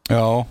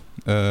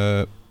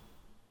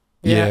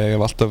ég hef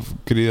alltaf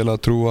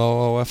gríðilega trú á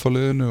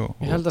FH-liðinu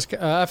ég held að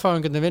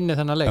FH-ingarnir vinni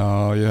þennan leik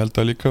ég held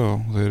að líka og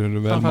þeir eru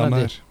vel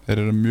mannaðir þeir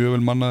eru mjög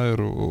vel mannaðir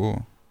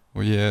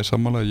og ég er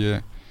sammála ég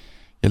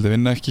held að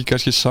vinna ekki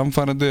kannski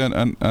samfærandi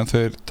en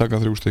þeir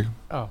taka 3 stig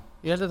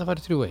ég held að þetta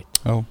fari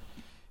 3-1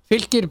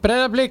 Fylkir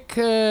Breiðablik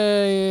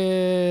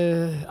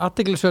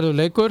athyglisverður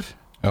leikur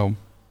en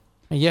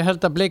ég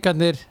held að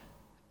blikarnir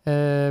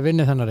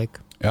vinni þennan leik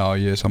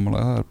ég er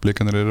sammála það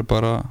blikarnir eru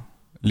bara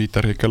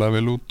líta hrikalega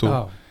vel út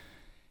og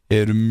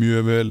eru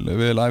mjög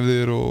vel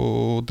æfðir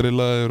og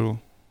drillaðir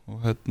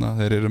og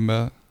þeir eru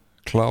með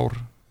klár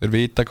þeir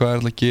vita hvað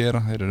er að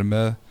gera þeir eru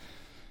með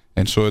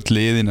eins og öll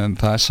liðin en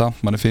það er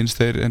samt manni finnst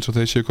þeir eins og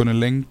þeir séu konið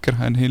lengra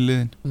en hinn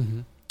liðin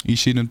í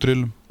sínum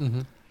drillum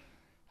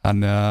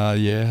þannig að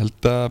ég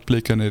held að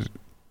blikarnir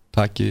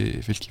taki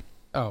Fylki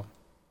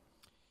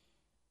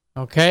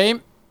ok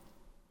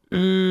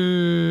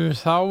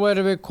þá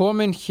erum við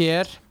komin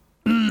hér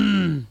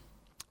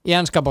í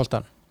enska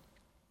boltan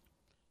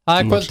það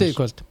er kvöldið í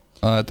kvöld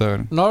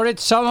Norwich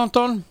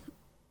Southampton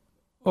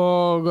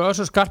og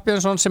Össur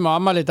Skarphéðinsson sem á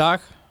afmæli í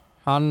dag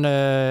hann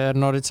er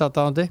Norwich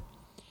aðdáandi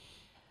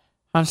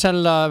hann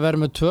sennilega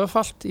verður með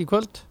 2-falt í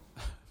kvöld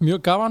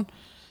mjög gaman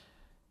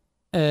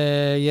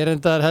ég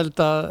reyndar held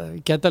að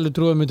geta alveg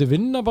trúið að myndi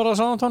vinna bara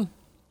Southampton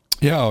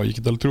ég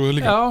get alveg trúið það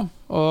líka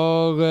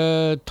og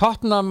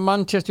Tottenham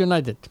Manchester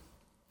United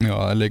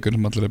það er leikur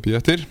sem allir er býð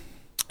eftir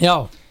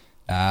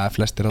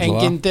flestir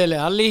allavega engin Dele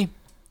Alli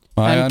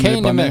en Kane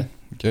er með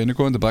Kane er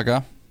komin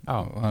tilbaka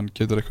og hann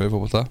getur eitthvað í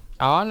fótbolta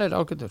hann er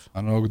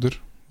ágætur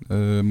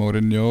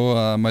Mourinho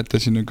að mæta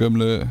sínum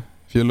gömlu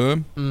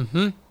félögum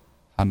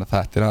þannig að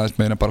þetta er aðeins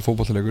meina bara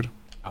fótboltaleikur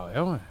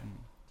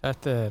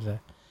þetta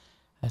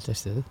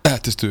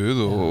er stuð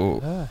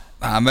og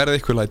það verður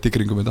eitthvað læti í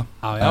kringum þetta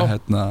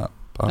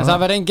en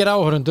það verður engin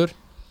áhörundur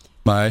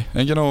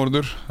engin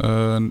áhörundur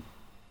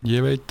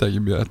ég veit ekki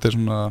þetta er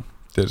svona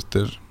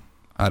það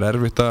er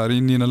erfitt að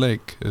rýna í hérna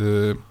leik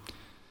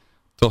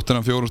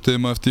Tottenham 4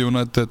 stigum eftir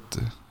United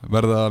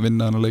verða að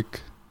vinna þennan leik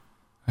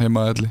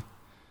heima að Elli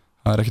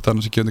það er ekkert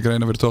annars sem kemur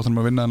greina fyrir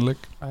Tottenham að vinna þennan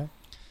leik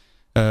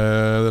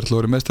þeir ætla að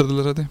vera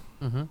meistaratillarsæti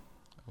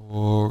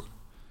og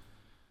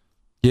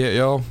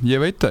ég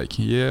veit það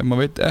ekki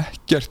maður veit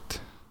ekkert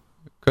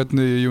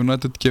hvernig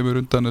United kemur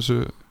undan þessu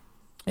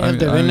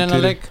heldur vinna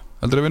þennan leik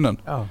heldur að vinna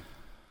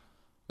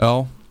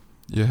hann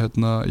ég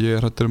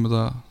er hættur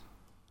þetta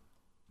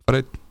bara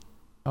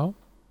einn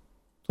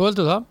þú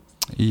heldur það?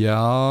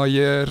 ég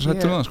er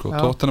hættur það sko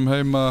Tottenham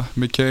heima,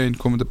 Kane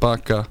komið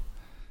tilbaka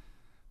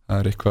það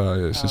er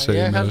eitthvað sem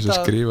segir mér að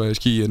skrifa í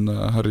skíin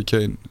að Harry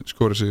Kane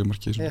skori sig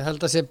marki ég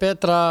held að sé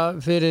betra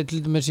fyrir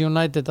til dæmis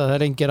United að það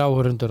er engir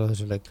áhörundur á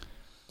þessu leik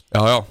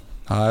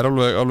það er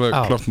alveg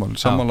klart mál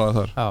sammálaði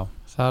þar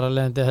þar að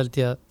leiðandi held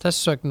ég að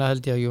þess vegna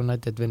held ég að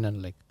United vinna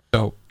en leik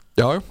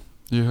þegar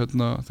United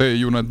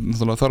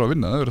náttúrulega þarf að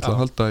vinna þeir eru að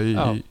halda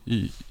í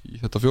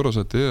þetta 4.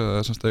 sæti það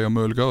er semst eiga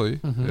möguleika á því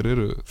þeir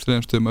eru 3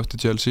 stigum eftir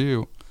Chelsea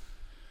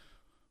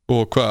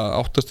og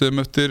 8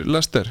 stigum eftir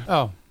Leicester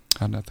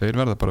þannig að þeir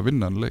verða bara að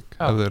vinna en leik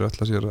ef þeir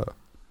ætla sér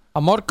á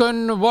morgun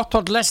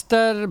Watford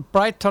Leicester,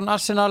 Brighton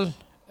Arsenal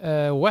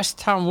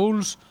West Ham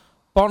Wolves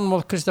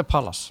Bournemouth Crystal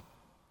Palace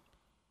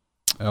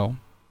ég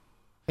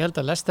held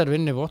að Leicester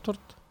vinni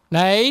Watford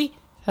nei,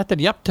 þetta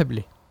er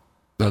jafntefli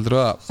Heldur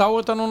það? Sá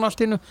þetta núna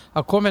allt innu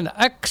að komin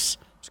X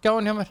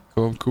skjáin hjá mér.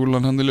 Kom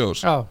kúlan hann í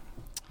ljós? Já,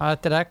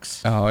 þetta X.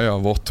 Já,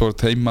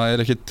 Watford heima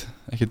ekkit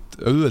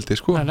auðveldi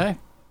sko. Nei.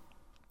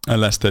 En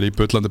Leicester í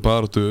bullandi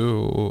baráttu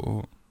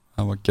og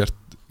það var gert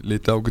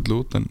lítið ágætlu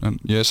út en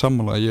ég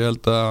sammála, ég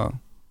held að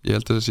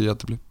þessi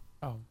jafntefli.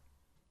 Já.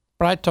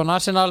 Brighton,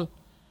 Arsenal.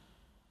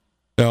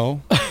 Já,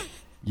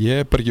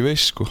 ég bara ekki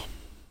veist sko.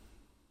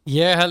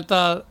 Ég held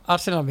að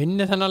Arsenal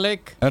vinni þennan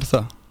leik. Er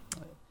það?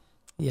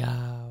 Já,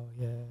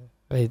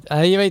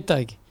 ég veit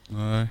það ekki.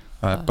 Nei,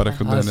 það er bara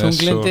einhvern veginn það er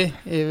þunglindi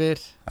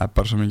yfir. Það er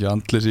bara svo mikið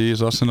andlis í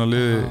þessu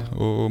Arsenal-liði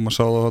og maður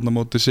sá það þarna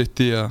móti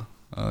City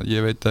að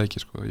ég veit það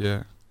ekki sko.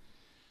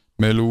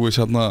 Með Lewis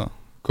hérna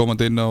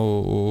komandi inn á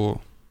og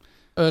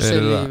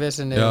Özil í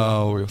vesinni. Já,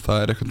 það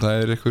er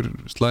eitthvað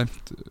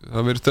slæmt.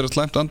 Það verður þeirra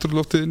slæmt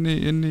andrúrloftið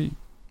inn í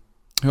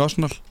hjá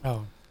Arsenal. Já.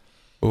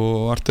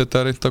 Og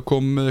Arteta reyndi að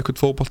koma með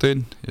eitthvað fótbolta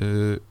inn.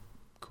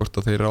 Hvort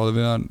að þeir ráði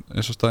við hann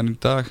eins og staðinn í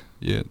dag,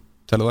 ég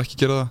tel að ekki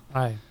gera það.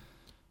 Nei.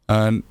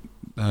 En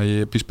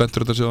ég býð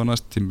spenntur að þetta sé á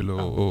næst tímbil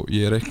og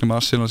ég reikna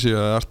með Arsenal að sé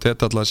að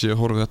Arteta alltaf sé að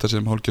horfa þetta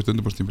sem hálfgjört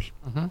undirbúrstímbil.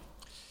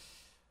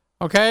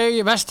 Ok,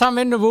 West Ham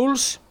vinnur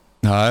Wolves.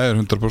 Það er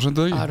 100%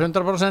 eða ekki? Það er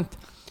 100%.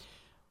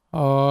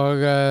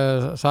 Og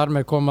þar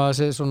með koma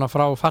þessi svona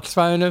frá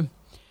fallsvæðinu.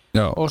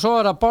 Já. Og svo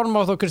er það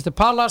Bournemouth og Crystal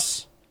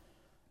Palace.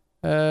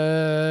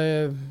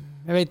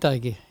 Ég veit það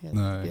ekki.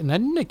 Ég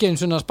nenni ekki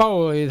eins og að spá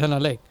í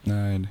þennan leik.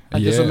 Nei.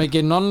 Þetta er svo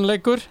mikið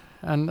non-leikur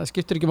en það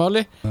skiptir ekki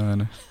máli.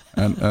 Nei.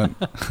 En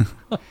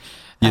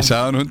ég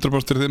sagði hann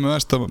 100% þið með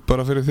Vest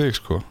bara fyrir þig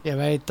sko. Ég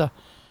veit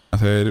það.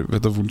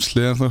 Þetta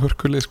Wolves-liðan það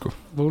hörkulið sko.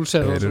 Wolves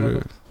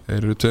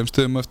Þeir eru 2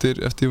 stöðum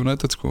eftir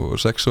United sko og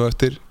 6 og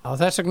eftir. Já,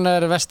 þess vegna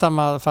er West Ham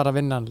að fara að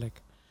vinna hann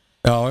leik.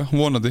 Já,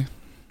 vonandi.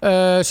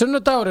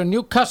 Sunnudagur,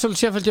 Newcastle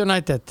Sheffield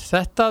United.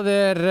 Þetta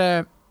er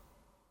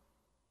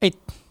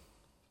 1.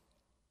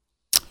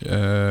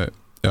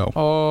 Já.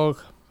 Og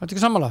þetta er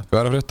ekki sammála.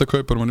 Hvað er að frétta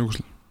kaupar á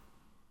Newcastle?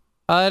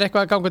 Það er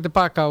eitthvað að ganga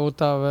tilbaka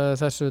út af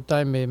þessu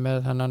dæmi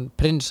með hennan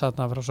prins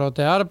þarna frá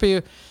Saudi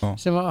Arabíu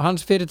sem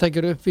hans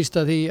fyrirtæki eru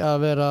uppvíst að því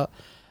að vera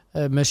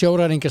með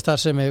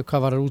sjóræringastarfsemi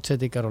hvað var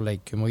útsettingar á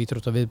leikjum og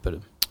íþrótta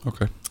viðburðum. Ok.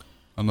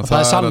 Þannig að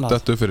það er að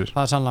dettu fyrir.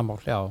 Það er sannamál,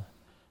 já.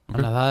 Okay.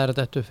 Þannig að það er að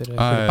dettu fyrir.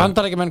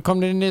 Bandarækjumenn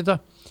komnir inn í þetta.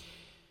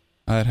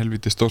 Það er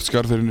helviti stórt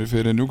skarð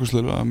fyrir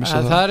Newcastle að missa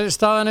það. Það er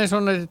staðan eins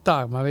svona í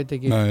dag, maður veit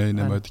ekki. Nei,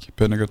 maður veit ekki.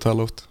 Peningar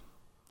tala oft.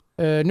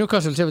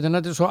 Newcastle Sheffield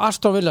United, svo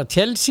Aston Villa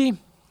Chelsea.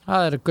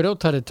 Það er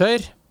grjótari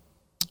 2.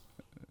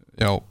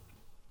 Já.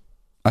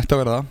 Ætti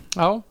að vera það.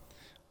 Já.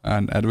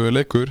 En erfiður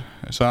leikur,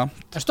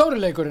 samt. Stóri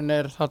leikurinn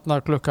er þarna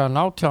klukkan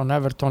 18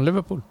 Everton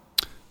Liverpool.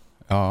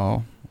 Já,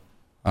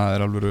 það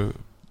er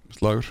alveg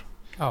slagur.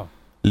 Já.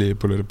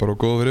 Liverpool eru bara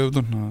góð fyrir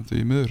Everton,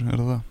 því miður er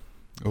það.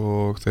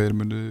 Og þeir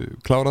munu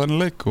klára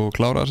þennan leik og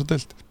klára þessa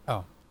deild. Já.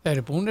 Þeir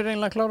eru búnir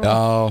eiginlega að klára það?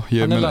 Já,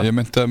 ég myndi að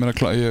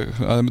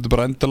þeir myndi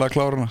bara endalega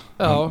klára hana.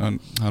 Já.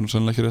 En það er nú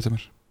sannlega ekki rétt að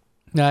mér.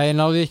 Nei, ég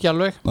náði ekki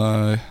alveg.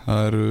 Nei,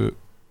 það eru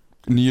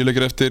 9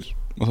 leikir eftir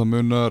og það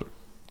munar,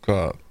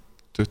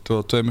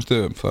 22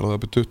 stöðum, fara það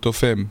upp í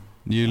 25,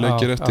 9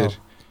 leikir eftir.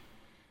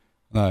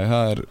 Nei,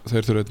 þeir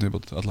þurfa einnig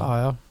bótt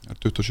allavega. Það er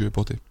 27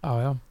 bótti.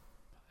 Já.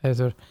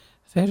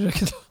 Þeir eru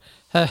ekki,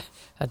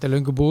 þetta er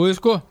löngu búið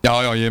sko. Já,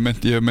 ég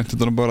meinti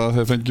þetta bara að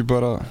þeir fengi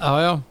bara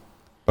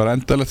bara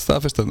endalegt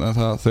staðfest en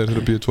þeir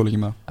þurfa býðið 2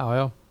 leiki með.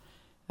 Já.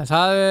 En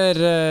það er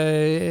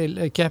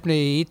keppni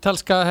í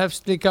ítalska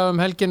hefst líka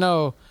helgina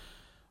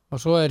og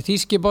svo er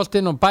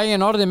þýskiboltinn og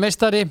Bayern orðið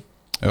meistari.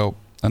 Já,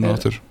 enn og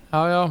aftur.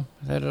 Já,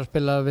 þeir eru að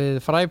spila við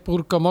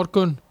Freiburg á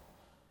morgun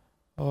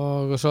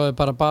og svo er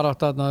bara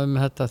barátt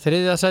þetta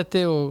 3.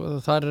 sæti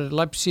og þar er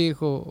Leipzig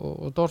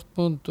og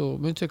Dortmund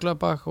og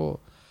Mönchengladbach og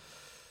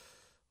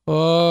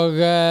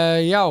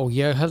já,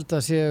 ég held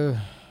að sé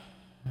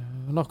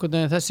nokkurn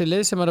veginn þessi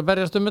lið sem er að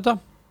berjast þetta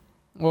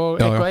og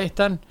eitthvað eitt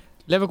enn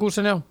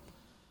Leverkusen, já.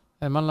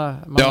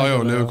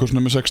 Leverkusen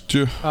er með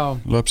 60,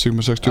 Leipzig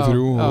með 63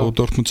 og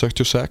Dortmund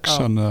 66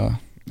 en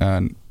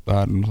það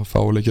er nú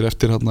fáleikir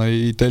eftir hérna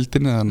í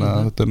deildinni þannig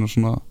að þetta er nú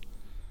svona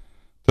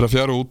til að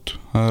fjara út.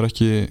 Það er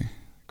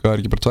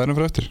ekki bara 2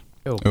 fyrir eftir?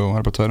 Jú, það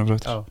er bara 2 fyrir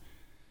eftir.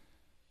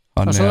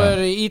 Og svo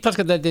er í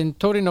ítalska deildin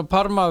Torino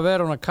Parma,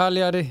 Verona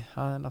Cagliari.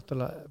 Það er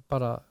náttúrulega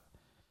bara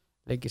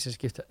leikir sem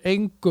skipta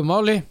engu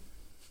máli.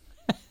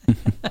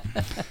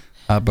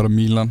 Það er bara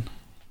Milan.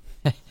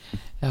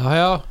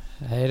 Já,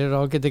 þeir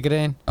eru ágæti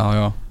grein.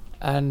 Já.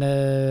 En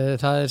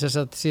það er sem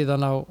sagt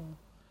síðan á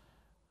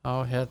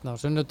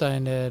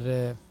sunnudaginn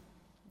er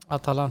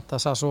Atalanta,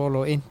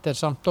 Sassuolo og Inter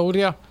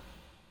Sampdoria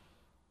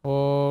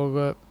og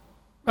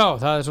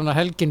það er svona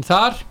helgin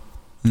þar.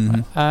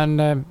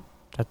 En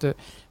þetta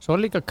svo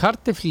líka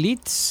Cardiff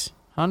Leeds,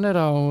 hann er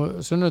á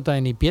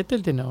sunnudaginn í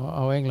B-deildinni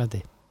á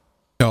Englandi.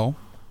 Já.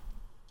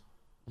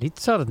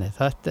 Leedsarni,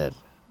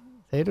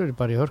 þeir eru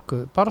bara í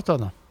hörku baráttu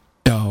þarna.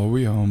 Já,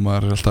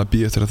 maður er alltaf að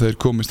bíða eftir að þeir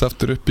komist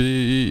aftur upp í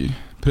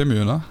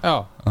premjuna.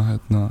 Já.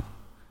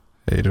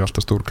 Þeir eru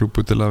alltaf stór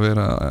klúbbu til að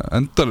vera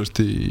endalust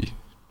í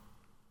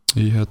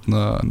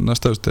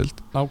næsta deild.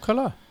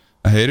 Nákvæmlega.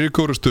 Þeir eru í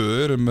góru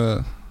stöðu,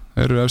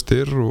 eru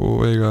efstir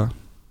og eiga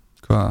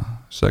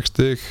 6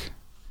 stig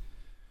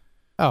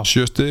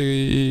 7 stig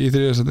í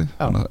þriðja sæti.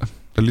 Þannig að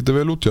það lítur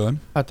vel út hjá þeim.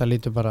 Þetta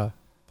lítur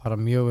bara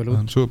mjög vel út.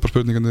 En svo bara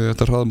spurningandi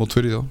þetta hraðamót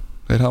fyrir þá.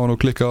 Þeir hafa nú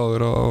klikkað á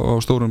þeir á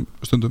stórum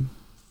stundum.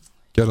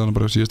 Gerði hann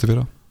bara síðast í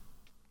fyrra.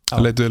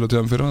 Það leiti vel út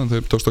hjá þeim fyrra en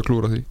þeir tókst að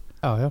klúra því.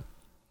 Já.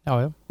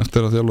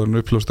 Eftir að þjálfarinn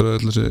uppljóstraði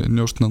allir þessi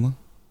njóstnanna.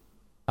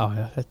 Já,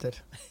 þetta er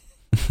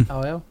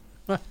Já.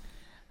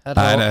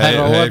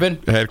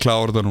 Þeir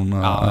klára þetta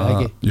núna. Já,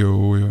 ekki. Jú,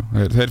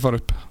 þeir fara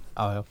upp.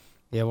 Já,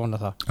 ég vona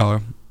það. Já.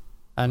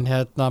 En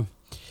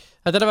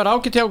þetta er að vera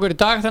ágætt hjá okkur í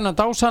dag, þennan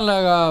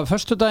dásamlega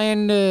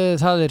föstudaginn,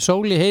 það er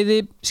sól í heiði,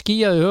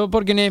 skýjað í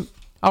höfuborginni,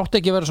 átti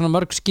ekki að vera svona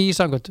mörg ský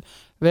samkvæmt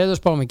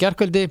veðurspám í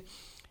gærkvöldi.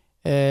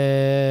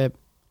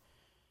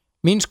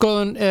 Mín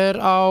skoðun er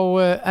á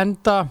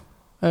enda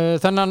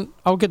þennan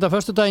ágætta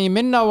föstudaginn. Ég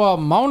minna á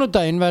að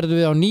mánudaginn verðum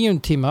við á 9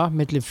 tíma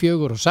milli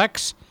 4 og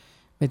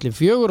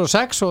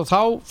 6 og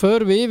þá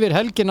förum við yfir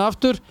helgina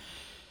aftur.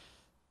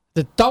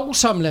 Þetta er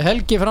dásamleg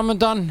helgi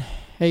framundan,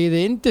 eigið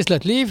þið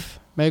yndislegt líf,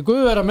 með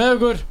Guð vera með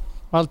okkur.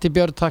 Valtý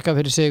Björn, takka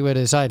fyrir sig,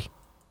 verið sæl.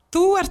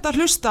 Þú ert að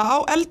hlusta á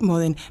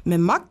Eldmóðin með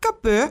Magga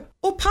Bö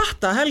og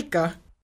Patta Helga.